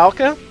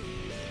Tatalka,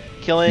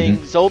 killing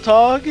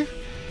Zoltog.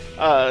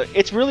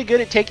 It's really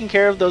good at taking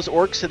care of those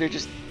orcs that are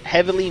just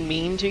heavily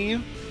mean to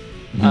you.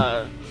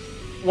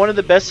 One of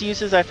the best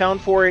uses I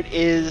found for it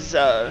is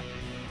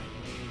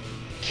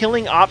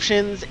killing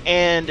options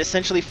and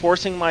essentially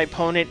forcing my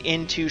opponent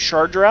into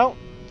Shard Drought.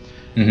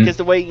 Because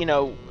the way,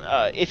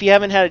 if you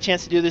haven't had a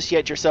chance to do this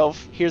yet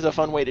yourself, here's a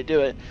fun way to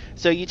do it.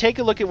 So you take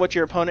a look at what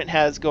your opponent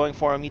has going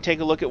for them. You take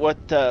a look at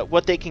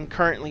what they can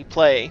currently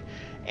play.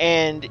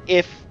 And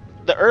if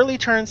the early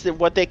turns that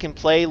what they can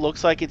play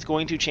looks like it's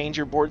going to change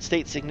your board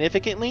state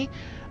significantly,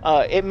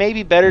 it may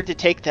be better to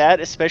take that,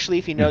 especially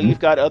if you know you've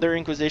got other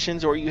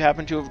Inquisitions or you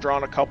happen to have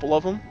drawn a couple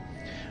of them.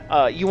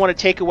 You want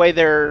to take away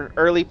their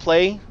early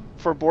play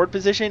for board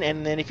position,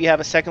 and then if you have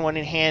a second one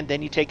in hand,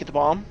 then you take the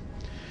bomb.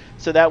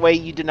 So that way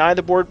you deny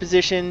the board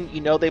position,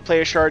 you know they play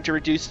a shard to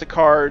reduce the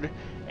card,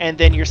 and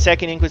then your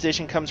second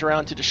Inquisition comes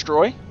around to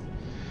destroy.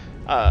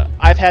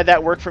 I've had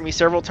that work for me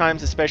several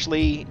times,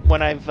 especially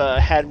when I've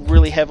had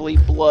really heavily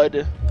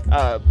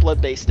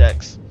blood-based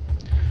decks.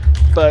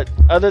 But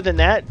other than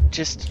that,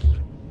 just,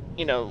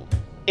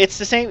 it's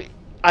the same.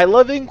 I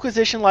love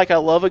Inquisition like I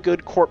love a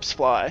good Corpse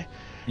Fly.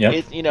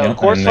 Yep.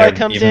 Corpse Fly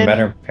comes in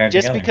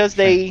just together. because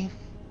they,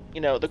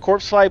 the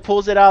Corpse Fly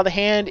pulls it out of the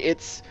hand.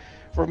 It's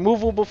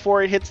removal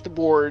before it hits the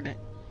board.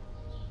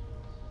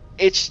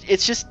 It's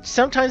just,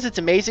 sometimes it's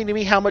amazing to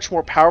me how much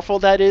more powerful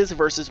that is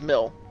versus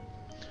Mill.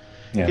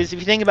 Because if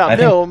you think about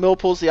Mill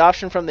pulls the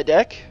option from the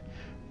deck,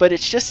 but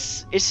it's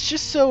just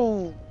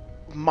so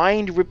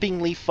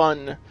mind-rippingly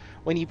fun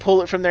when you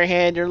pull it from their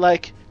hand. You're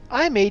like,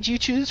 I made you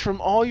choose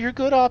from all your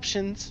good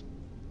options.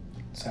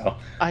 So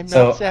I'm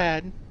not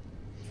sad.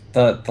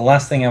 The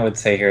last thing I would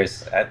say here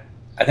is,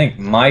 I think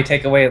my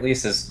takeaway at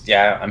least is,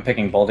 I'm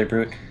picking Boulder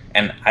Brute,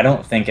 and I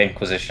don't think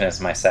Inquisition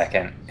is my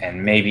second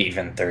and maybe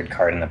even third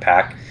card in the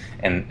pack.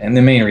 And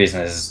the main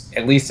reason is,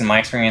 at least in my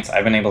experience,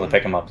 I've been able to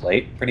pick them up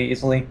late pretty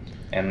easily.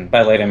 And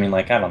by late, I mean,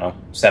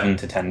 7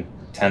 to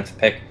 10th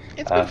pick.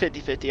 It's been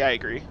 50-50, I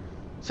agree.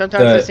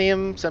 Sometimes I see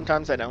him,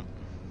 sometimes I don't.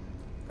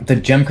 The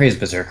Gem Craze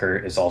Berserker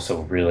is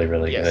also really,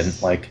 really good.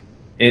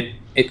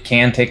 It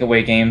can take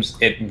away games.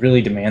 It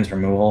really demands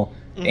removal.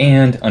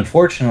 And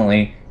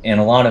unfortunately, in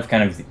a lot of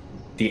kind of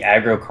the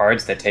aggro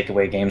cards that take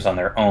away games on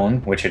their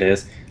own, which it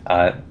is,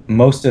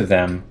 most of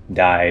them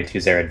die to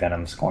Xerath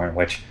Venom Scorn,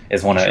 which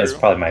is is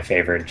probably my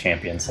favorite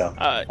champion. So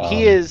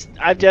he is.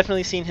 I've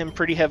definitely seen him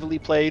pretty heavily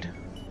played.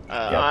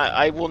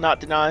 I will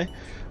not deny,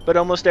 but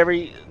almost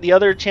the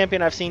other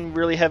champion I've seen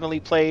really heavily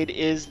played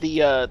is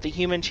the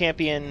human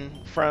champion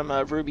from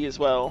Ruby as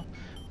well.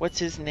 What's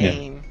his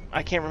name?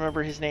 I can't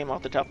remember his name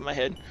off the top of my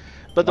head.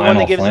 But the one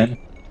that gives him,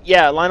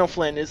 Lionel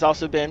Flynn has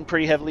also been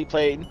pretty heavily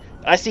played.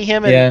 I see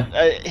him and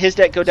his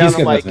deck go down.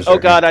 I'm like, oh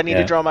god, I need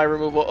to draw my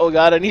removal. Oh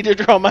god, I need to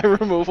draw my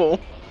removal.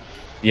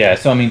 Yeah,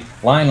 so I mean,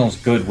 Lionel's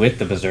good with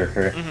the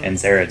Berserker, and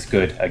Xerath's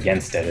good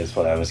against it, is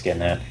what I was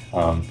getting at.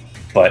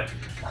 But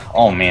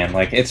oh man,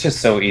 it's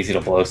just so easy to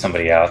blow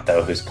somebody out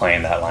though who's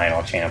playing that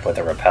Lionel champ with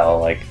a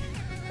repel.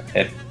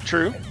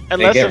 True,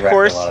 unless of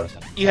course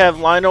you have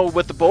Lionel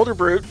with the Boulder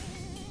Brute.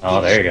 Oh,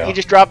 there you go. You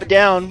just drop it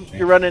down.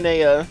 You're running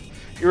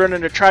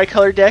a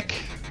tricolor deck.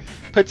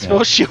 Put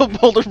Spell Shield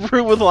Boulder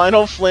Brute with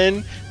Lionel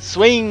Flynn.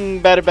 Swing,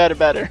 batter.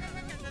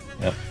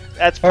 Yep.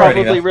 That's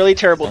probably really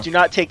terrible. So. Do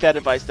not take that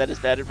advice. That is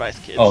bad advice,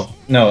 kids. Oh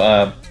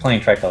no,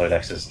 playing tricolor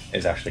decks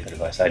is actually good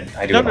advice. I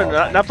do.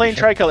 No, not playing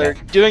tricolor.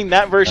 Yeah. Doing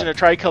that version of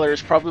tricolor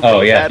is probably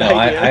a bad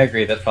idea. I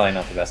agree. That's probably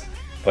not the best.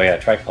 But yeah,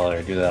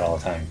 tricolor, do that all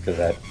the time because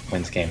that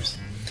wins games.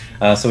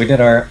 So we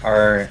did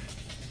our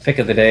pick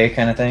of the day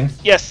kind of thing.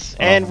 Yes,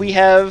 and we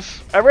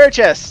have a rare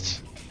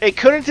chest. It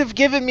couldn't have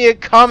given me a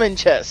common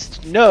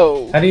chest.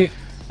 No. How do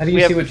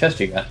you see what chest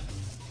you got?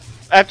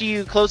 After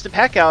you close the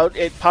pack out,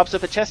 it pops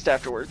up a chest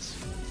afterwards.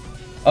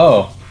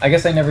 Oh, I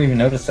guess I never even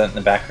noticed that in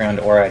the background,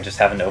 or I just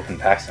haven't opened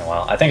packs in a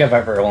while. I think I've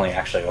ever only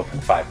actually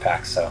opened 5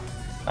 packs, so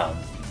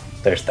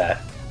there's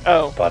that.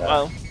 Oh, but,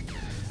 well,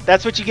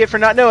 that's what you get for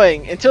not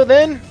knowing. Until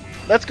then,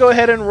 let's go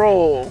ahead and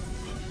roll.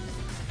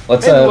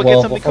 Let's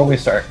before we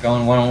start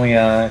going, why don't we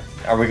are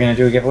we gonna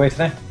do a giveaway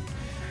today?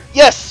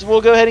 Yes,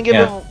 we'll go ahead and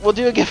we'll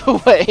do a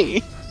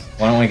giveaway.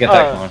 Why don't we get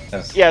that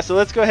going? Yeah, so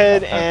let's go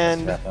ahead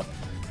and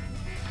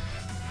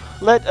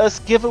let us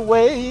give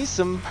away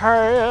some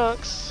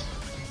packs.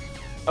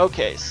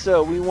 Okay,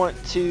 so we're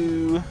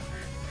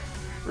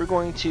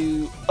going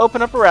to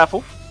open up a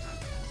raffle.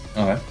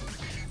 Okay.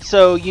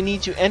 So you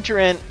need to enter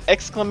in !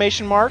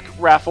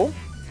 raffle.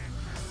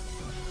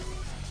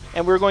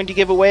 And we're going to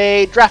give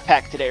away draft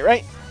pack today,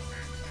 right?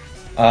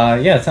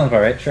 Yeah, that sounds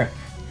about right, sure.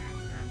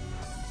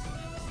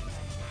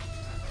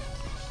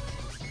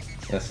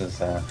 This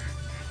is a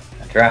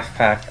draft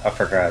pack up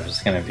for grabs.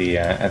 It's going to be,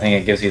 I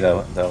think it gives you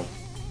the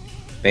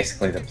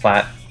basically the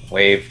plat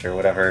waived or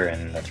whatever,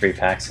 and the 3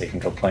 packs so you can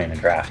go play in a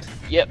draft.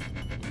 Yep.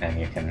 And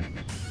you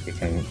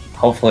can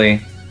hopefully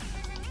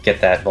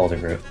get that Boulder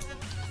Brute.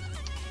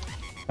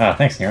 Oh,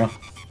 thanks, Nero.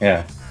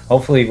 Yeah.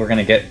 Hopefully we're going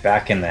to get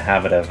back in the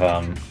habit of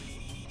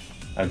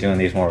doing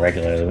these more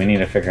regularly. We need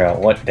to figure out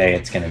what day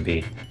it's going to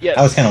be. Yes.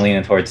 I was kind of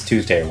leaning towards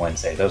Tuesday or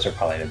Wednesday. Those are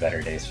probably the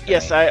better days for me.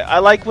 Yes, I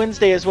like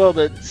Wednesday as well,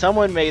 but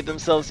someone made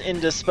themselves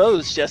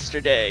indisposed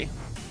yesterday.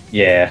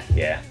 Yeah.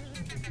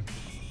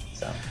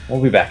 So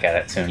we'll be back at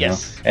it soon.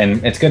 Yes. Though.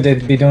 And it's good to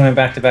be doing it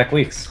back-to-back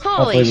weeks. Holy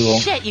Hopefully we will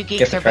shit, you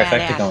geeks get the are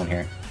trifecta badass. going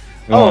here.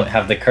 We won't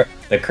have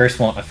the the curse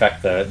won't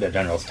affect the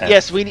general's tent.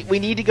 Yes, we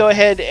need to go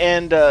ahead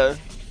and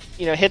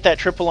hit that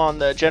triple on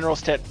the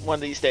general's tent one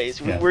of these days.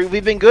 Yeah.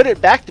 We've been good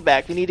at back to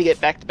back. We need to get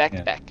back to back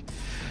to back.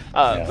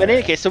 But in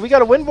any case, so we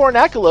got a Windborn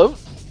Acolyte.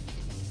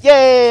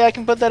 Yay! I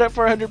can put that up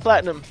for 100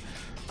 platinum.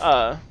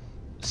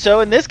 So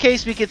in this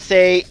case, we could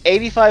say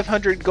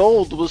 8,500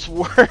 gold was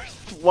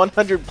worth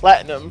 100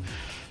 platinum.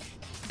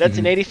 That's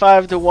an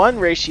 85-to-1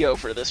 ratio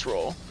for this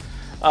roll.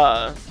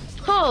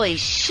 Holy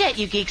shit,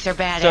 you geeks are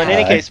badass. So in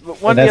any case,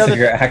 but one of that's the other if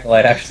your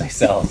Acolyte actually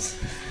sells.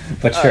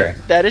 But sure.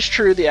 That is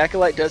true. The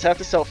Acolyte does have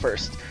to sell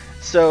first.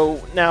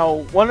 So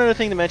now, one other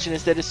thing to mention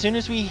is that as soon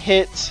as we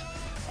hit,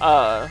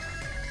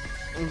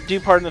 do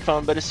pardon the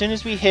phone, but as soon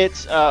as we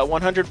hit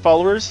 100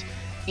 followers,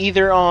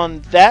 either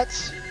on that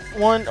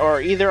one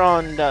or either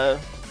on,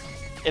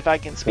 if I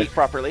can speak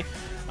properly,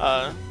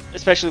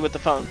 especially with the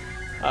phone,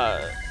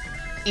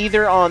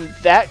 either on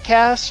that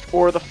cast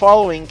or the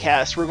following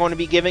cast, we're going to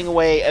be giving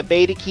away a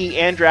beta key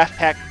and draft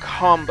pack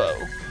combo.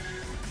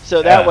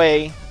 So that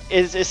way,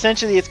 is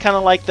essentially it's kind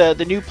of like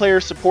the new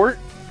player support.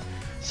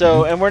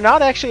 So and we're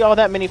not actually all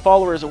that many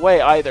followers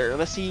away either.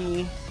 Let's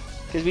see,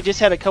 because we just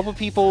had a couple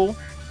people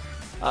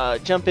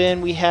jump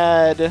in. We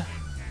had,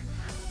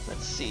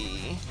 let's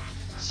see,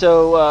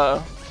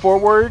 so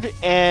Forward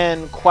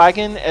and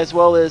Quaggin as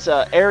well as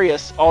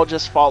Arius all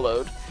just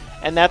followed.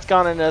 And that's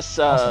gotten us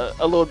a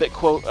little bit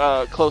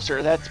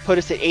closer. That's put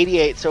us at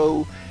 88.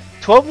 So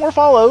 12 more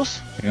follows.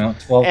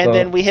 12 and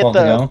then we hit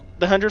the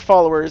 100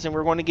 followers, and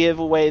we're going to give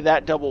away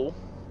that double.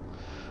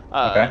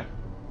 Okay.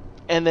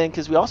 And then,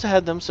 because we also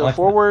had them, so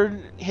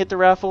Forward hit the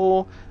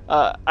raffle.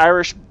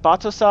 Irish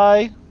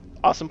Batosai,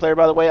 awesome player,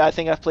 by the way. I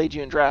think I've played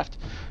you in draft.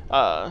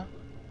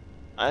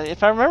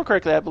 If I remember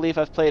correctly, I believe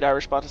I've played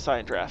Irish Batosai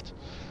in draft.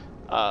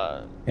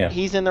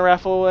 He's in the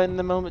raffle in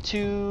the moment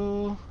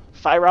too.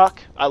 Fyrock,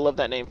 I love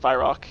that name,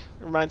 Fyrock.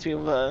 It reminds me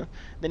of the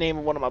name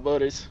of one of my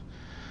buddies.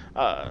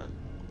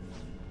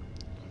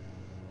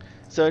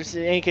 So just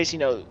in any case,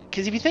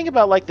 because if you think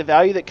about like the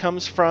value that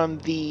comes from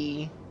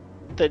the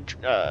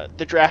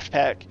draft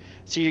pack,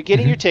 so you're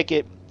getting your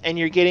ticket and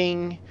you're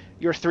getting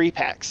your 3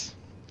 packs.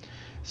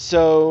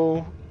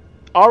 So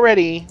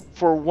already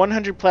for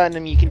 100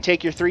 platinum, you can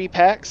take your 3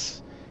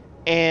 packs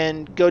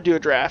and go do a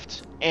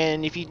draft.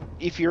 And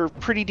if you're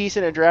pretty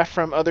decent at draft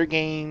from other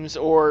games,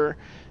 or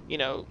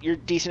you're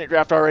decent at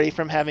draft already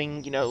from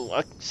having,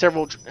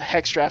 several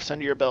hex drafts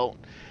under your belt,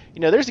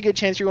 there's a good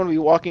chance you're going to be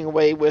walking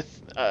away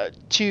with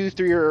 2,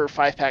 3, or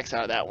 5 packs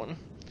out of that one.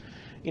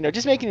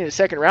 Just making it a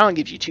second round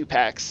gives you 2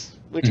 packs,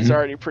 which is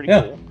already pretty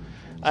cool.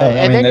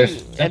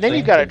 And then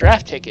you've got a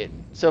draft ticket.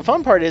 So the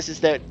fun part is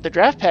that the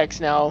draft packs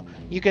now,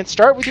 you can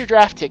start with your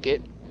draft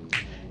ticket,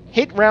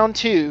 hit round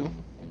 2,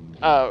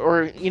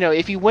 or,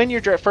 if you win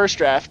your first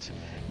draft,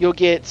 you'll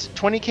get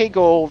 20k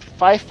gold,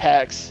 5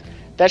 packs.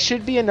 That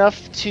should be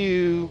enough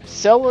to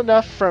sell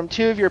enough from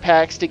 2 of your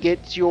packs to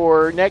get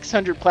your next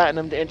 100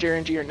 platinum to enter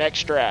into your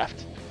next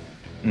draft.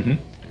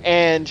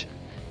 And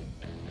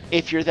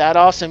if you're that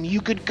awesome, you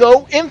could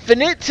go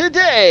infinite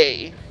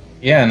today.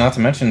 Yeah, not to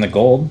mention the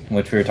gold,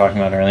 which we were talking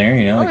about earlier.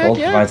 The gold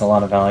provides a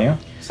lot of value.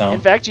 So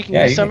in fact, you can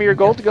use some of your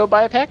gold to go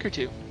buy a pack or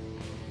 2.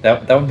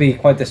 That would be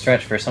quite the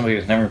stretch for somebody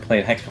who's never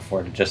played Hex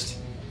before to just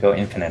go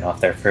infinite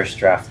off their first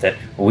draft that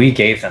we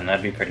gave them.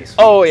 That'd be pretty sweet.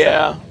 Oh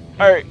yeah.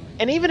 Or,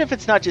 and even if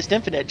it's not just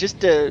infinite, just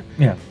to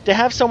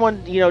have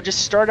someone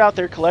just start out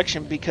their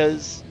collection,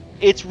 because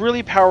it's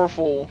really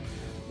powerful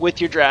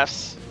with your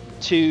drafts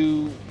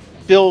to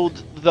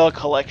build the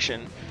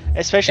collection,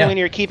 especially when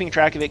you're keeping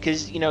track of it,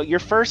 because your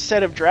first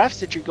set of drafts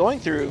that you're going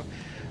through,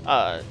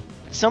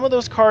 some of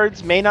those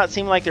cards may not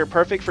seem like they're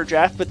perfect for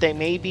draft, but they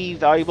may be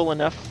valuable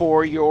enough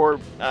for your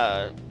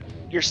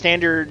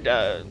standard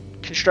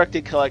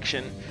constructed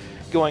collection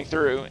going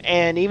through.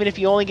 And even if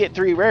you only get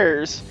 3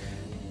 rares,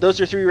 those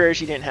are 3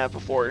 rares you didn't have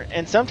before.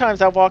 And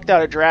sometimes I've walked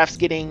out of drafts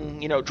getting,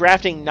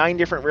 drafting 9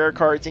 different rare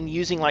cards and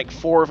using like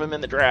 4 of them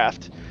in the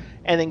draft,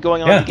 and then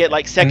going on to get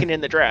like second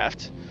in the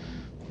draft.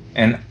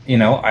 And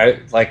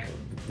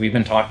we've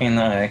been talking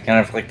kind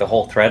of like the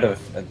whole thread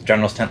of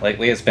General's Tent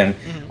lately has been,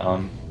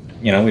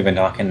 we've been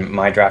talking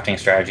my drafting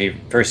strategy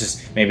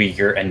versus maybe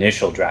your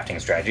initial drafting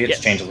strategy. It's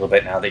changed a little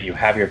bit now that you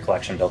have your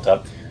collection built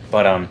up,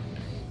 but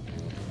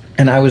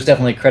and I was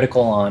definitely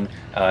critical on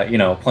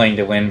playing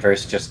to win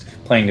versus just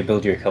playing to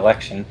build your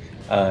collection.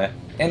 And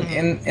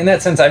in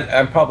that sense,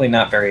 I'm probably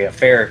not very a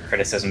fair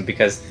criticism,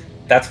 because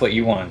that's what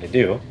you wanted to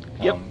do.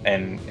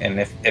 And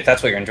if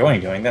that's what you're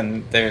enjoying doing,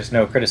 then there's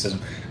no criticism.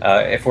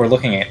 If we're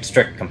looking at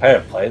strict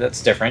competitive play,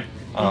 that's different.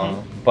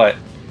 But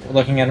we're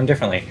looking at them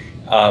differently.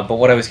 But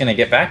what I was going to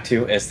get back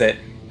to is that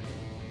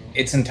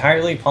it's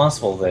entirely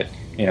possible that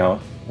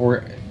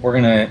we're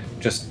going to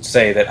just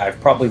say that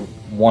I've probably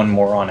won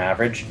more on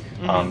average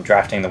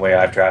drafting the way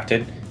I've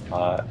drafted.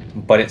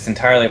 But it's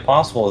entirely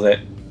possible that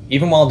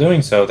even while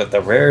doing so, that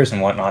the rares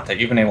and whatnot that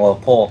you've been able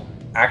to pull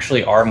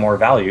actually are more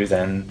value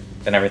than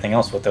everything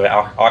else. With the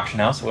auction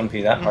house, it wouldn't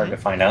be that hard to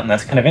find out, and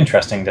that's kind of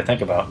interesting to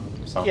think about.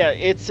 So yeah,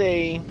 it's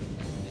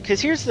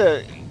because here's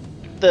the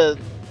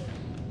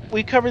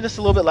we covered this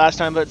a little bit last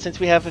time, but since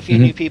we have a few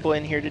new people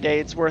in here today,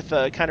 it's worth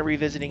kind of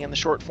revisiting in the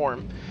short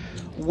form.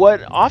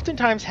 What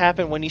oftentimes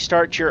happens when you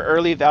start your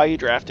early value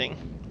drafting,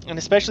 and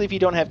especially if you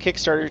don't have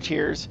Kickstarter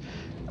tiers,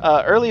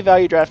 early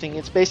value drafting,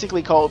 it's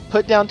basically called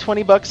put down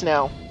 $20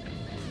 now,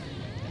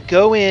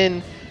 go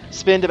in,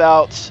 spend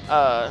about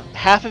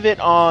half of it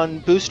on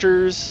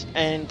boosters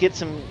and get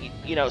some,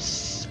 you know,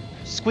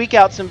 squeak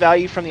out some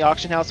value from the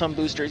auction house on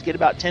boosters, get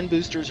about 10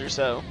 boosters or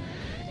so,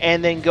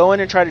 and then go in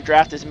and try to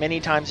draft as many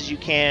times as you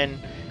can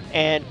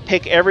and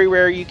pick every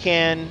rare you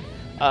can,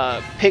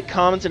 pick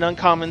commons and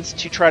uncommons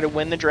to try to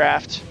win the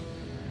draft,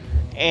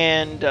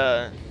 and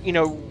you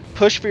know,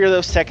 push for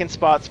those second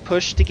spots,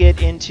 push to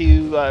get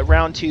into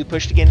round 2,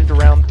 push to get into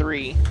round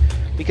 3,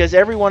 because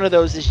every one of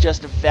those is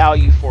just a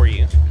value for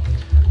you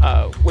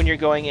when you're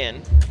going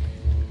in.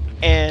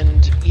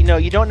 And you know,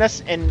 you don't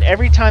and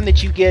every time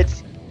that you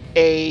get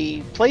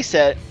a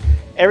playset,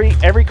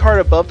 every card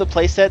above the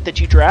playset that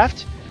you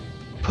draft,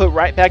 put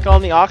right back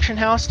on the auction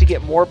house to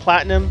get more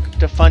platinum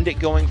to fund it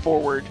going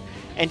forward,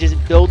 and just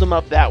build them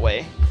up that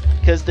way.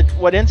 Because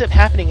what ends up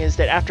happening is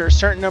that after a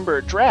certain number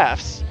of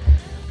drafts,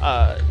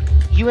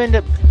 you end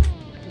up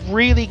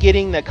really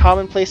getting the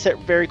common playset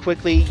very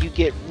quickly. You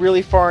get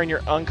really far in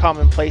your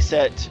uncommon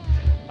playset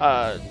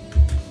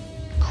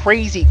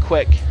crazy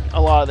quick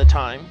a lot of the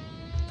time.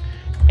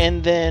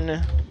 And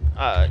then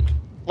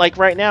like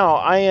right now,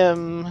 I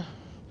am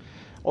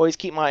always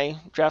keep my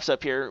drafts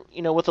up here,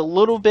 you know, with a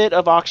little bit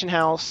of auction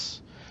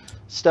house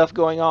stuff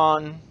going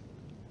on.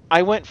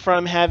 I went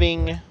from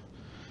having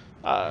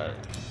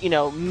you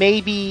know,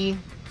 maybe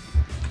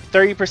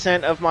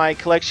 30% of my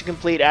collection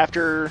complete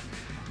after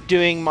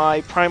doing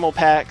my primal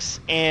packs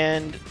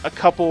and a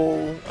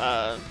couple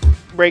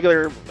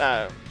regular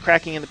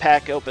cracking in the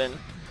pack open,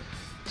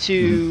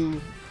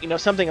 to you know,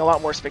 something a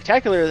lot more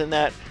spectacular than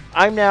that.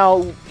 I'm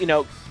now, you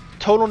know,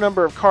 total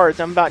number of cards,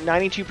 I'm about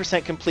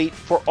 92% complete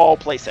for all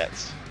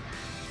playsets.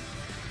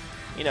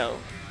 You know,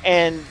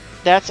 and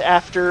that's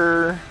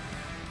after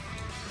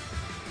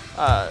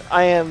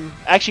I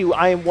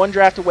am one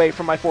draft away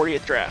from my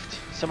 40th draft.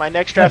 So my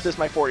next draft is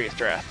my 40th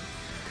draft.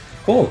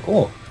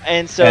 Cool.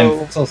 And so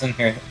Pixel's in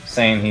here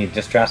saying he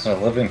just drafted a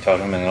living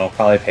totem, and it'll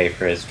probably pay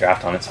for his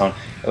draft on its own.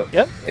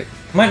 Yep. It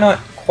might not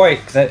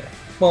quite, because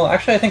well,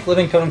 actually, I think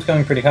living totem's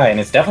going pretty high, and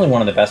it's definitely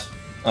one of the best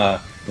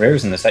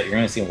rares in the set. You're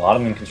going to see a lot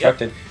of them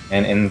constructed,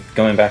 and in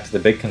going back to the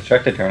big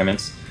constructed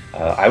tournaments,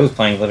 I was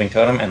playing living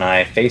totem, and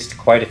I faced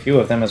quite a few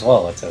of them as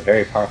well. It's a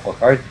very powerful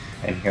card,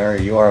 and here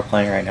you are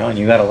playing right now, and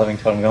you got a living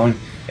totem going.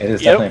 It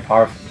is definitely a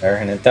powerful rare,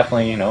 and it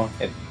definitely, you know,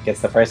 it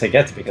gets the price it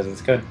gets because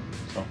it's good.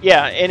 So.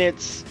 Yeah, and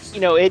it's, you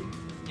know, it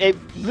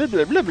blah,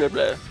 blah, blah, blah,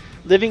 blah.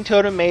 Living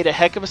Totem made a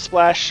heck of a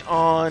splash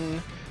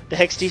on the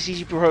Hex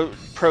DCG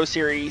Pro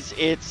Series.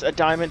 It's a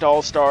Diamond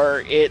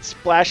All-Star. It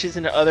splashes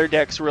into other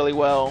decks really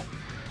well.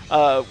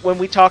 When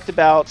we talked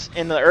about,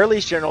 in the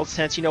earliest general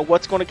sense, you know,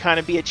 what's going to kind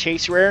of be a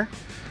chase rare,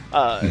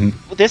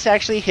 this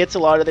actually hits a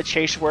lot of the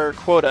chase rare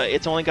quota.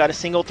 It's only got a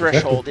single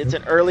threshold. It's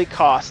an early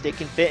cost. It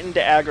can fit into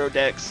aggro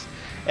decks.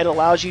 It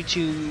allows you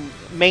to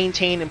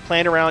maintain and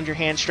plan around your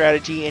hand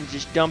strategy and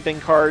just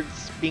dumping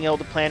cards, being able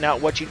to plan out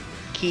what you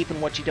keep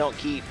and what you don't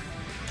keep.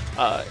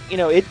 You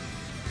know, it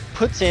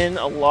puts in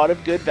a lot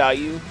of good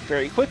value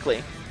very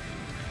quickly.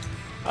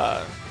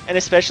 And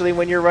especially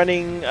when you're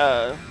running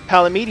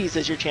Palamedes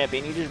as your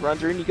champion, you just run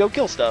through and you go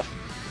kill stuff.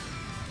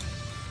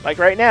 Like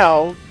right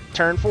now,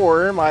 turn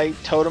 4, my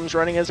totem's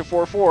running as a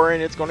 4/4,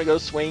 and it's going to go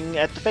swing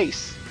at the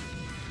face.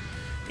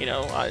 You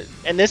know,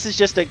 and this is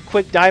just a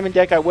quick diamond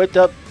deck I whipped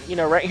up, you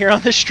know, right here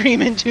on the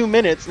stream in 2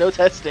 minutes, no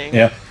testing.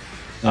 Yeah.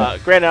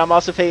 Granted, I'm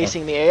also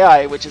facing the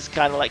AI, which is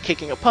kind of like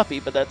kicking a puppy,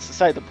 but that's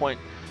beside the point.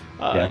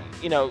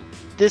 You know,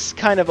 this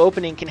kind of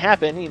opening can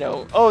happen. You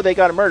know, oh, they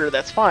got a murder,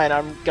 that's fine.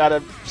 I've got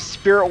a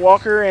Spirit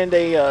Walker and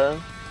a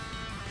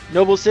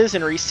Noble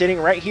Citizenry sitting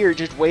right here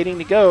just waiting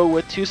to go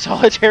with 2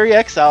 Solitary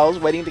Exiles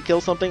waiting to kill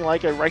something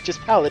like a Righteous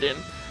Paladin.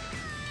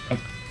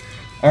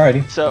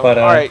 Alrighty. So, but,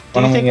 alright, do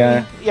you think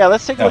yeah,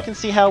 let's take a look and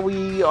see how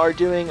we are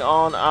doing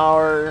on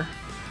our...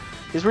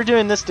 Because we're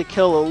doing this to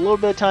kill a little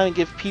bit of time and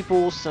give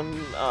people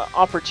some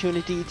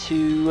opportunity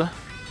to...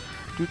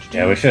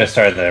 Yeah, we should have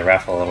started the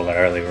raffle a little bit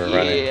early. We're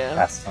running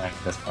past time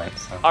at this point.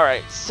 So.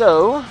 Alright,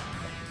 so...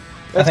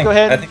 Let's go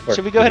ahead.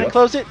 Should we go ahead and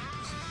close it?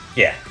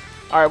 Yeah.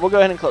 Alright, we'll go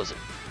ahead and close it.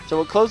 So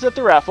we'll close up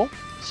the raffle.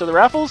 So the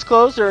raffle is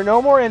closed. There are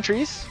no more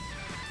entries.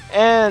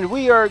 And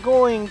we are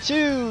going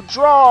to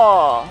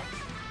draw...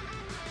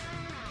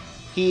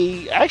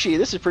 Actually,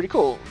 this is pretty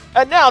cool.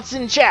 Announce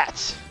in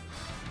chat!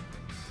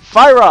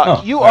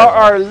 Firerock, you are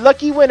our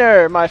lucky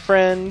winner, my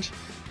friend.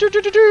 So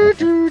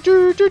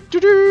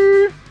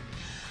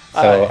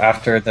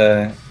after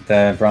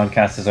the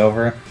broadcast is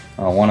over,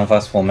 one of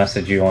us will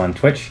message you on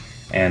Twitch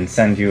and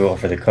send you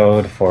over the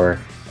code for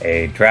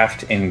a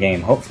draft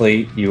in-game.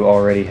 Hopefully you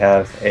already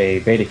have a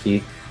beta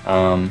key.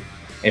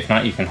 If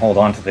not, you can hold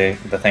on to the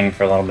thing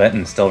for a little bit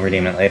and still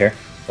redeem it later.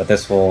 But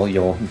this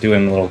you'll do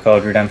in a little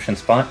code redemption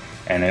spot,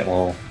 and it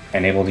will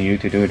enable you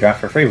to do a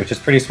draft for free, which is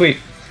pretty sweet.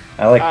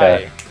 I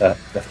like the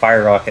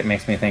fire rock. It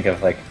makes me think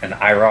of like an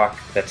IROC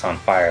that's on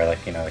fire,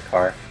 like the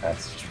car.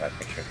 That's just what I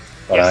pictured.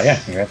 But Yes. yeah,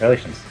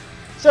 congratulations.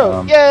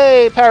 So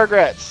yay, power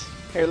grats.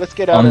 Here, let's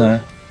get out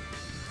of.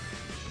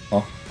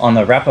 Well, on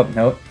the wrap-up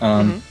note,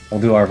 we'll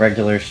do our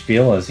regular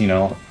spiel as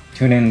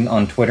tune in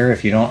on Twitter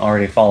if you don't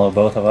already follow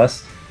both of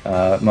us.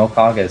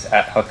 Mokog is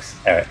at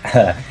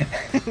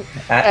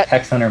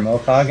HexHunter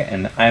Mokog,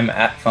 and I'm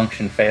at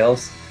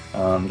Funktionfails.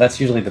 That's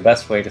usually the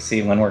best way to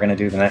see when we're going to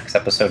do the next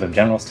episode of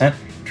General's Tent.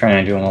 I'm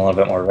trying to do them a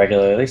little bit more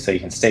regularly, so you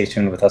can stay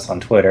tuned with us on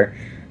Twitter,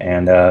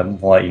 and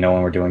we'll let you know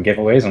when we're doing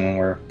giveaways and when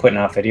we're putting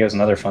out videos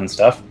and other fun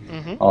stuff.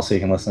 Also,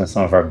 you can listen to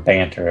some of our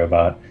banter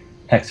about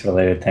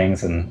Hex-related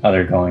things and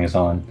other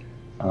goings-on.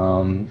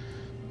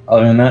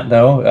 Other than that,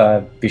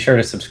 though, be sure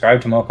to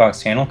subscribe to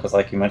Mokog's channel, because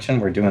like you mentioned,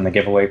 we're doing the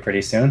giveaway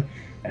pretty soon,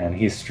 and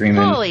he's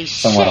streaming Holy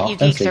somewhat shit, often, you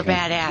geeks so you are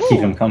can badass. keep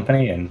him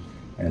company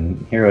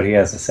and hear what he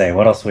has to say.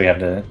 What else do we have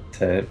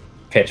to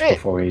pitch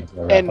before we do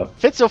a wrap And up?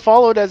 Fitzo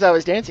followed as I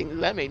was dancing.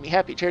 That made me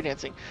happy, chair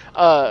dancing.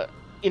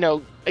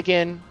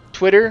 Again,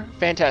 Twitter,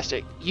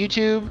 fantastic.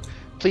 YouTube,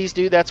 please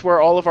do. That's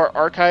where all of our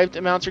archived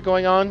amounts are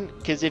going on,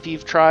 because if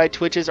you've tried,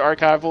 Twitch's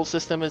archival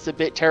system is a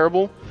bit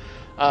terrible.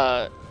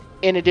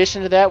 In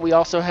addition to that, we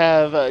also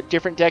have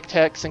different deck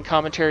techs and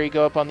commentary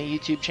go up on the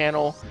YouTube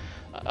channel.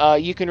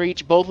 You can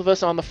reach both of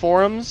us on the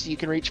forums. You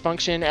can reach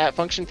Function at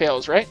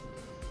Funktionfails, right?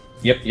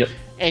 Yep.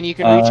 And you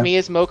can reach me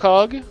as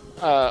Mokog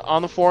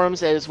on the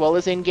forums as well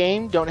as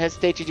in-game. Don't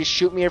hesitate to just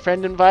shoot me a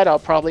friend invite. I'll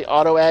probably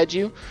auto-add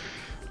you,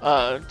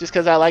 just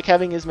because I like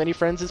having as many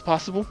friends as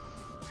possible.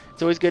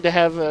 It's always good to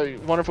have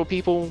wonderful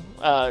people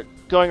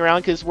going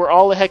around, because we're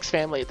all a Hex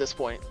family at this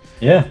point.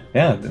 Yeah.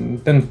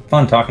 It's been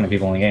fun talking to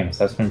people in the games.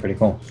 That's been pretty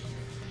cool.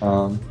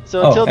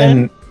 So until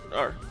then...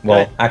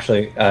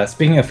 Actually,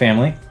 speaking of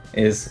family,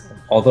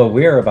 although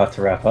we're about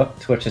to wrap up,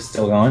 Twitch is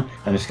still going.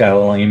 I just got a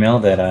little email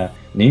that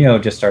Neo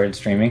just started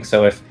streaming,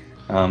 so if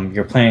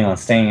you're planning on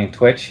staying in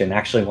Twitch and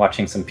actually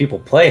watching some people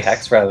play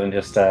Hex rather than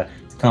just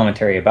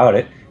commentary about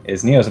it,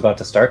 Neo's about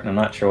to start, and I'm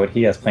not sure what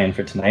he has planned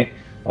for tonight,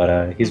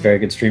 but he's a very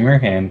good streamer,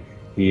 and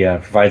he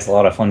provides a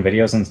lot of fun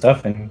videos and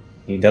stuff, and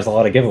he does a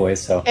lot of giveaways.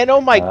 So and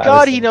oh my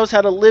god, he knows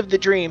how to live the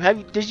dream.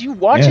 Did you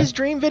watch his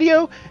dream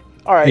video?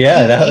 All right.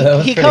 Yeah, that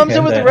was he pretty comes good.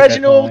 in with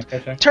Reginald,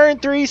 turn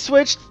 3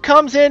 switch,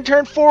 comes in,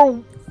 turn 4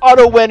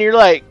 auto win. You're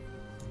like,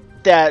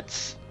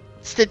 that's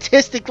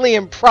statistically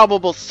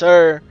improbable,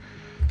 sir.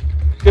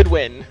 Good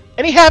win.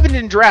 And he happened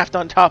in draft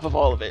on top of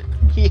all of it.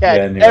 He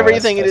had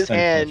everything in his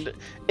hand.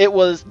 It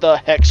was the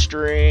Hex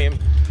stream.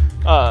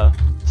 So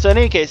in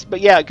any case,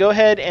 but yeah, go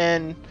ahead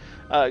and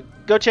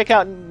go check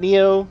out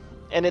Neo,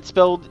 and it's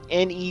spelled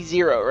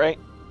N-E-0, right?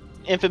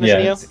 Infamous Neo?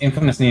 Yeah, it's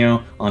Infamous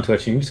Neo on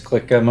Twitch. You can just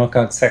click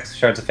Mokog's Sex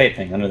Shards of Fate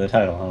thing under the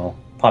title, and it'll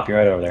pop you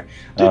right over there.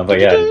 But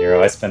yeah,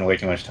 Nero, I spend way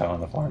too much time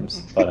on the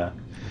forums. But,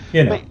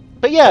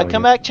 But yeah,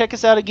 come back, check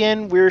us out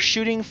again. We're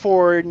shooting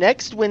for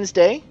next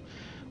Wednesday,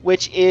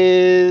 which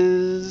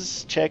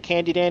is... Check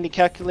handy dandy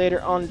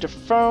calculator on the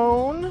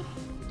phone.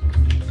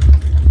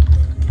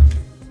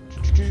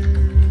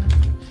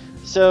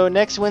 So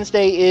next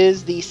Wednesday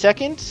is the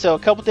 2nd, so a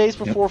couple days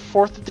before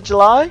 4th of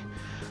July.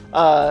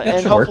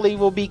 And hopefully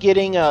we'll be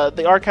getting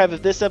the archive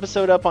of this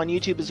episode up on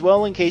YouTube as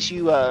well, in case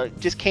you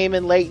just came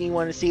in late and you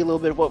want to see a little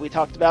bit of what we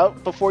talked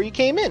about before you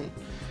came in.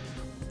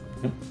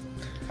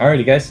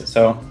 Alrighty, guys.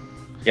 So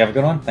you have a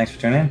good one. Thanks for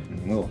tuning in,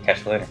 and we'll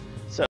catch you later.